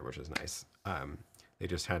cat sitter, which is nice. They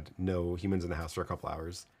just had no humans in the house for a couple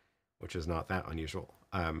hours, which is not that unusual.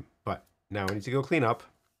 But now I need to go clean up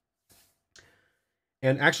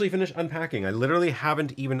and actually finish unpacking. I literally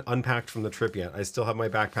haven't even unpacked from the trip yet. I still have my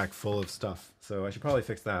backpack full of stuff. So I should probably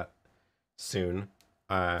fix that soon.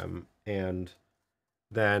 And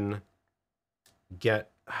then I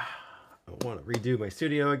want to redo my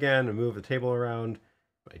studio again and move the table around.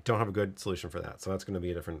 But I don't have a good solution for that. So that's going to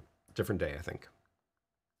be a different day, I think.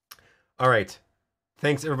 All right.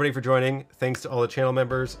 Thanks everybody for joining. Thanks to all the channel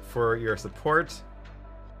members for your support.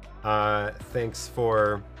 Thanks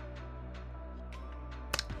for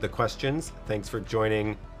the questions. Thanks for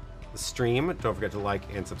joining the stream. Don't forget to like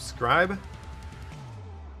and subscribe.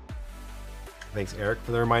 Thanks, Eric,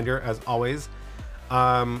 for the reminder, as always.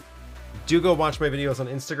 Do go watch my videos on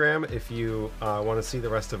Instagram if you want to see the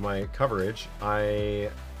rest of my coverage. I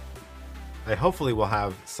hopefully will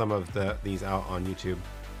have some of these out on YouTube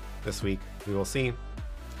this week. We will see.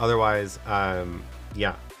 Otherwise,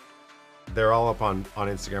 yeah, they're all up on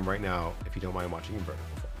Instagram right now if you don't mind watching in vertical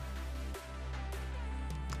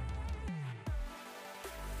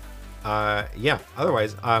form. Yeah,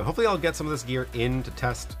 otherwise, hopefully I'll get some of this gear in to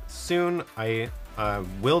test soon. I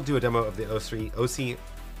will do a demo of the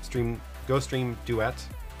GoStream Duet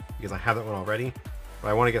because I have that one already, but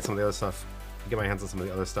I want to get some of the other stuff, get my hands on some of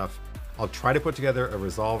the other stuff. I'll try to put together a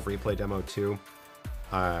Resolve replay demo too,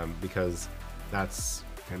 because that's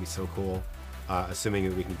gonna be so cool. Assuming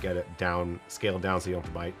that we can get it scaled down so you don't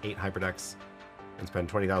have to buy 8 hyperdecks and spend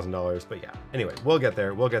 $20,000. But yeah, anyway, we'll get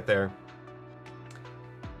there. We'll get there.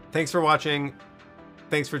 Thanks for watching.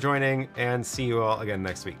 Thanks for joining, and see you all again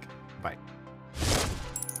next week. Bye.